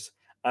brooches,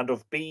 and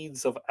of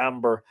beads of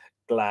amber,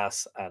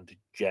 glass, and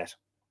jet.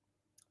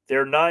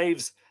 Their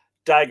knives,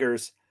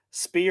 daggers,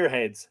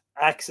 spearheads,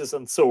 axes,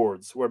 and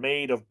swords were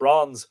made of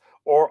bronze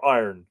or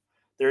iron.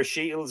 Their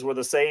shields were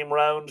the same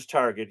round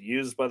target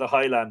used by the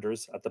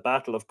Highlanders at the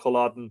Battle of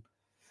Culloden,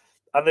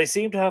 and they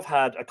seem to have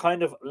had a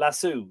kind of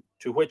lasso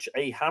to which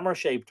a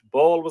hammer-shaped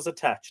ball was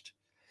attached,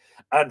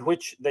 and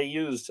which they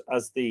used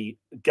as the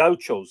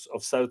gauchos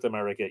of South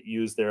America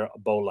use their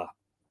bola.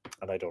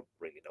 And I don't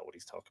really know what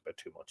he's talking about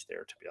too much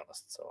there, to be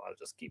honest, so I'll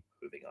just keep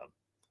moving on.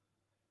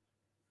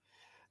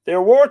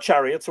 Their war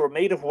chariots were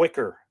made of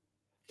wicker,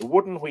 the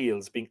wooden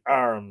wheels being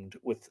armed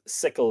with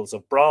sickles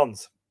of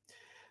bronze.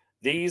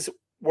 These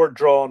were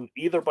drawn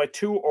either by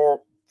 2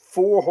 or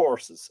 4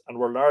 horses and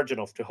were large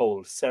enough to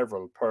hold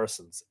several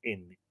persons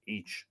in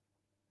each.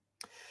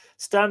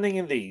 Standing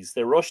in these,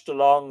 they rushed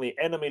along the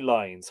enemy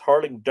lines,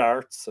 hurling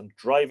darts and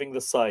driving the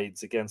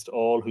sides against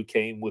all who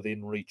came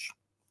within reach.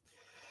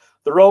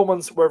 The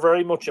Romans were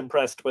very much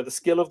impressed by the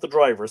skill of the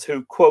drivers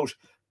who, quote,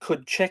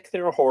 could check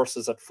their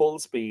horses at full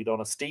speed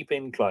on a steep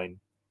incline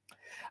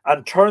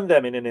and turn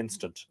them in an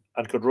instant,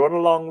 and could run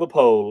along the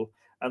pole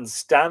and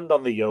stand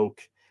on the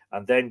yoke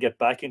and then get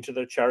back into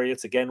their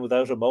chariots again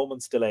without a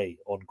moment's delay,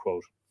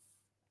 unquote.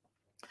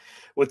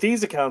 With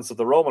these accounts of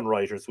the Roman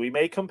writers, we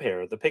may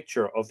compare the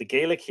picture of the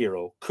Gaelic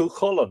hero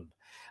Cuchulainn,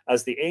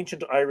 as the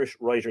ancient Irish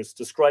writers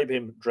describe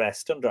him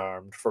dressed and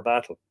armed for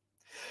battle.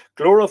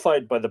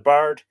 Glorified by the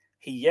bard,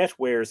 he yet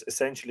wears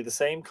essentially the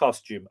same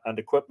costume and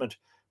equipment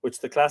which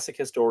the classic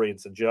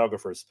historians and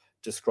geographers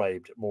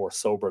described more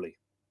soberly.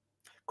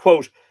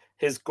 Quote,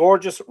 his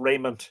gorgeous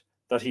raiment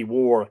that he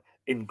wore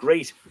in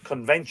great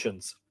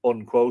conventions,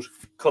 unquote,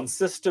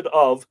 consisted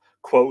of,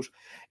 quote,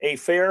 a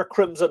fair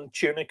crimson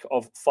tunic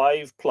of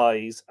 5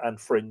 plies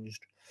and fringed,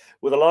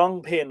 with a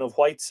long pin of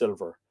white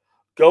silver,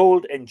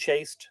 gold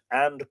enchased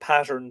and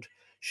patterned,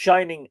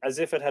 shining as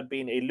if it had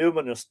been a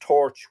luminous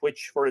torch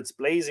which, for its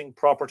blazing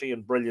property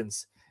and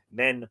brilliance,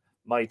 men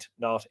might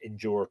not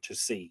endure to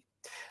see.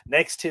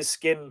 Next his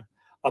skin,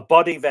 a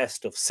body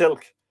vest of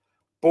silk,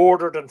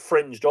 bordered and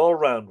fringed all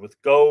round with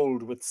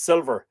gold, with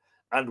silver,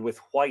 and with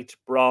white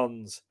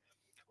bronze,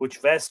 which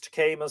vest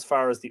came as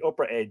far as the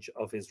upper edge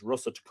of his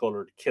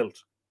russet-coloured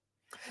kilt.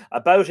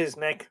 About his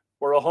neck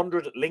were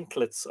 100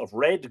 linklets of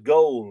red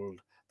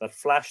gold that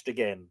flashed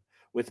again,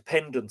 with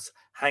pendants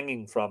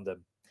hanging from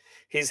them.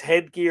 His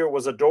headgear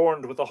was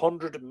adorned with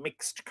 100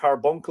 mixed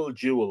carbuncle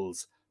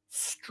jewels,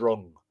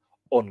 strung,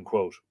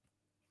 unquote.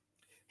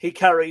 He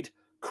carried,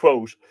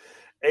 quote,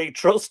 a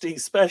trusty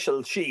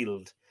special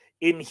shield,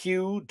 in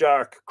hue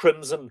dark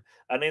crimson,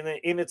 and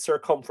in its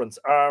circumference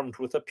armed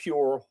with a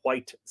pure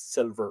white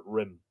silver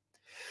rim.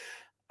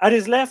 At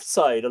his left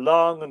side, a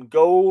long and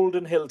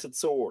golden hilted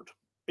sword.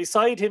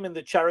 Beside him in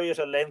the chariot,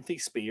 a lengthy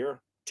spear,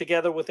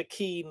 together with a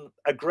keen,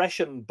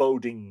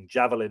 aggression-boding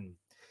javelin,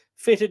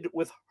 fitted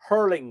with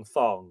hurling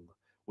thong,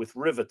 with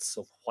rivets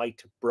of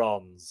white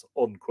bronze,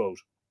 unquote.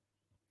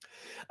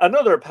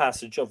 Another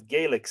passage of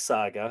Gaelic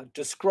saga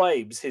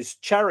describes his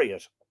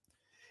chariot.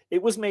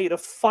 It was made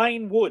of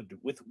fine wood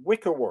with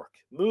wickerwork,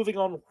 moving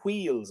on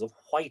wheels of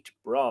white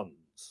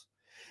bronze.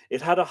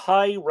 It had a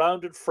high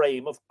rounded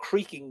frame of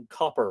creaking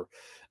copper,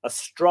 a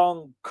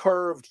strong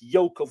curved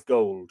yoke of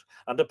gold,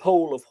 and a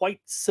pole of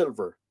white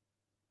silver,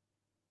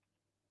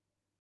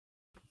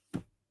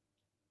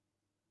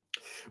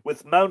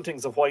 with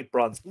mountings of white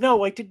bronze.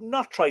 No, I did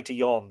not try to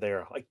yawn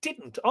there. I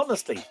didn't,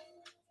 honestly.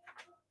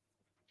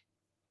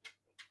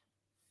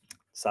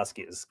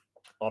 Saskia is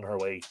on her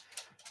way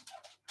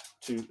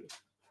to...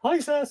 Hi,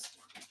 Sass.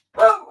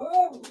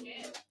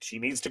 She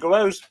needs to go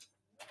out.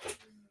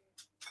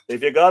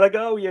 If you gotta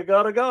go, you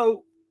gotta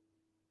go.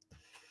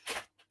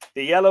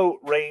 The yellow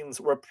reins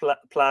were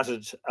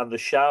plaited, and the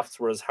shafts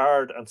were as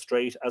hard and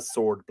straight as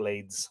sword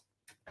blades.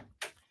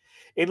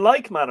 In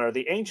like manner,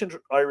 the ancient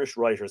Irish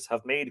writers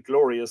have made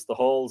glorious the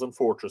halls and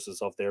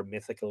fortresses of their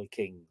mythical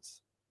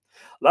kings.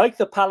 Like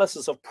the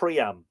palaces of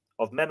Priam,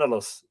 of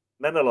Menelaus,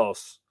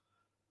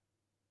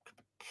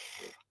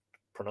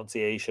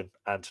 pronunciation,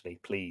 Anthony,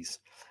 please,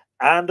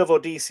 and of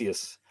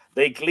Odysseus,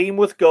 they gleam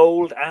with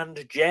gold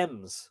and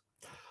gems.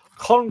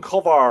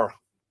 Conchobar,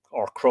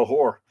 or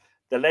Crohor,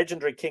 the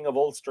legendary king of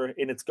Ulster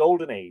in its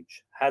golden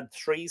age, had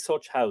 3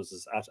 such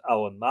houses at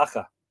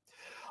Auanmacha.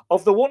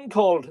 Of the one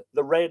called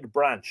the Red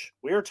Branch,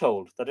 we are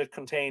told that it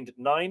contained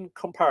 9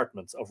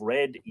 compartments of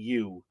red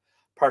yew,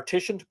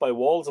 partitioned by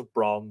walls of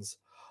bronze,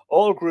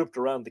 all grouped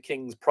around the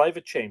king's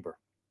private chamber,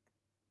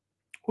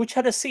 which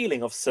had a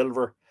ceiling of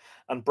silver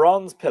and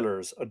bronze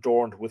pillars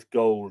adorned with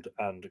gold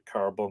and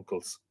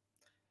carbuncles.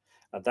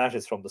 And that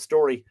is from the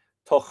story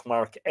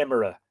Tuchmarc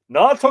Emera.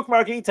 Not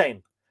Tuchmarc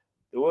Etain,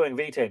 the wooing of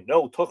Etain.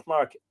 No,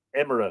 Tuchmarc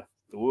Emera,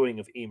 the wooing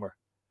of Emer.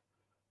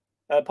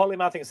 Polly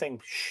Matting is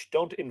saying, shh,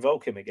 don't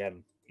invoke him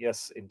again.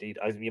 Yes, indeed.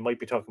 You might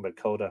be talking about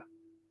Coda.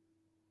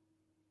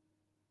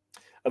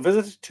 A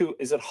visit to,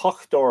 is it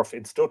Hochdorf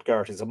in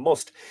Stuttgart, is a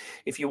must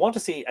if you want to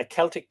see a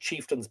Celtic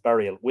chieftain's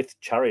burial with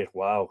chariot.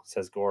 Wow,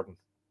 says Gordon.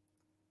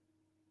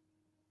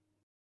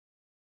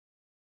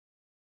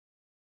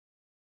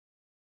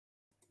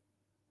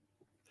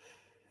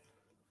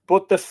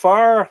 But the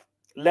far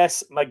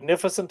less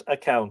magnificent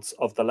accounts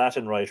of the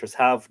Latin writers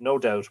have, no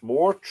doubt,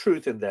 more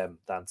truth in them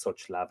than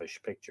such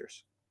lavish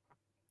pictures.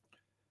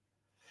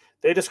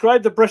 They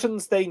describe the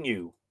Britons they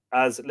knew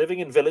as living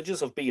in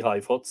villages of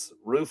beehive huts,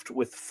 roofed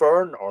with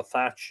fern or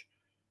thatch,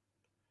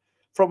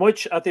 from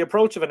which, at the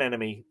approach of an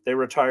enemy, they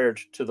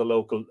retired to the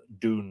local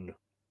dún,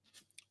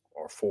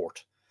 or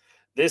fort.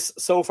 This,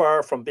 so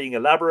far from being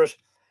elaborate,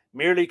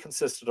 merely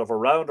consisted of a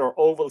round or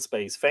oval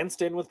space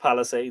fenced in with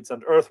palisades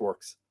and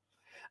earthworks,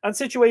 and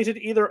situated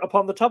either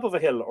upon the top of a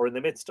hill or in the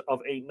midst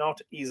of a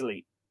not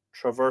easily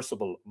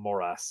traversable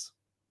morass.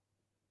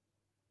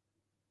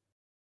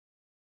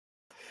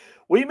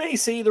 We may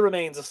see the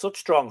remains of such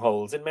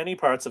strongholds in many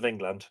parts of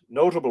England.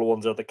 Notable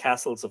ones are the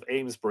castles of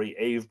Amesbury,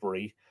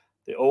 Avebury,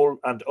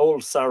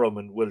 Old Sarum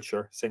in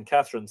Wiltshire, St.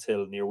 Catherine's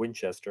Hill near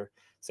Winchester,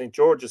 St.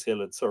 George's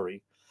Hill in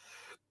Surrey.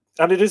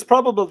 And it is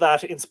probable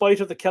that, in spite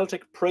of the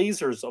Celtic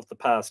praisers of the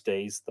past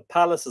days, the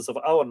palaces of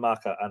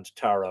Owenmacha and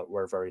Tara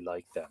were very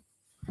like them.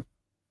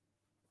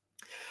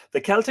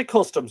 The Celtic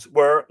customs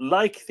were,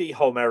 like the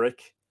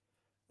Homeric,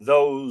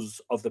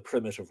 those of the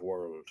primitive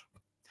world.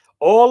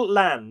 All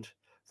land,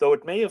 though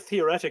it may have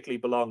theoretically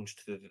belonged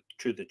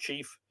to the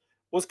chief,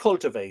 was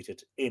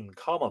cultivated in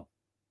common.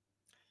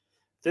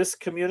 This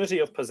community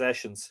of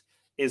possessions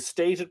is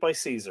stated by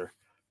Caesar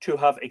to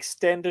have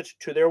extended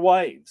to their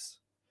wives,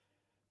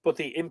 but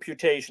the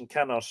imputation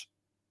cannot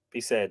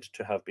be said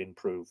to have been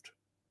proved.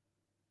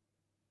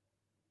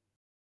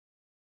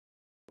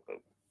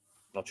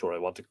 Not sure I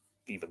want to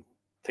even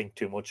think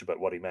too much about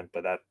what he meant by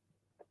that.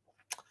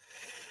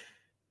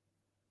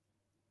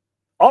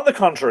 On the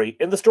contrary,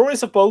 in the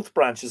stories of both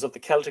branches of the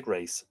Celtic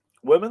race,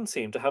 women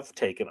seem to have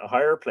taken a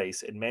higher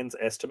place in men's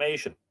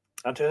estimation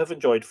and to have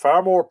enjoyed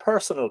far more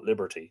personal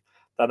liberty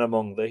than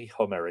among the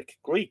Homeric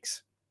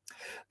Greeks.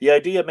 The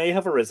idea may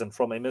have arisen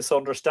from a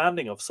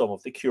misunderstanding of some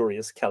of the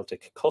curious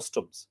Celtic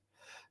customs.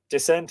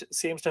 Descent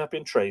seems to have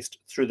been traced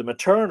through the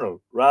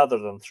maternal rather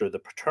than through the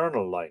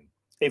paternal line,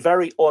 a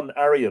very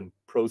un-Aryan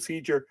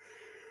procedure.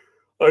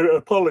 I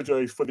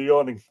apologise for the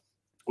yawning,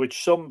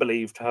 which some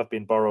believe to have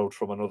been borrowed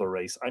from another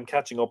race. I'm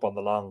catching up on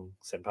the long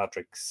St.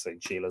 Patrick's,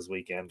 St. Sheila's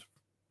weekend.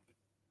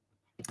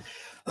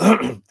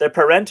 The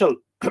parental,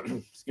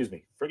 excuse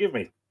me, forgive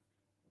me.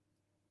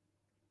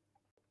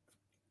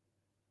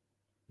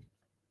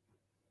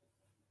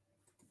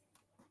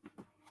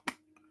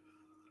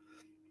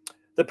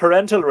 The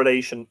parental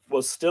relation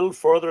was still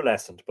further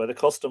lessened by the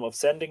custom of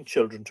sending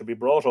children to be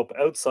brought up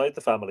outside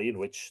the family in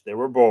which they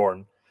were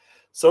born,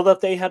 so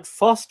that they had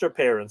foster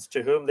parents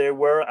to whom they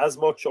were as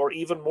much or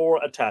even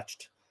more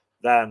attached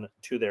than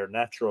to their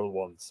natural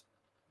ones.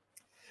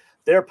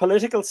 Their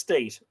political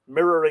state,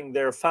 mirroring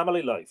their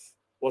family life,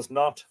 was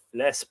not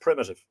less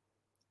primitive.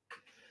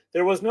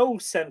 There was no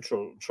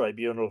central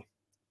tribunal.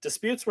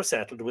 Disputes were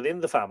settled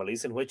within the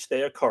families in which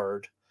they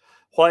occurred,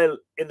 while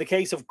in the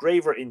case of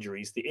graver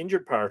injuries, the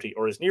injured party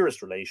or his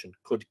nearest relation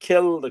could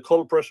kill the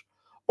culprit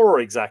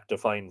or exact a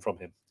fine from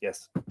him.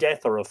 Yes,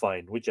 death or a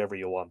fine, whichever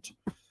you want.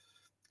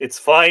 It's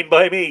fine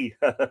by me.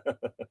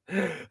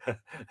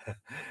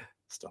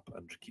 Stop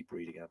and keep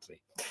reading, Anthony.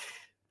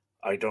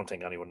 I don't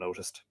think anyone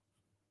noticed.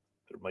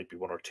 There might be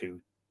one or two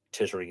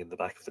tittering in the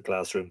back of the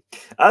classroom.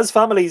 As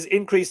families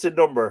increased in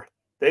number,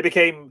 they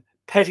became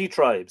petty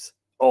tribes,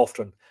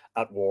 often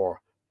at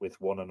war with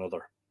one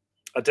another.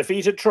 A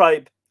defeated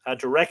tribe had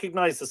to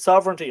recognize the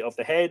sovereignty of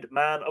the head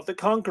man of the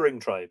conquering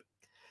tribe,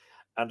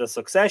 and a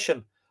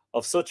succession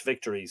of such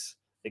victories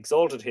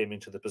exalted him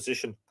into the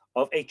position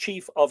of a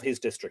chief of his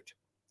district.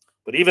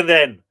 But even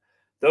then,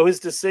 though his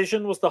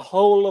decision was the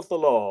whole of the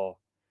law,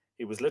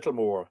 he was little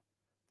more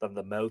than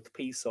the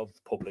mouthpiece of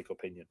public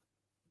opinion.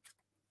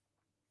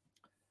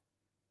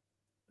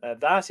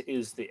 That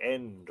is the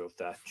end of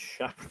that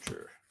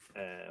chapter.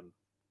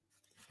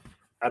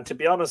 And to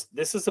be honest,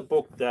 this is a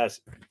book that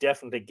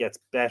definitely gets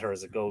better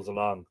as it goes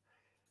along,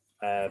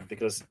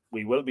 because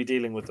we will be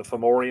dealing with the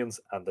Fomorians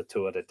and the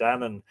Tuatha Dé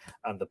Danann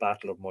and the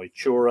Battle of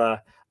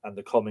Moytura and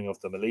the coming of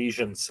the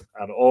Milesians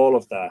and all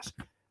of that.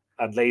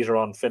 And later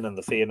on, Finn and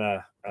the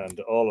Fianna and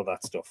all of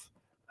that stuff,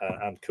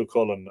 and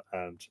Cuchulainn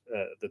and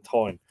the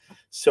Táin.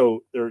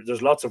 So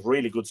there's lots of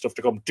really good stuff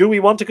to come. Do we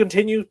want to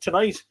continue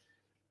tonight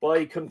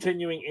by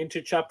continuing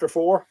into chapter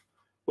 4,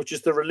 which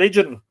is the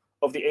religion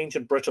of the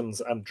ancient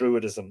Britons and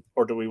Druidism,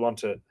 or do we want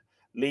to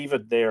leave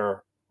it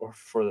there or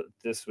for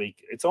this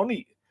week? It's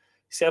only,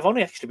 see, I've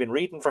only actually been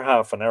reading for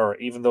half an hour,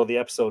 even though the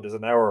episode is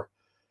an hour,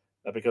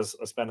 because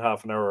I spent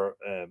half an hour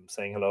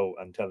saying hello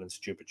and telling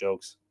stupid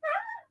jokes.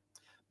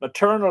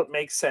 Maternal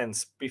makes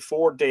sense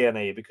before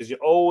DNA because you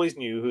always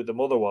knew who the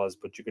mother was,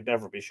 but you could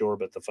never be sure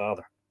about the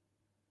father.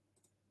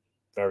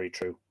 Very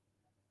true.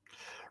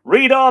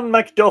 Read on,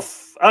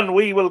 Macduff, and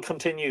we will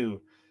continue.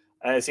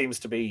 Seems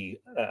to be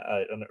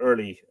an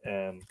early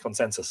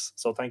consensus.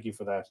 So thank you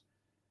for that.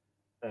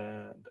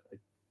 And I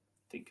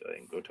think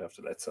I'm going to have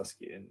to let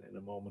Saskia in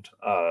a moment.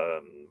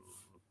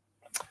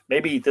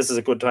 Maybe this is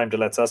a good time to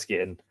let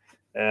Saskia in.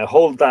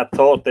 Hold that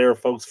thought there,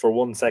 folks, for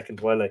 1 second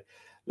while I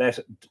let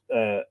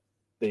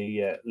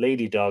the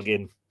lady dog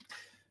in,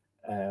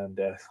 and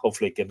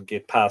hopefully can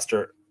get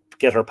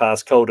her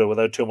past Coda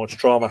without too much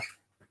trauma.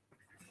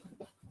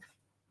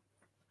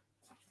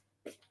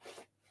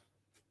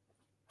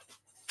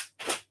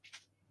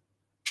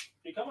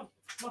 You coming?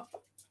 Come on.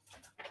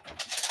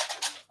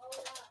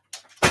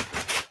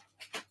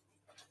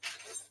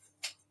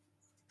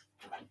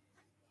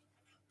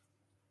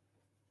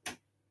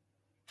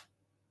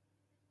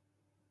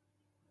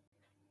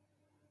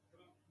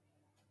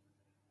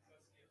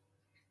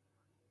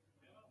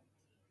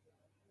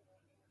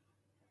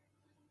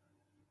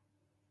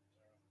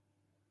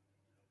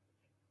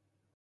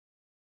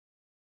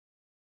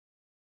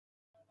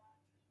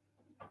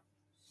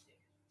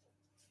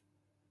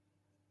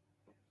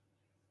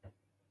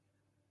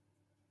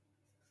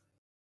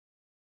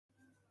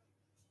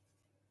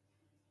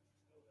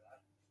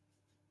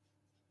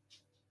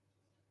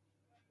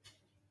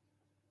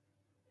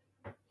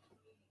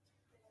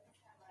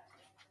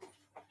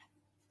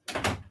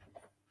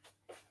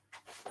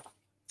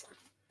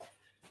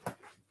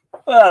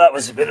 Well, that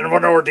was a bit of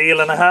an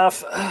ordeal and a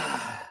half.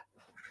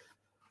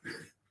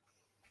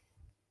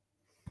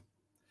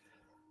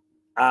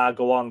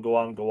 Go on, go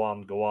on, go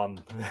on, go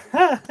on.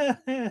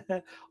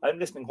 I'm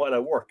listening while I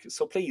work,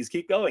 so please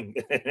keep going.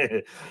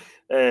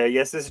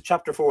 Yes, this is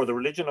chapter 4, the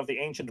religion of the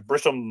ancient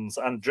Britons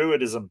and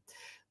Druidism.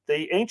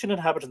 The ancient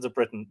inhabitants of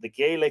Britain, the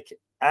Gaelic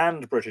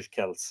and British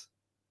Celts,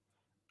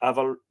 have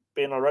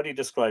been already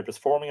described as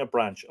forming a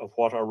branch of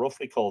what are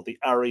roughly called the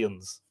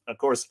Aryans. Of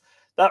course,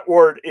 that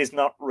word is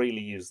not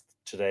really used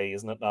today,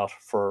 isn't it not,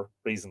 for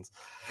reasons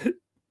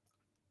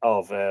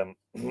of,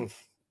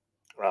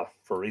 well,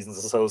 for reasons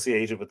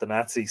associated with the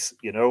Nazis,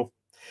 you know.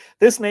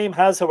 This name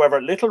has,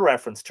 however, little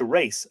reference to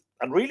race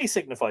and really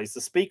signifies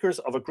the speakers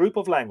of a group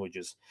of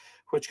languages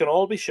which can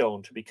all be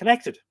shown to be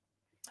connected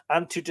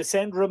and to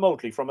descend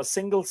remotely from a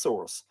single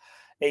source,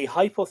 a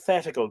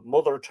hypothetical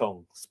mother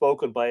tongue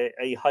spoken by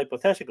a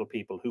hypothetical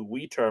people who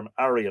we term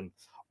Aryan,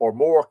 or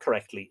more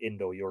correctly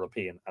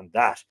Indo-European, and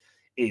that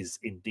is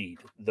indeed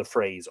the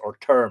phrase or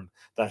term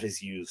that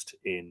is used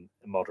in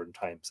modern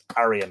times.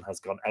 Aryan has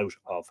gone out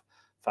of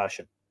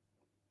fashion.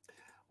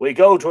 We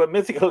go to a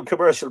mythical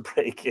commercial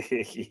break.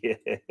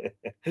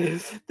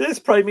 This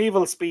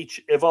primeval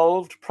speech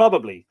evolved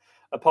probably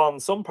upon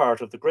some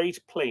part of the great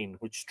plain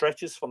which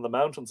stretches from the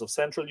mountains of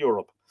Central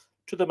Europe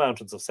to the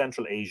mountains of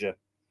Central Asia,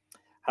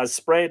 has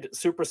spread,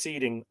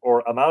 superseding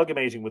or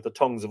amalgamating with the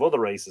tongues of other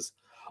races,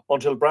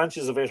 until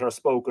branches of it are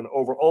spoken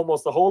over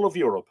almost the whole of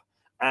Europe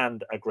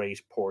and a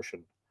great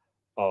portion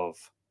of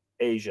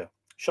Asia.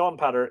 Sean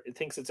Patter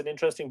thinks it's an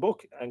interesting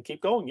book, and keep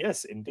going.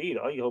 Yes, indeed.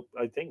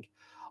 I think.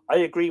 I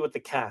agree with the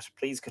cat.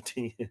 Please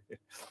continue.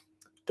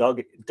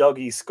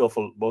 Doggy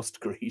scuffle must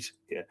greet.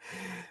 Yeah.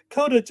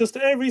 Coda just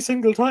every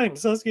single time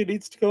Saskia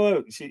needs to go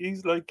out.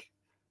 He's like,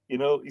 you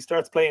know, he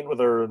starts playing with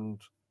her and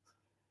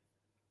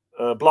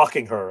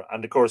blocking her.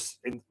 And of course,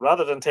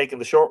 rather than taking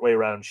the short way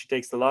around, she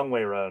takes the long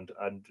way around,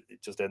 and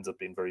it just ends up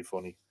being very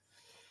funny.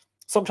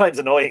 Sometimes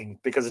annoying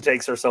because it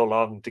takes her so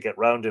long to get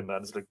round him,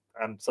 and it's like,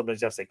 and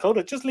sometimes you have to say,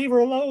 Coda, just leave her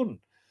alone.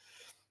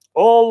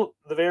 All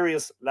the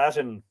various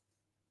Latin,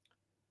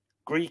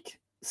 Greek,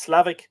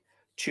 Slavic,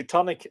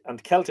 Teutonic,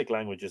 and Celtic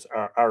languages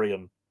are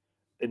Aryan,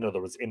 in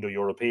other words,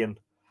 Indo-European,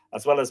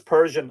 as well as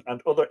Persian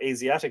and other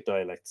Asiatic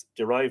dialects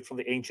derived from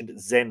the ancient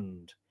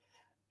Zend,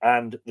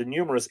 and the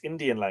numerous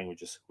Indian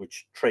languages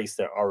which trace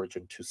their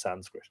origin to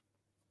Sanskrit.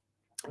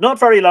 Not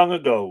very long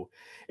ago,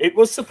 it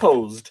was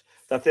supposed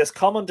that this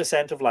common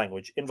descent of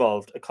language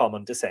involved a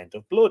common descent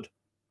of blood.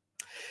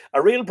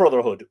 A real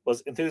brotherhood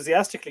was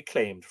enthusiastically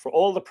claimed for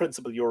all the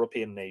principal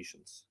European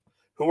nations,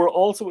 who were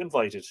also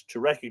invited to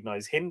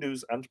recognize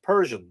Hindus and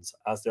Persians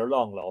as their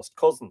long-lost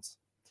cousins.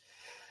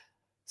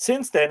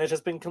 Since then, it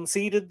has been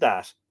conceded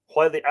that,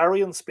 while the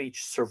Aryan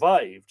speech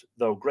survived,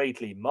 though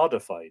greatly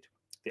modified,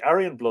 the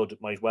Aryan blood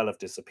might well have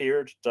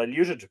disappeared,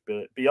 diluted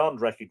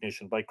beyond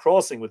recognition by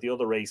crossing with the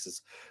other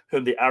races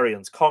whom the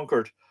Aryans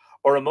conquered,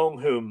 or among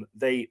whom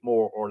they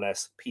more or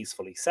less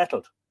peacefully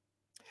settled.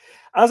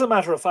 As a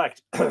matter of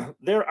fact,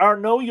 there are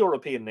no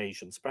European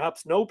nations,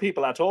 perhaps no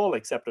people at all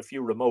except a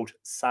few remote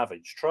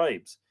savage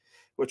tribes,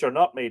 which are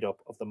not made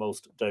up of the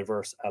most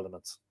diverse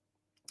elements.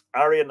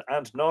 Aryan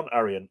and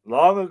non-Aryan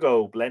long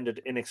ago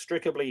blended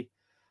inextricably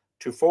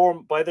to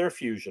form by their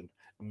fusion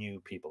new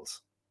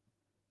peoples.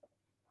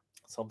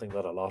 Something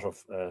that a lot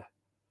of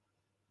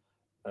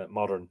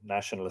modern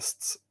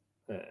nationalists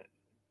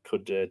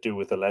could do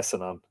with a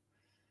lesson on.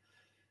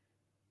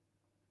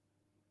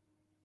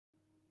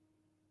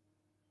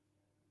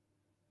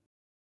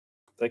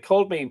 They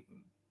called me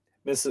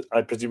Mrs.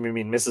 I presume you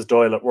mean Mrs.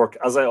 Doyle at work,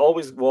 as I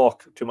always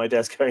walk to my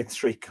desk carrying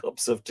 3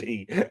 cups of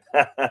tea. Go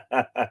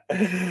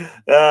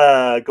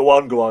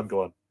on, go on,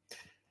 go on.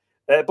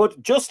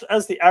 But just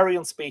as the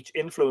Aryan speech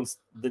influenced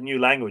the new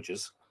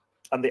languages,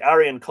 and the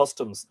Aryan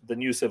customs the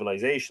new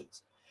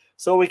civilizations,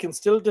 so we can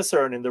still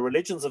discern in the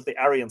religions of the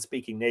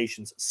Aryan-speaking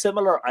nations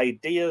similar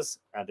ideas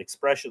and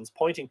expressions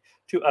pointing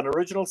to an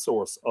original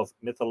source of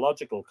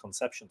mythological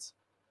conceptions.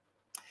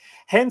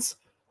 Hence,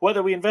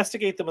 whether we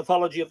investigate the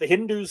mythology of the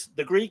Hindus,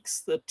 the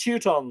Greeks, the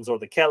Teutons, or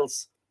the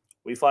Celts,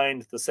 we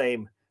find the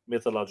same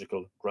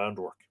mythological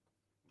groundwork.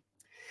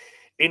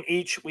 In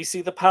each, we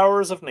see the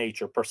powers of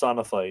nature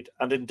personified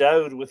and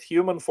endowed with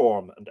human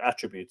form and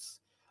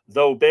attributes,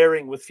 though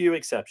bearing, with few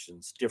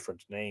exceptions,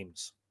 different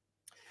names.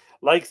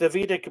 Like the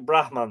Vedic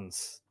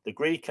Brahmans, the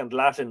Greek and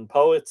Latin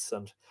poets,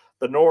 and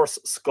the Norse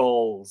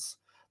skalds,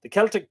 the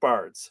Celtic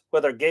bards,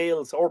 whether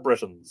Gaels or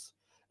Britons,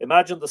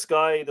 imagine the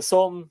sky, the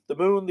sun, the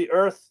moon, the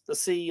earth, the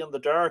sea, and the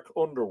dark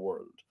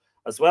underworld,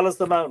 as well as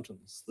the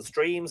mountains, the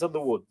streams, and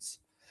the woods,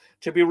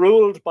 to be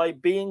ruled by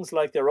beings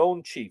like their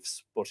own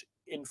chiefs, but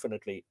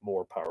infinitely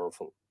more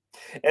powerful.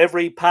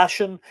 Every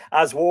passion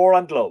as war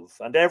and love,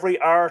 and every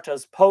art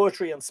as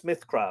poetry and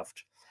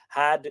smithcraft,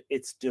 had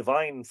its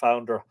divine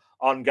founder,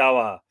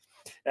 Ongawa,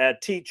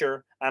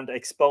 teacher and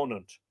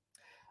exponent.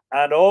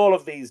 And all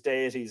of these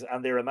deities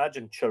and their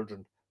imagined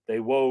children, they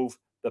wove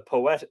the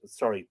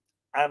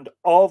And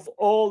of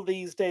all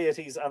these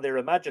deities and their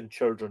imagined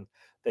children,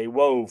 they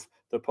wove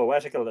the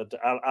poetical and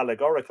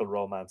allegorical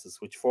romances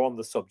which form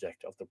the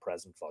subject of the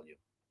present volume.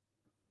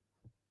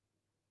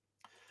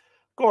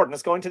 Gordon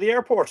is going to the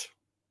airport.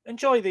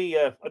 Enjoy the,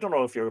 I don't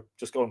know if you're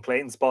just going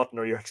plane spotting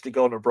or you're actually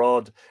going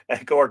abroad.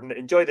 Gordon,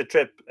 enjoy the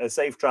trip.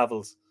 Safe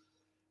travels.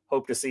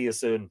 Hope to see you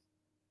soon.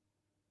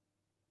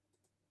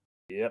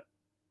 Yep.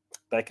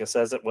 Becca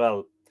says it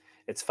well.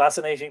 It's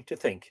fascinating to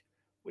think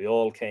we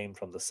all came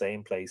from the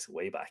same place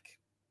way back.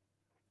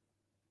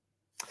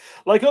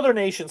 Like other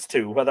nations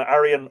too, whether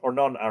Aryan or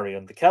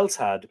non-Aryan, the Celts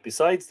had,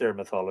 besides their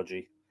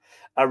mythology,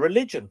 a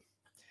religion.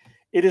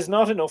 It is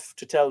not enough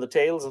to tell the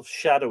tales of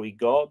shadowy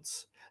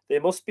gods. They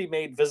must be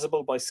made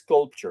visible by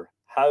sculpture,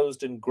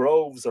 housed in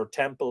groves or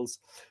temples,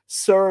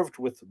 served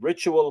with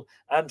ritual,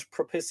 and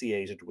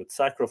propitiated with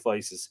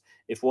sacrifices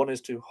if one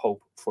is to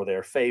hope for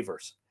their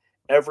favours.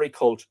 Every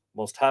cult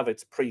must have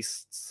its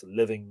priests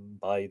living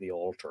by the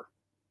altar.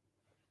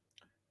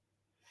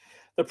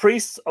 The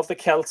priests of the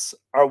Celts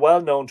are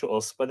well known to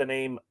us by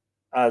name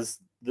as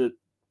the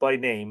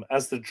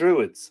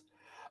Druids,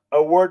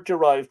 a word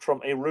derived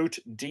from a root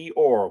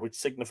dior, which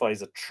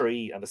signifies a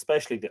tree, and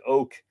especially the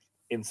oak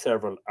in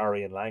several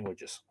Aryan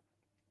languages.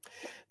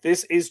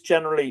 This is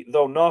generally,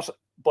 though not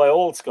by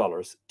all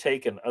scholars,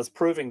 taken as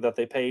proving that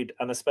they paid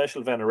an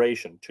especial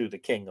veneration to the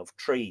king of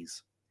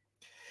trees.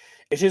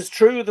 It is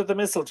true that the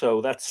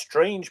mistletoe, that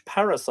strange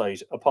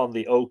parasite upon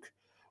the oak,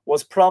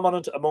 was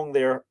prominent among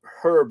their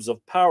herbs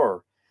of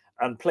power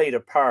and played a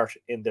part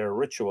in their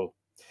ritual,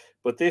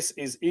 but this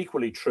is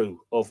equally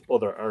true of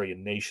other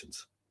Aryan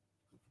nations.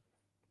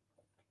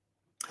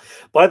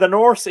 By the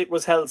Norse, it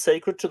was held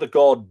sacred to the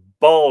god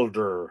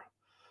Balder,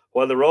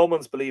 while the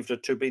Romans believed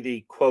it to be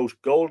the, quote,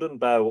 golden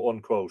bough,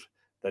 unquote,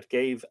 that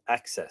gave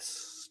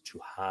access to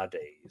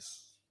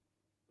Hades.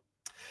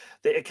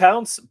 The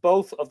accounts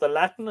both of the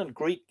Latin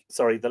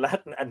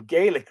and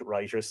Gaelic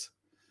writers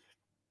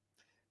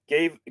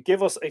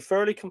give us a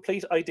fairly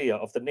complete idea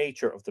of the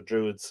nature of the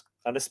Druids,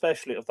 and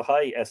especially of the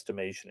high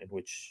estimation in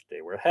which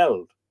they were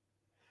held.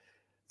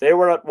 They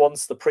were at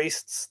once the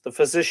priests, the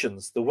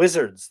physicians, the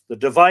wizards, the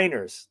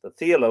diviners, the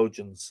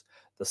theologians,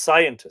 the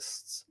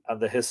scientists, and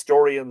the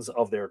historians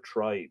of their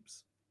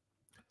tribes.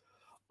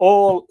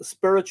 All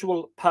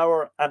spiritual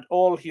power and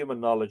all human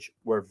knowledge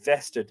were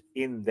vested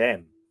in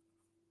them.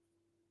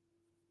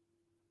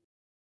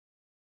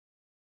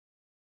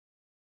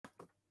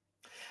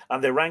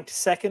 And they ranked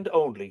second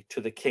only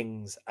to the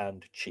kings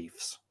and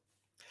chiefs.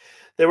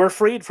 They were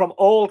freed from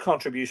all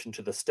contribution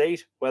to the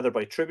state, whether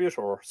by tribute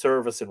or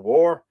service in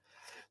war,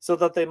 so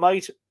that they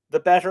might the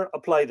better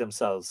apply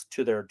themselves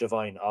to their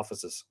divine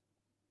offices.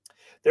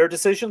 Their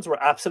decisions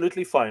were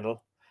absolutely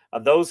final,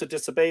 and those who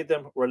disobeyed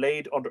them were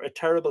laid under a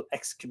terrible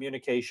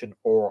excommunication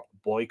or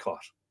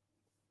boycott.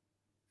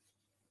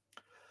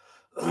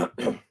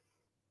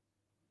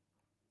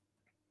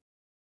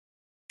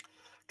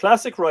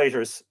 Classic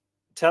writers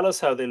tell us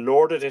how they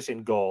lorded it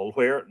in Gaul,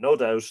 where, no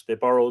doubt, they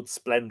borrowed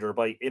splendour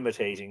by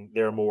imitating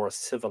their more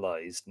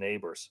civilized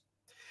neighbours.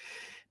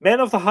 Men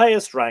of the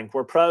highest rank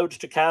were proud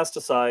to cast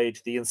aside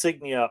the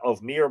insignia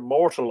of mere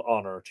mortal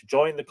honour to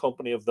join the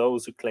company of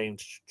those who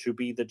claimed to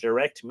be the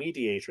direct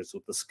mediators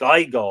with the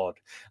sky god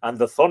and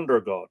the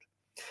thunder god,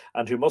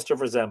 and who must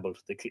have resembled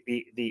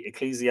the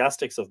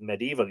ecclesiastics of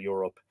medieval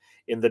Europe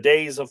in the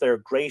days of their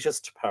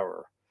greatest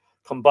power,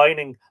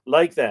 combining,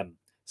 like them,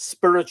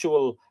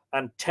 spiritual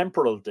and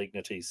temporal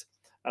dignities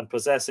and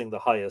possessing the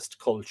highest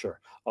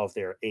culture of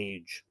their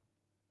age.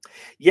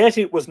 Yet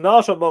it was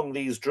not among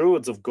these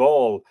Druids of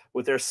Gaul,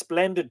 with their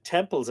splendid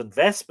temples and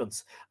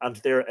vestments and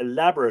their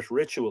elaborate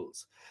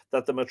rituals,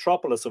 that the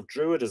metropolis of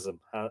Druidism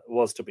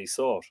was to be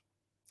sought.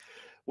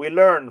 We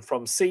learn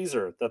from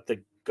Caesar that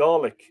the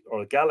Gallic,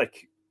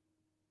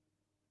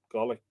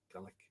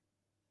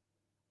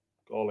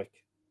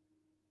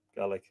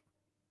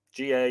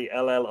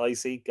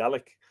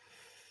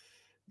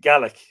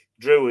 Gallic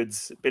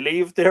Druids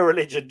believed their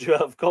religion to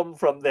have come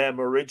from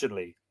them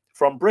originally,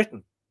 from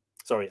Britain.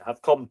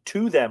 Have come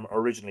to them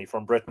originally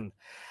from Britain,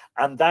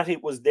 and that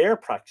it was their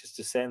practice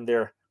to send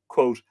their,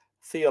 quote,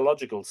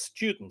 theological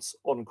students,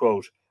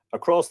 unquote,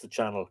 across the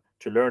channel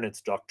to learn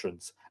its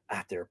doctrines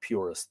at their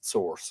purest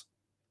source.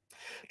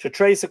 To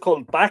trace a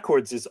cult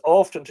backwards is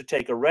often to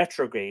take a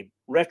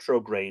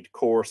retrograde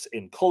course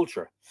in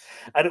culture,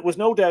 and it was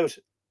no doubt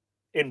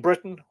in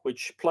Britain,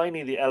 which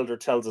Pliny the Elder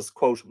tells us,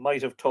 quote,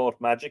 might have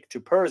taught magic to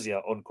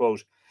Persia,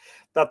 unquote,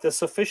 that the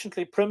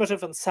sufficiently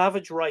primitive and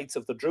savage rites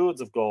of the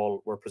Druids of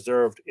Gaul were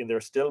preserved in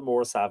their still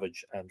more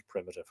savage and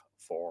primitive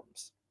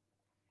forms.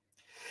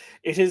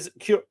 It is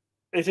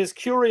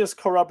curious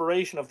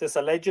corroboration of this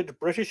alleged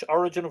British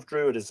origin of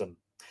Druidism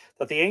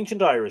that the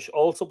ancient Irish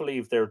also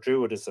believed their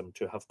Druidism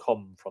to have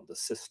come from the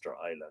sister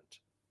island.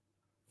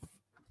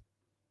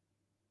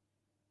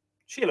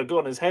 Sheila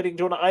Gunn is heading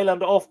to an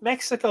island off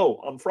Mexico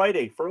on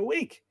Friday for a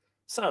week.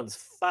 Sounds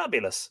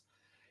fabulous.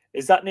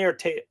 Is that near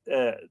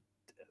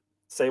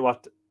say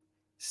what?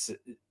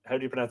 How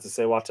do you pronounce it?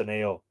 Say what to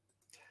Neo?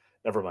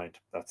 Never mind.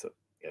 That's it.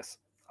 Yes.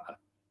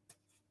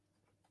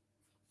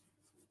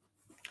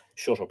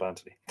 Shut up,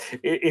 Anthony.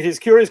 It is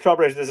curious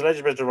corroboration. This alleged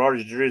of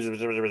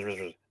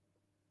origin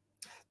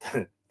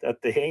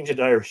that the ancient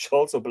Irish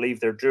also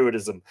believed their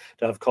Druidism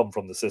to have come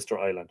from the sister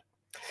island.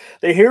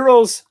 Their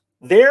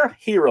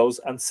heroes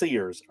and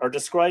seers are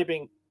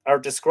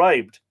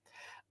described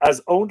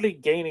as only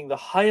gaining the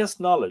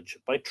highest knowledge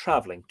by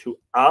travelling to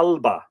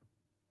Alba.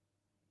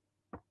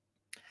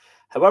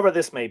 However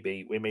this may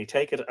be, we may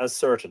take it as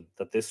certain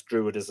that this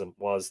Druidism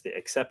was the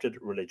accepted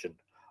religion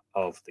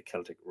of the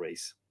Celtic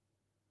race.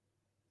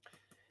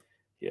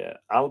 Yeah,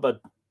 Alba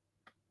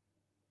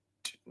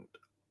didn't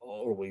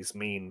always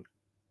mean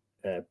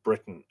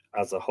Britain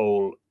as a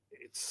whole.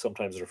 It's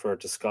sometimes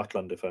referred to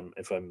Scotland,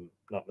 if I'm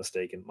not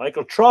mistaken.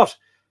 Michael Trott.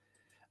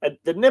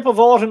 The nip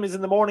of autumn is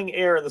in the morning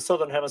air in the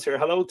Southern Hemisphere.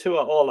 Hello to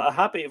all.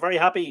 Very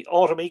happy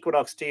autumn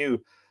equinox to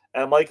you,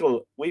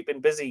 Michael. We've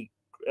been busy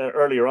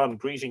earlier on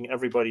greeting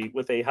everybody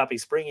with a happy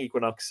spring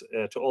equinox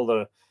to all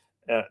the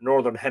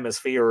Northern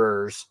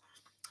Hemispherers.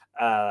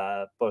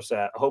 But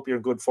I hope you're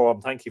in good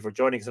form. Thank you for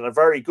joining us, and a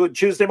very good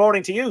Tuesday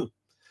morning to you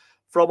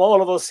from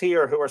all of us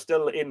here who are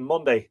still in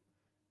Monday.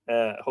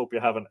 Hope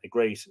you're having a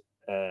great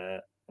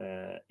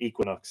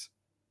equinox.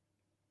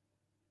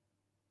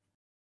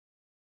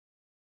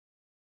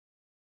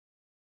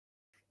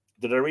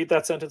 Did I read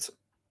that sentence?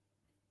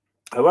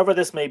 However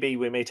this may be,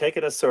 we may take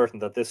it as certain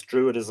that this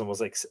Druidism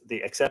was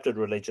the accepted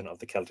religion of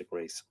the Celtic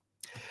race.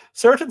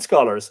 Certain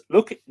scholars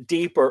look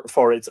deeper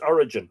for its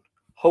origin,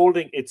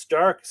 holding its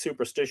dark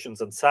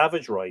superstitions and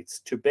savage rites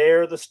to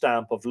bear the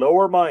stamp of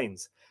lower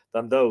minds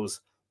than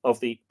those of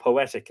the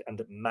poetic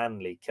and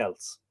manly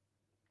Celts.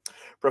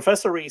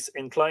 Professor Rees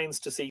inclines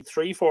to see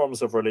three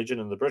forms of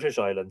religion in the British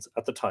Islands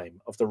at the time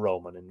of the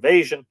Roman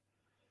invasion.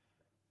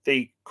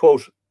 The,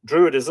 quote,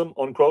 Druidism,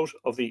 unquote,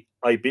 of the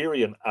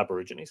Iberian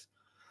Aborigines.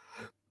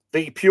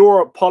 The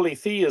pure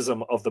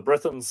polytheism of the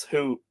Britons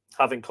who,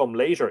 having come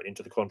later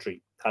into the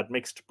country, had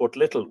mixed but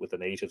little with the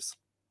natives.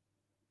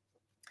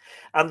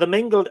 And the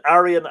mingled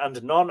Aryan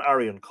and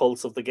non-Aryan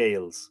cults of the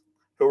Gaels,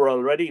 who were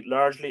already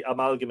largely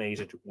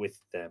amalgamated with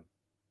them.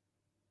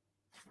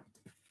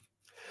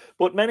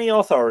 But many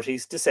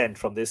authorities dissent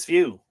from this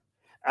view,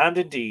 and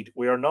indeed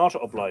we are not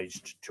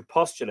obliged to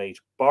postulate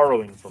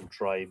borrowing from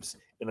tribes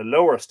in a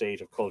lower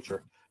state of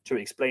culture to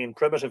explain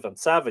primitive and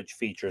savage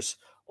features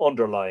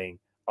underlying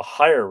a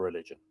higher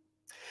religion.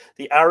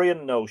 The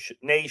Aryan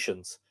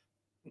nations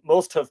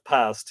must have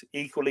passed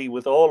equally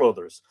with all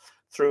others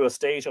through a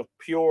state of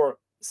pure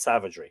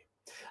savagery,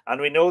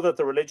 and we know that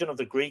the religion of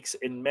the Greeks,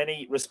 in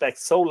many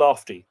respects so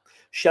lofty,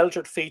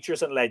 sheltered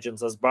features and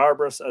legends as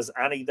barbarous as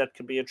any that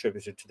can be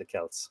attributed to the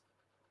Celts.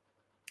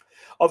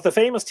 Of the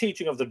famous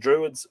teaching of the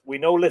Druids, we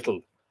know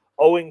little,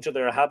 owing to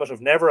their habit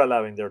of never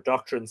allowing their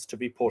doctrines to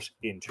be put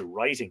into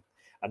writing.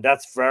 And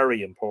that's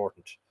very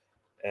important.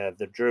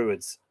 The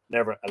Druids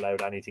never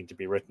allowed anything to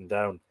be written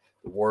down.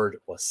 The word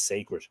was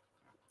sacred.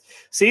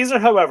 Caesar,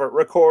 however,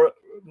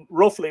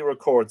 roughly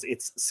records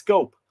its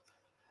scope.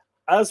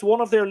 As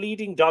one of their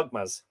leading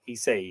dogmas, he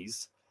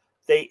says,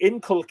 they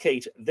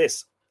inculcate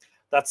this,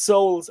 that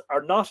souls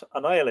are not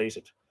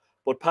annihilated,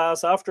 but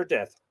pass after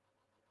death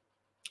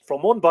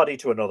from one body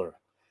to another.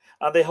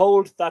 And they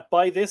hold that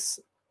by this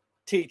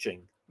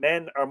teaching,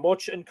 men are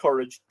much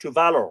encouraged to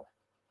valor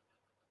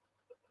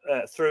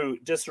through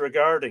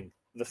disregarding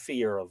the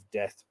fear of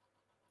death.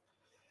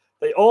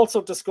 They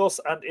also discuss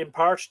and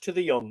impart to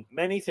the young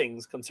many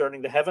things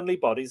concerning the heavenly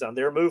bodies and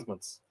their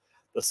movements,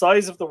 the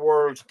size of the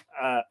world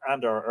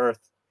and our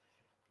earth,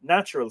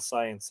 natural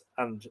science,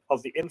 and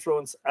of the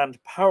influence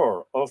and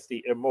power of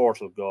the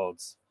immortal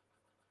gods.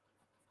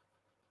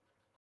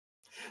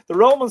 The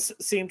Romans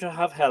seem to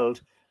have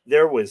held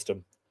their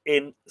wisdom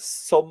in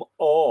some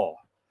awe,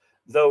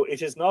 though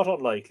it is not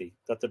unlikely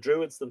that the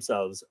Druids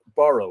themselves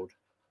borrowed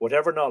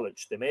whatever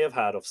knowledge they may have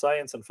had of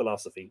science and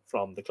philosophy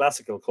from the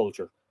classical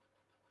culture.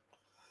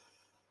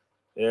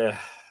 Yeah,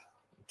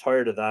 I'm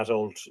tired of that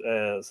old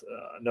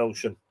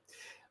notion.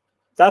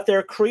 That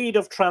their creed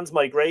of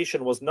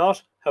transmigration was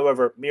not,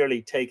 however,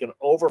 merely taken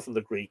over from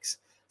the Greeks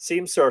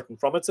seems certain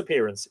from its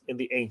appearance in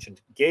the ancient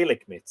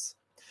Gaelic myths.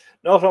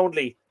 Not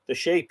only the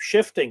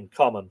shape-shifting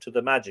common to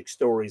the magic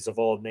stories of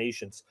all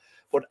nations,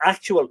 but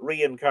actual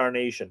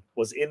reincarnation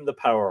was in the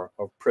power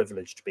of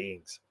privileged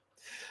beings.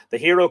 The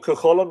hero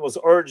Cuchulainn was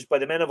urged by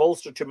the men of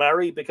Ulster to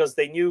marry because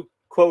they knew,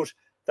 quote,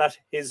 that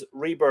his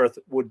rebirth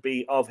would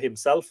be of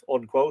himself,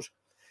 unquote,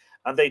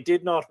 and they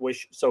did not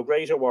wish so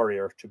great a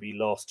warrior to be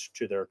lost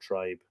to their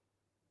tribe.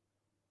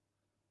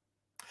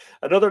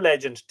 Another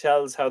legend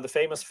tells how the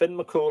famous Finn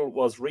MacCool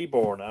was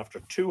reborn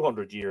after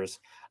 200 years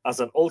as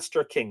an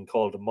Ulster king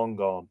called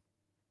Mungan,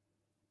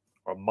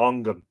 or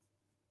Mongan.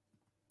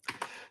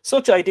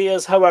 Such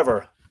ideas,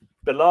 however,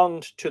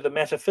 belonged to the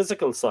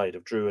metaphysical side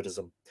of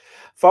Druidism.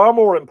 Far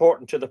more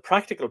important to the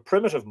practical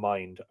primitive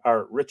mind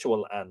are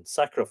ritual and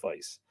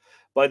sacrifice,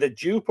 by the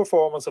due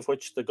performance of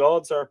which the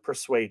gods are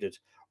persuaded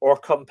or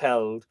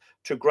compelled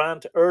to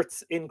grant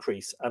earth's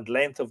increase and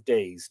length of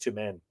days to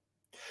men.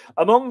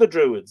 Among the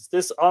Druids,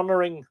 this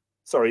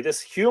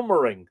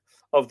humouring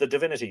of the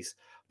divinities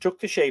took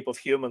the shape of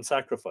human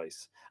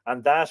sacrifice,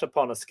 and that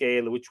upon a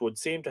scale which would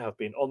seem to have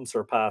been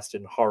unsurpassed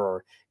in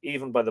horror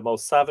even by the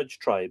most savage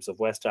tribes of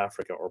West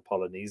Africa or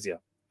Polynesia.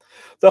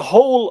 The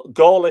whole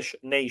Gaulish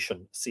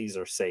nation,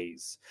 Caesar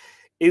says,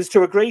 is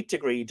to a great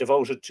degree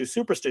devoted to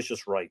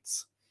superstitious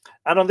rites,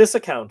 and on this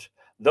account,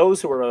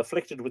 those who are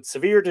afflicted with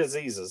severe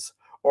diseases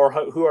or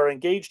who are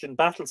engaged in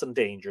battles and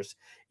dangers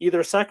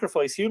either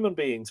sacrifice human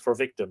beings for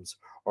victims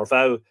or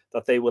vow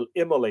that they will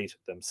immolate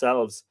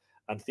themselves,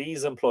 and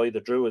these employ the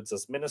Druids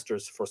as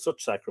ministers for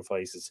such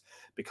sacrifices,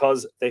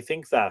 because they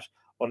think that,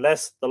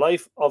 unless the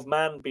life of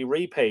man be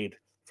repaid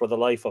for the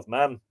life of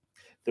man,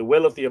 the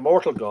will of the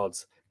immortal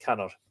gods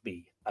cannot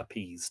be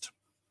appeased.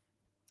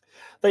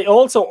 They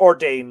also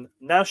ordain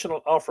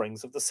national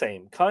offerings of the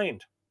same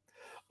kind.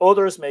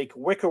 Others make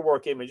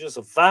wickerwork images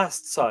of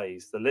vast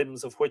size, the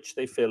limbs of which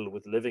they fill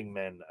with living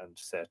men and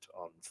set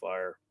on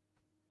fire.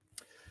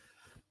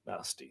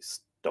 Nasty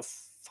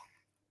stuff.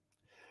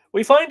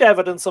 We find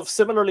evidence of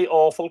similarly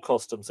awful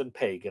customs in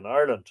pagan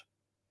Ireland.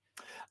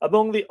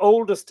 Among the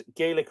oldest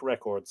Gaelic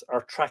records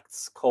are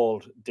tracts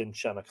called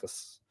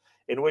Dindshenachas,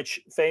 in which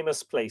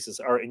famous places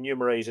are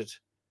enumerated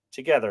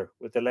together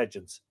with the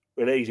legends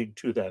relating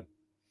to them.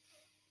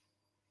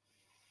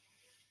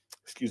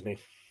 Excuse me.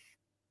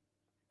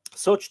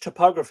 Such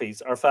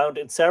topographies are found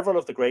in several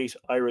of the great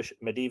Irish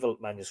medieval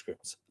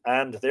manuscripts,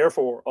 and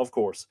therefore, of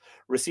course,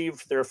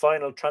 received their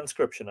final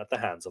transcription at the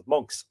hands of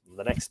monks.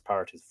 The next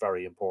part is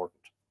very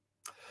important.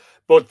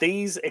 But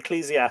these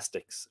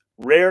ecclesiastics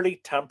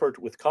rarely tampered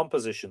with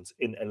compositions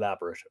in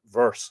elaborate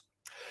verse,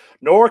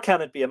 nor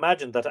can it be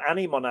imagined that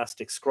any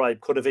monastic scribe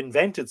could have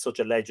invented such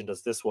a legend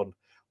as this one,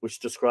 which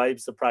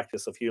describes the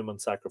practice of human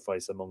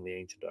sacrifice among the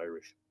ancient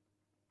Irish.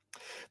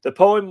 The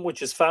poem,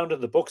 which is found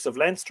in the books of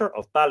Leinster,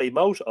 of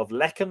Ballymote, of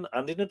Lecan,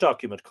 and in a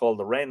document called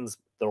the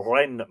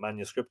Wren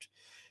manuscript,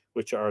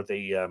 which are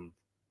the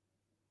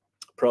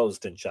prose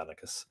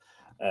Dindshenachas,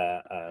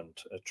 and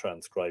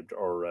transcribed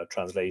or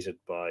translated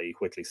by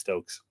Whitley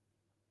Stokes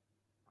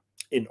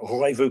in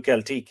Revue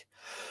Celtique,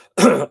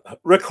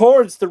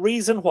 records the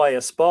reason why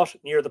a spot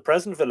near the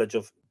present village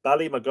of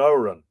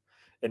Ballymagowran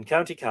in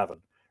County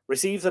Cavan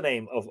receives the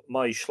name of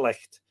My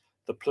Schlecht,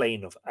 the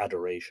plain of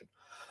adoration.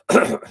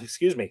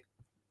 Excuse me.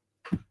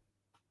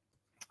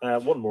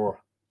 One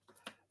more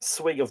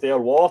swig of the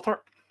old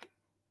water.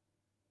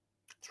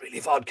 It's really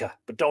vodka,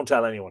 but don't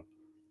tell anyone.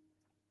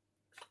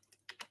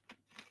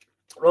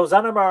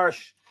 Rosanna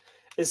Marsh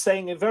is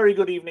saying a very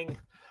good evening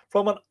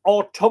from an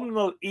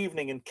autumnal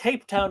evening in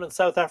Cape Town in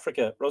South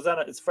Africa.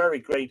 Rosanna, it's very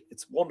great.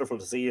 It's wonderful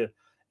to see you.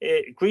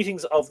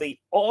 Greetings of the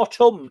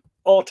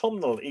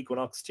autumnal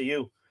equinox to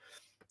you.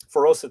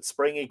 For us, it's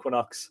spring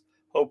equinox.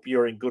 Hope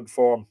you're in good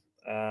form,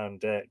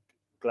 and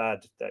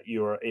glad that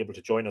you are able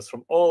to join us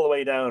from all the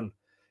way down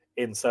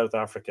in South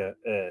Africa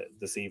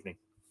this evening.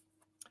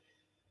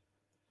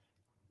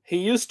 He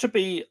used to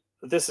be,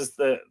 this is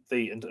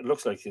it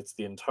looks like it's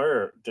the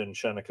entire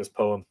Dindshenachas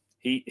poem.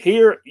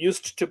 Here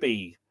used to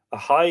be a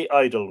high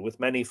idol with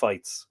many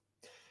fights,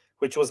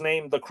 which was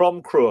named the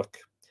Crom Cruach.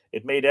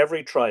 It made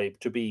every tribe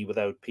to be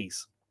without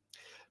peace.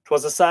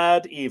 'Twas a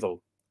sad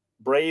evil.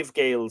 Brave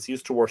Gaels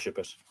used to worship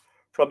it.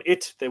 From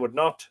it they would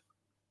not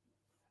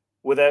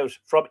without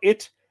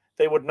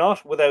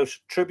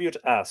tribute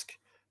ask,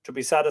 to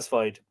be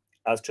satisfied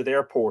as to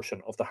their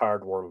portion of the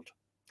hard world.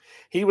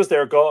 He was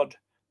their god,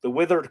 the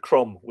withered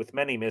crumb with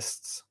many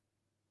mists.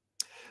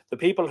 The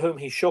people whom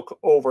he shook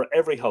over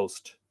every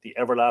host, the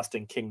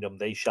everlasting kingdom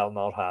they shall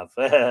not have.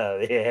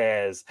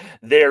 Yes,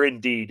 there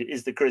indeed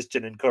is the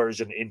Christian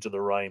incursion into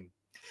the rhyme.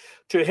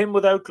 To him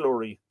without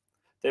glory,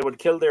 they would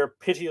kill their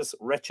piteous,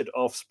 wretched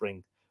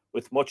offspring,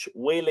 with much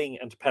wailing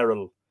and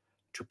peril,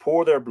 to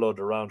pour their blood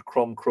around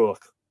Crom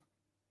Cruach.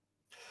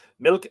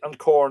 Milk and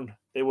corn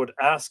they would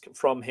ask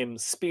from him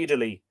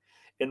speedily,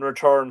 in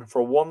return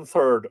for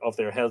 1/3 of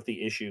their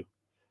healthy issue.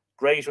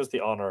 Great was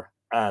the honour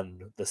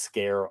and the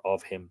scare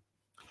of him.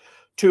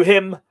 To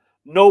him,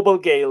 noble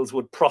Gaels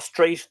would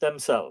prostrate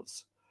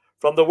themselves.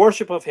 From the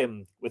worship of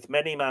him, with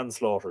many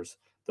manslaughters,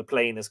 the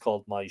plain is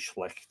called My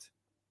Schlecht.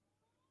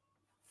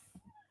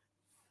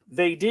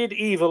 They did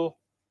evil,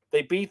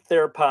 they beat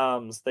their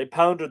palms, they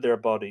pounded their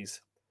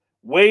bodies.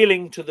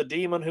 Wailing to the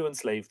demon who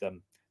enslaved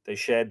them, they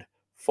shed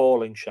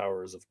falling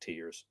showers of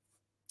tears.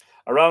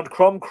 Around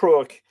Crom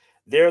Cruach,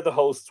 there the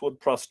hosts would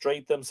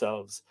prostrate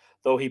themselves,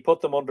 though he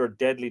put them under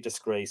deadly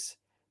disgrace.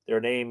 Their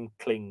name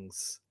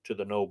clings to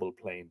the noble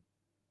plain.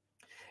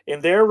 In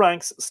their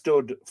ranks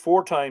stood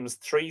 4 times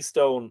 3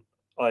 stone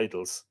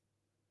idols,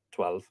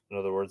 12 in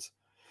other words,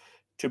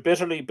 to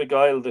bitterly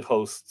beguile the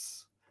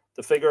hosts.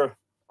 The figure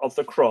of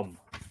the crumb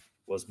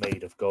was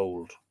made of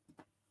gold.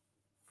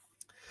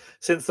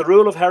 Since the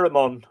rule of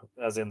Heremon,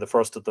 as in the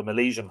first of the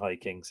Milesian High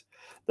Kings,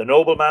 the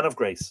noble man of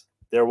grace,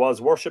 there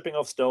was worshipping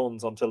of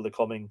stones until the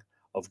coming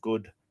of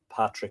good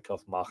Patrick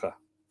of Macha.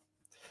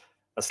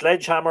 A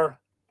sledgehammer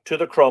to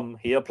the crumb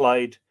he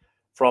applied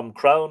from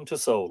crown to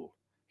sole.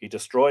 He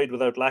destroyed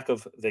without lack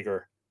of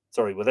valor,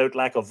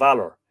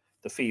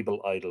 the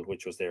feeble idol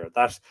which was there.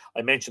 That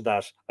I mentioned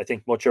that I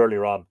think much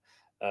earlier on,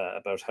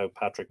 about how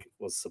Patrick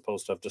was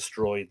supposed to have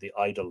destroyed the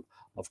idol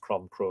of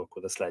Crom Crook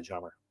with a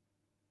sledgehammer.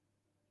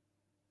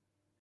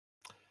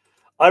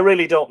 I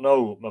really don't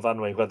know,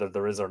 Mavanwe, whether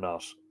there is or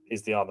not,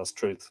 is the honest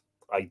truth.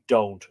 I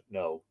don't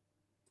know.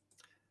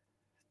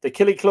 The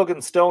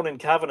Killycluggan stone in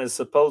Cavan is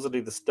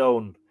supposedly the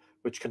stone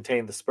which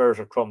contained the spirit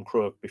of Crom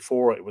Crook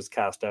before it was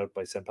cast out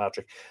by St.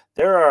 Patrick.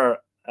 There are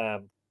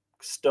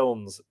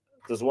stones.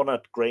 There's one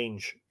at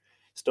Grange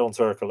Stone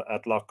Circle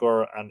at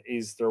Lochgur, and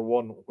is there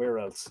one, where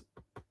else?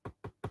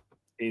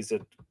 Is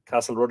it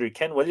Castle Ruddy?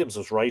 Ken Williams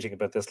was writing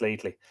about this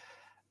lately.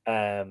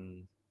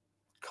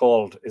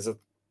 Called, is it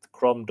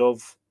Crom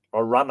Dove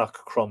or Rannoch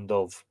Crom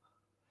Dove?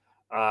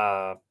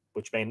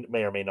 Which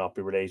may or may not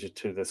be related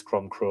to this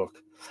Crom Crook.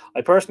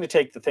 I personally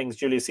take the things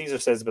Julius Caesar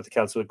says about the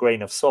Celts with a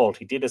grain of salt.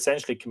 He did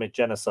essentially commit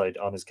genocide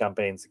on his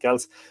campaigns. The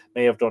Celts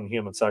may have done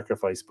human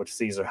sacrifice, but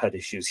Caesar had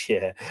issues.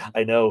 Yeah,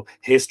 I know.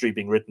 History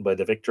being written by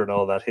the victor and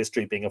all that.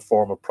 History being a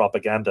form of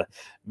propaganda.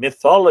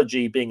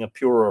 Mythology being a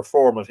purer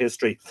form of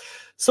history.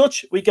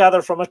 Such, we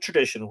gather from a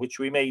tradition which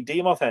we may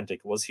deem authentic,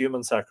 was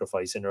human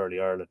sacrifice in early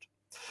Ireland.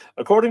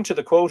 According to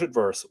the quoted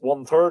verse,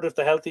 1/3 of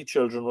the healthy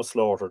children was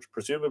slaughtered,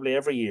 presumably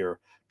every year,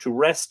 to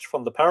wrest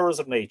from the powers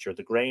of nature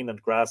the grain and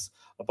grass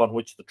upon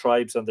which the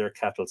tribes and their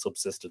cattle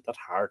subsisted. That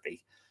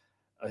hardly,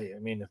 I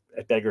mean,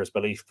 it beggars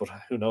belief, but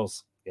who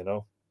knows, you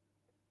know?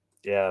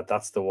 Yeah,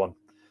 that's the one,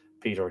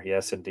 Peter.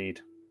 Yes,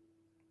 indeed.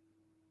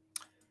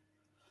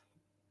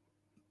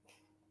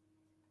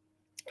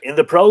 In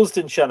the prosed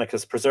in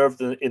Shenachus,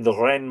 preserved in the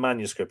Rennes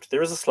manuscript,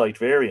 there is a slight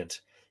variant.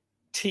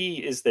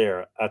 T is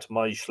there at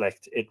my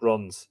schlecht, it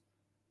runs.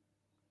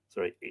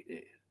 Sorry,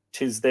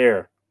 tis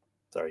there.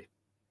 Sorry.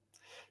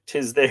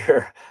 Tis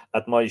there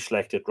at my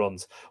schlecht, it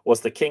runs.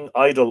 Was the king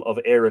idol of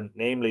Erin,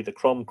 namely the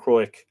Crom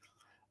Croik,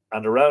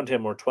 and around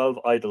him were 12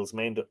 idols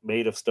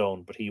made of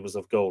stone, but he was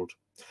of gold.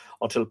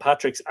 Until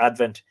Patrick's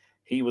advent,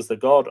 he was the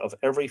god of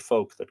every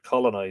folk that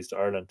colonized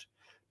Ireland.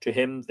 To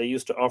him, they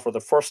used to offer the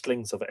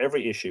firstlings of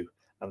every issue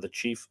and the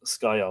chief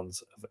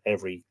scions of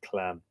every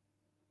clan.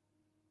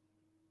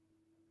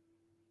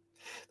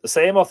 The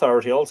same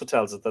authority also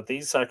tells us that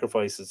these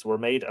sacrifices were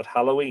made at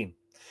Halloween,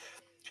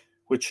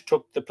 which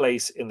took the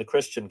place in the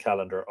Christian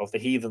calendar of the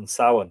heathen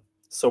Samhain,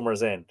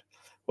 summer's end,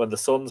 when the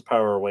sun's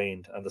power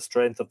waned and the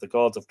strength of the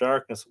gods of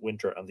darkness,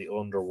 winter, and the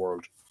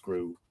underworld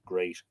grew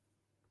great.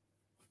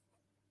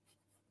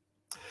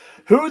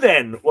 Who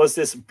then was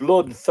this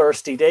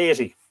bloodthirsty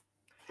deity?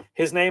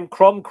 His name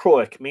Crom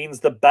Croik means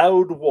the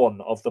bowed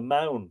one of the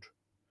mound,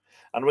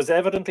 and was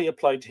evidently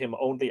applied to him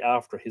only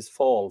after his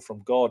fall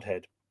from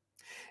godhead.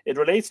 It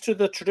relates to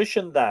the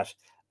tradition that,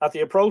 at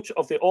the approach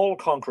of the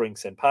all-conquering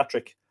St.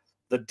 Patrick,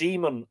 the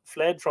demon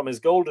fled from his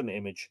golden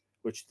image,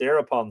 which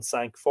thereupon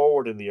sank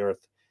forward in the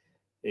earth,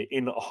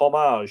 in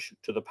homage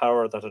to the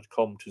power that had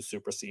come to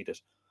supersede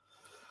it.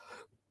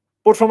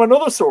 But from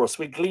another source,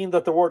 we glean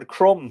that the word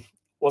Crum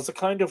was a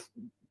kind of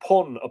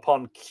pun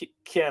upon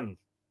Ken,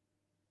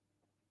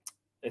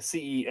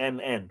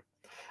 C-E-N-N,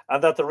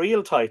 and that the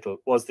real title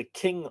was the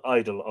King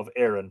Idol of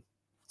Erin.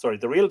 Sorry,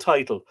 the real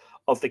title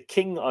of the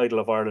King Idol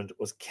of Ireland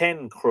was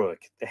Ken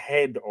Croik, the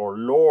head or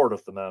lord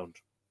of the mound.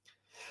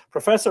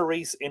 Professor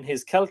Rees, in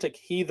his Celtic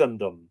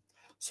Heathendom,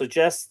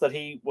 suggests that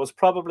he was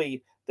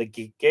probably the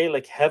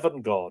Gaelic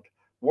heaven god,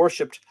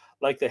 worshipped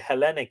like the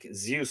Hellenic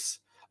Zeus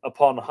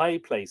upon high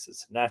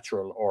places,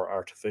 natural or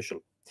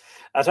artificial.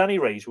 At any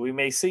rate, we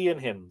may see in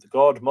him the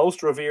god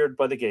most revered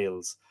by the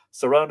Gaels,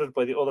 surrounded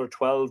by the other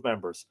 12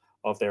 members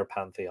of their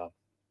pantheon.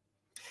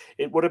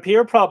 It would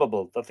appear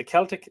probable that the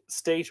Celtic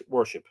state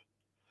worship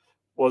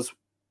was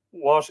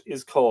what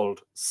is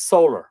called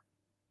solar.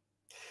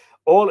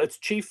 All its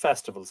chief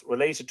festivals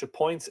related to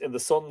points in the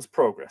sun's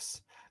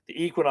progress,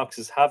 the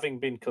equinoxes having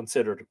been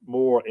considered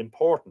more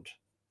important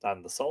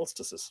than the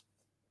solstices.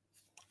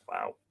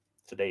 Wow,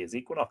 today is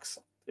equinox.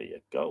 There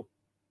you go.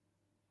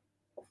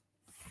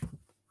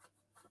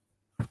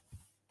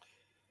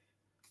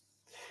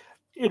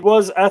 It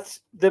was at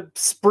the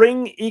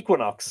spring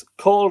equinox,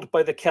 called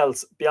by the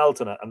Celts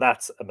Bealtaine, and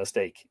that's a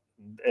mistake.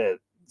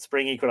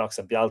 Spring equinox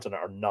and Bealtaine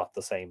are not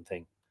the same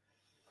thing.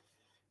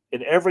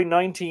 In every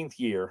 19th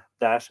year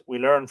that, we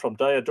learn from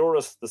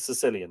Diodorus the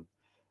Sicilian,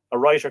 a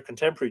writer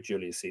contemporary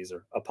Julius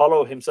Caesar,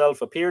 Apollo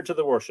himself appeared to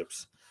the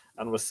worshippers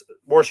and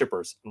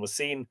was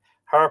seen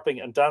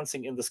harping and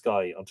dancing in the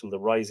sky until the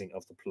rising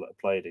of the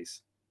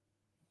Pleiades.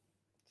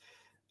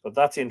 But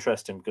that's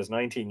interesting because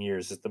 19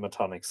 years is the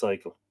Metonic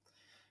cycle.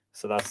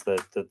 So that's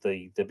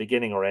the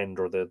beginning or end,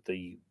 or the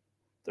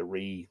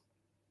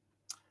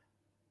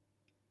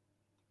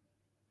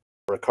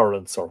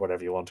recurrence, or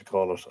whatever you want to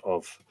call it,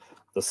 of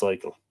the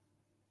cycle.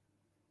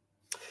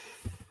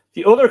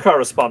 The other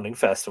corresponding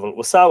festival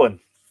was Samhain,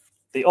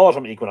 the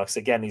autumn equinox.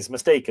 Again, he's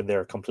mistaken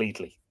there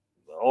completely.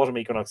 The autumn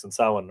equinox and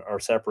Samhain are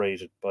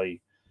separated by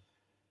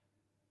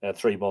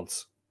 3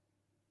 months.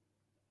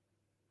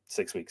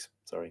 6 weeks,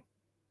 sorry.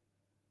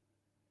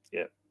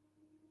 Yeah.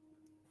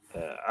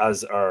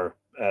 As are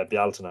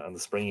Bealtaine and the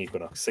spring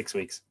equinox, 6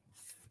 weeks,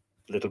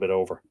 a little bit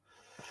over.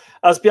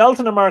 As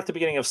Bealtaine marked the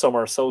beginning of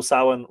summer, so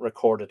Samhain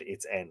recorded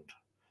its end.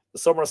 The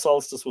summer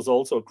solstice was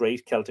also a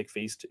great Celtic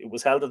feast. It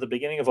was held at the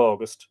beginning of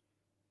August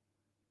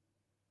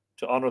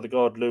to honour the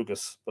god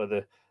Lugus by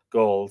the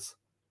Gauls.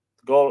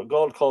 The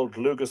god called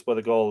Lugus by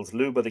the Gauls,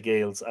 Lu by the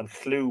Gaels, and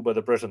Llw by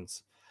the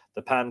Britons,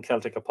 the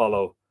pan-Celtic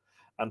Apollo,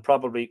 and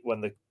probably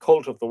when the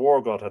cult of the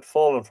war god had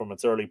fallen from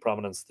its early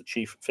prominence, the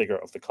chief figure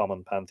of the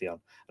common pantheon.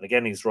 And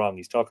again, he's wrong.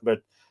 He's talking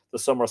about the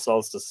summer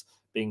solstice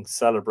being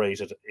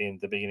celebrated in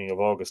the beginning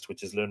of August,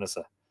 which is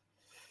Lunasa.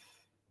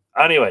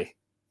 Anyway,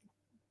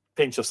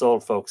 pinch of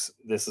salt, folks.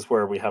 This is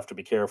where we have to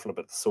be careful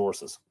about the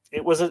sources.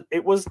 It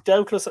was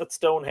doubtless at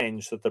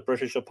Stonehenge that the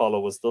British Apollo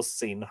was thus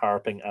seen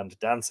harping and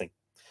dancing.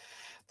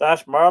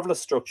 That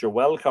marvellous structure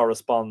well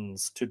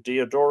corresponds to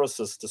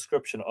Diodorus's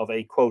description of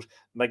a, quote,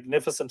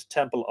 magnificent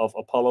temple of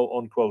Apollo,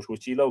 unquote,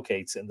 which he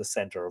locates in the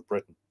centre of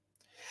Britain.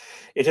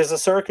 It is a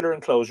circular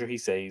enclosure, he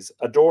says,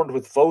 adorned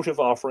with votive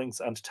offerings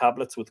and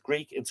tablets with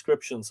Greek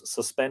inscriptions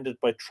suspended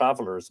by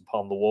travellers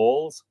upon the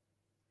walls.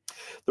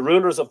 The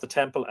rulers of the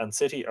temple and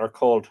city are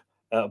called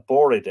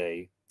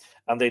Boridae,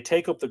 and they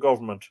take up the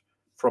government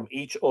from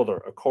each other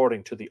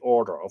according to the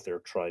order of their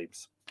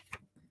tribes.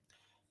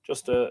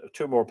 Just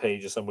 2 more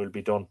pages and we'll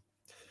be done.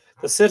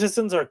 The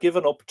citizens are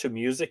given up to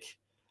music,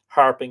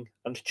 harping,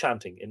 and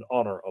chanting in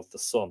honour of the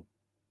sun.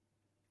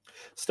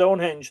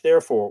 Stonehenge,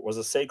 therefore, was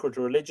a sacred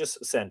religious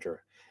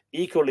centre,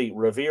 equally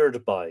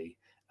revered by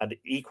and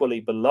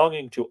equally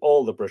belonging to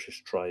all the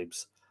British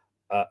tribes,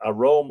 a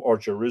Rome or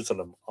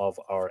Jerusalem of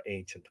our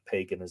ancient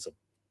paganism.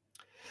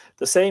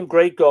 The same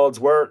great gods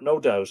were, no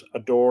doubt,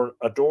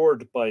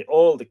 adored by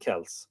all the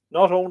Celts,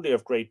 not only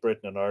of Great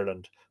Britain and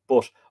Ireland,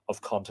 but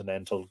of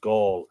continental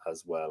Gaul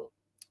as well.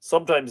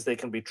 Sometimes they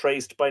can be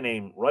traced by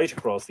name right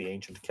across the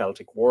ancient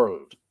Celtic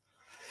world.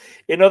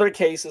 In other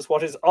cases,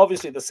 what is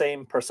obviously the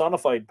same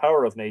personified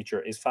power of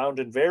nature is found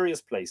in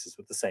various places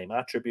with the same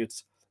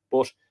attributes,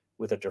 but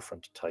with a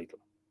different title.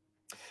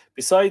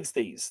 Besides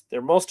these,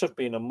 there must have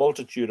been a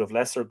multitude of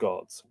lesser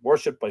gods,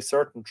 worshipped by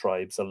certain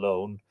tribes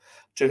alone,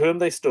 to whom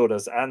they stood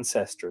as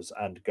ancestors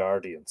and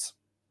guardians.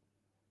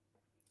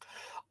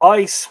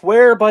 I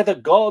swear by the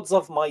gods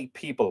of my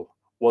people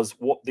was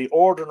the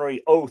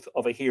ordinary oath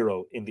of a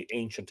hero in the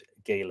ancient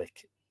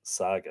Gaelic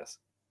sagas.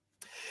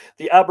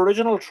 The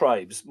Aboriginal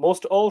tribes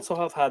must also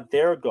have had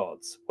their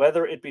gods,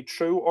 whether it be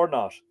true or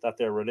not that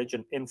their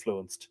religion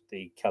influenced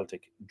the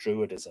Celtic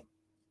Druidism.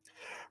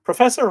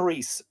 Professor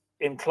Rees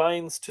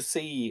inclines to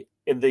see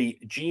in the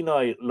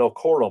Genii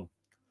Locorum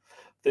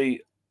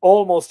the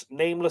almost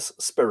nameless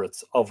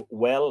spirits of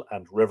well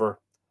and river,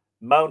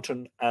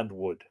 mountain and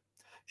wood,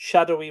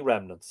 shadowy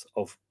remnants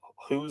of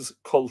whose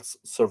cults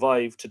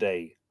survive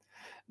today,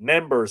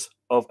 members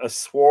of a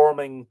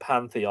swarming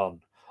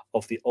pantheon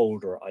of the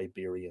older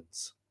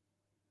Iberians.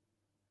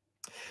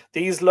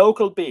 These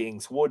local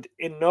beings would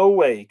in no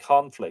way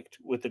conflict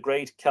with the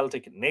great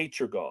Celtic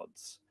nature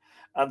gods,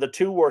 and the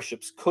two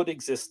worships could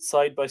exist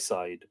side by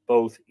side,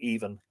 both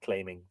even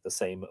claiming the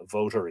same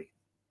votary.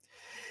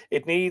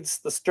 It needs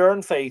the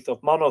stern faith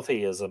of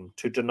monotheism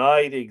to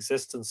deny the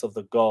existence of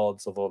the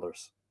gods of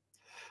others.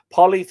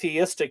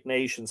 Polytheistic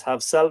nations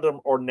have seldom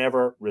or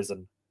never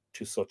risen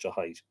to such a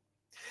height.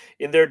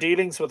 In their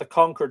dealings with a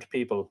conquered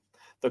people,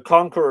 the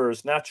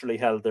conquerors naturally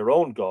held their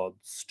own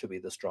gods to be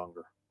the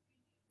stronger.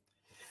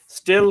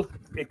 Still,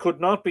 it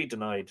could not be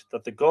denied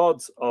that the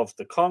gods of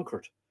the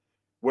conquered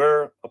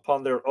were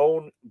upon their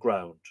own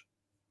ground.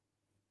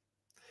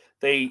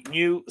 They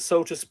knew,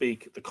 so to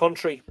speak, the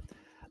country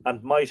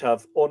and might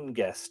have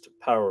unguessed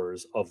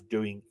powers of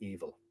doing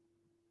evil.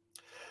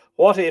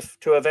 What if,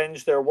 to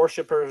avenge their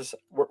worshippers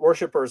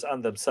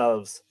and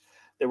themselves,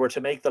 they were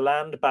to make the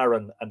land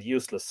barren and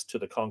useless to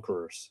the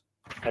conquerors?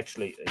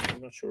 Actually,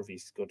 I'm not sure if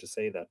he's going to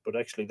say that, but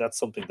actually that's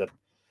something that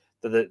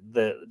the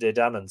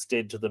Danans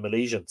did to the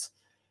Milesians.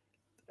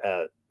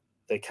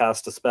 They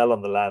cast a spell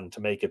on the land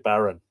to make it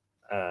barren,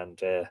 and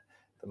the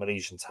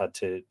Milesians had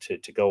to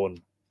go and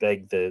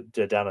beg the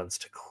Danans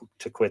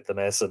to quit the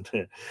mess and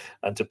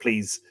and to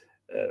please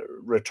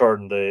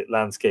return the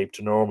landscape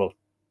to normal.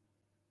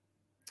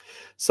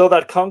 So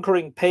that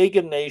conquering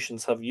pagan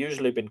nations have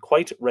usually been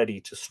quite ready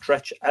to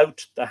stretch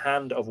out the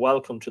hand of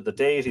welcome to the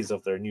deities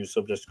of their new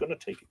subjects. I'm going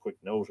to take a quick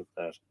note of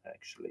that,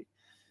 actually.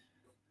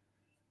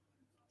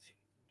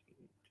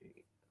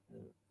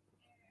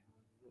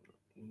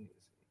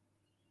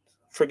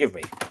 Forgive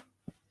me.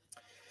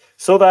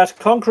 So that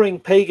conquering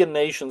pagan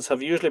nations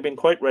have usually been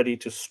quite ready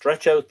to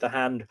stretch out the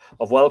hand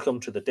of welcome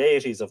to the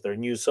deities of their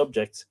new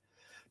subjects,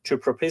 to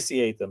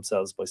propitiate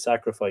themselves by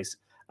sacrifice,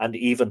 and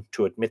even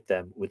to admit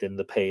them within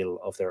the pale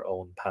of their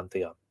own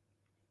pantheon.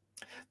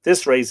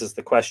 This raises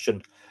the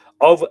question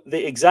of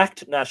the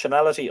exact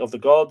nationality of the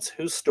gods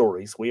whose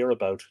stories we are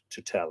about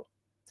to tell.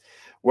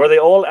 Were they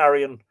all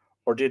Aryan,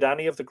 or did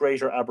any of the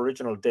greater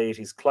Aboriginal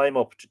deities climb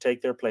up to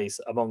take their place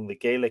among the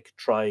Gaelic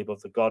tribe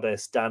of the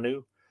goddess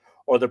Danu,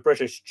 or the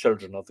British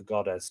children of the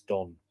goddess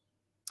Dun?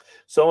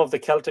 Some of the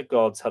Celtic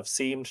gods have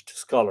seemed to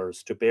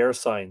scholars to bear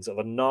signs of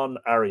a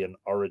non-Aryan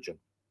origin.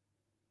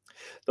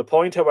 The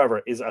point,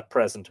 however, is at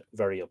present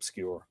very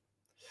obscure.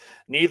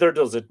 Neither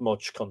does it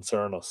much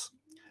concern us.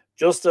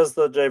 Just as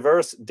the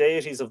diverse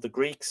deities of the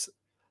Greeks,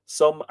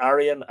 some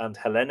Aryan and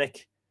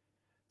Hellenic,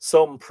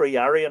 some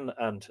pre-Aryan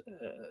and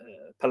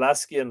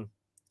Pelasgian,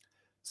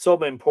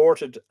 some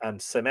imported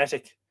and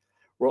Semitic,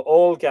 were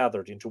all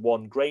gathered into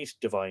one great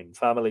divine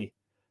family.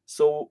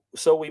 So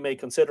we may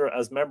consider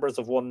as members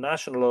of one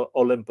national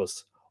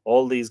Olympus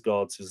all these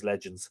gods whose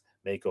legends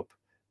make up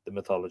the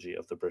mythology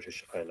of the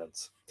British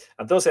Islands.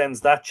 And thus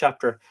ends that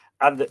chapter.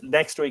 And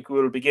next week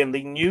we will begin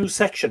the new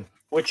section,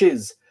 which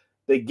is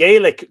the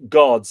Gaelic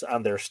gods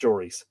and their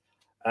stories.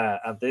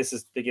 And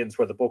this begins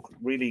where the book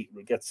really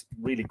gets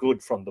really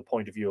good from the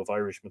point of view of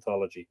Irish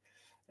mythology,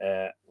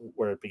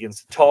 where it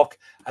begins to talk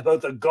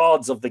about the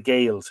gods of the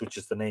Gaels, which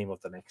is the name of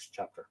the next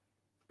chapter.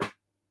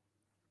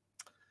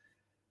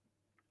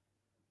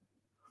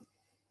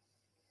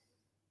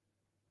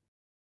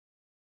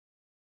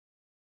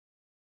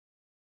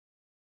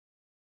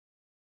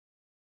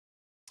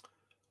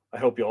 I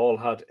hope you all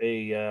had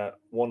a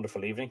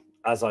wonderful evening,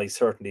 as I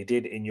certainly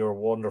did in your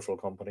wonderful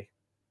company.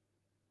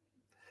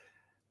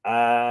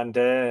 And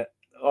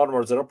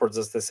onwards and upwards,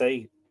 as they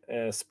say,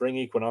 spring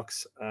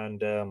equinox and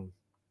the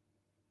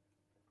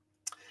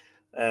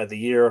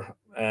year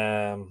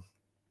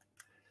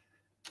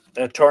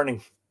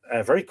turning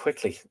very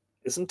quickly.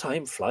 Isn't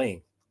time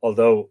flying?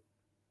 Although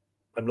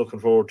I'm looking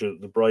forward to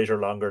the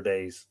brighter, longer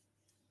days.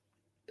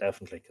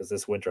 Definitely, because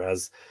this winter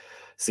has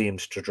seemed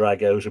to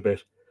drag out a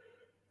bit.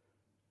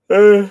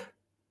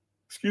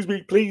 Excuse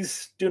me,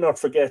 please do not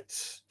forget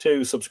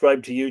to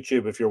subscribe to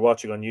YouTube if you're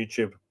watching on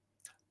YouTube.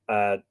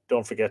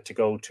 Don't forget to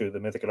go to the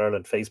Mythical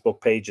Ireland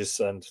Facebook pages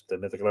and the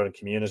Mythical Ireland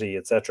community,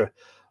 etc.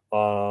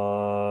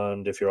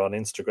 And if you're on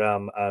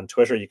Instagram and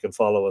Twitter, you can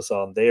follow us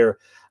on there.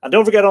 And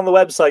don't forget on the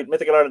website,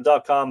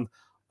 mythicalireland.com,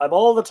 I'm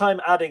all the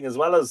time adding, as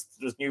well as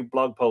there's new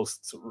blog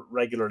posts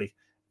regularly.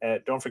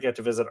 Don't forget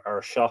to visit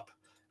our shop.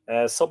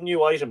 Some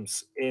new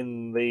items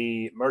in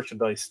the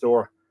merchandise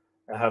store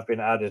have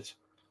been added.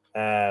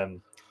 There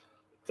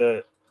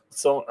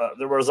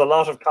was a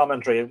lot of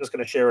commentary. I'm just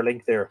going to share a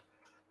link there.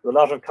 A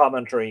lot of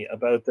commentary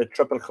about the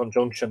triple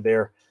conjunction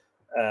there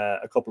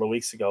a couple of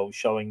weeks ago,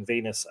 showing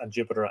Venus and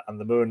Jupiter and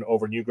the Moon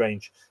over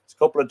Newgrange. There's a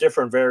couple of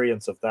different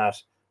variants of that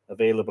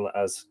available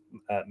as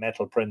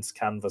metal prints,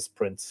 canvas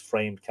prints,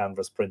 framed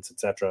canvas prints,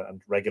 etc.,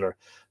 and regular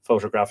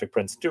photographic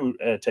prints. Do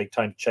take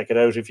time to check it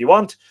out if you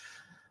want.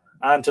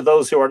 And to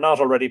those who are not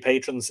already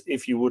patrons,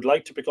 if you would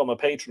like to become a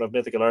patron of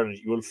Mythical Ireland,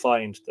 you will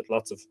find that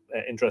lots of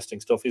interesting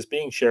stuff is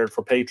being shared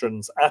for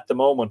patrons at the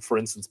moment. For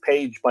instance,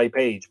 page by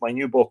page, my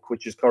new book,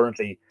 which is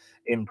currently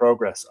in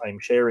progress, I'm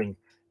sharing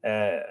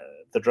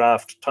the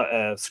draft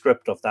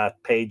script of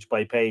that page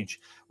by page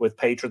with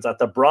patrons at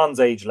the Bronze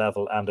Age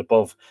level and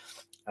above.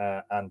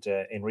 And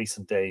in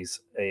recent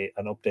days,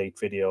 an update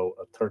video,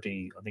 a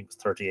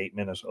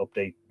 38-minute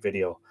update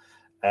video.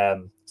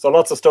 So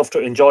lots of stuff to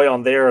enjoy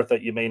on there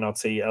that you may not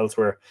see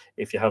elsewhere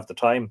if you have the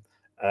time,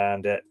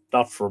 and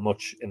not for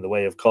much in the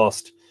way of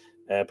cost,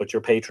 but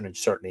your patronage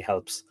certainly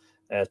helps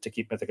to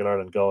keep Mythical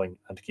Ireland going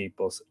and to keep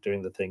us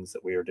doing the things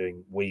that we are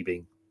doing, we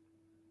being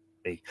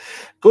me.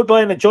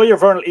 Goodbye and enjoy your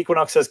vernal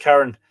equinox, says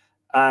Karen,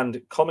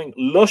 and coming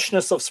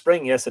lushness of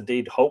spring. Yes,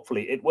 indeed.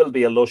 Hopefully it will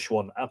be a lush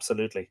one.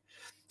 Absolutely.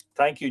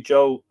 Thank you,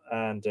 Joe,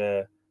 and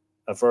a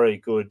very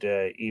good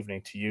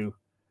evening to you.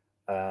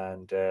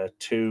 And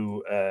to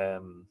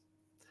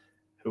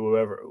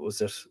whoever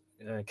was it,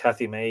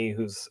 Kathy May,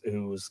 who's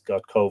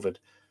got COVID.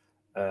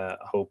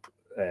 Hope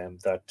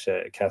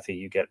that Kathy,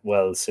 you get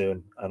well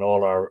soon, and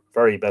all our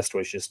very best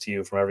wishes to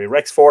you from every.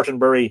 Rex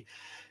Fortenbury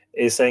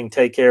is saying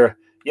take care.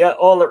 Yeah,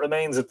 all that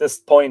remains at this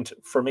point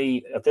for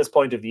me, at this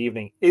point of the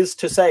evening, is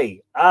to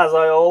say, as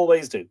I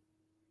always do,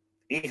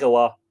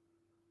 Ichawa,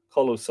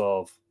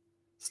 Kolusov,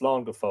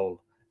 Slán go fóill,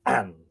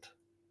 and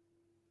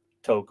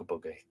Tóga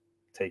Bugé.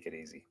 Take it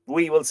easy.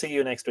 We will see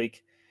you next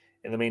week.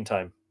 In the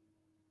meantime,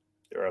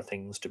 there are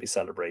things to be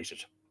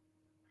celebrated.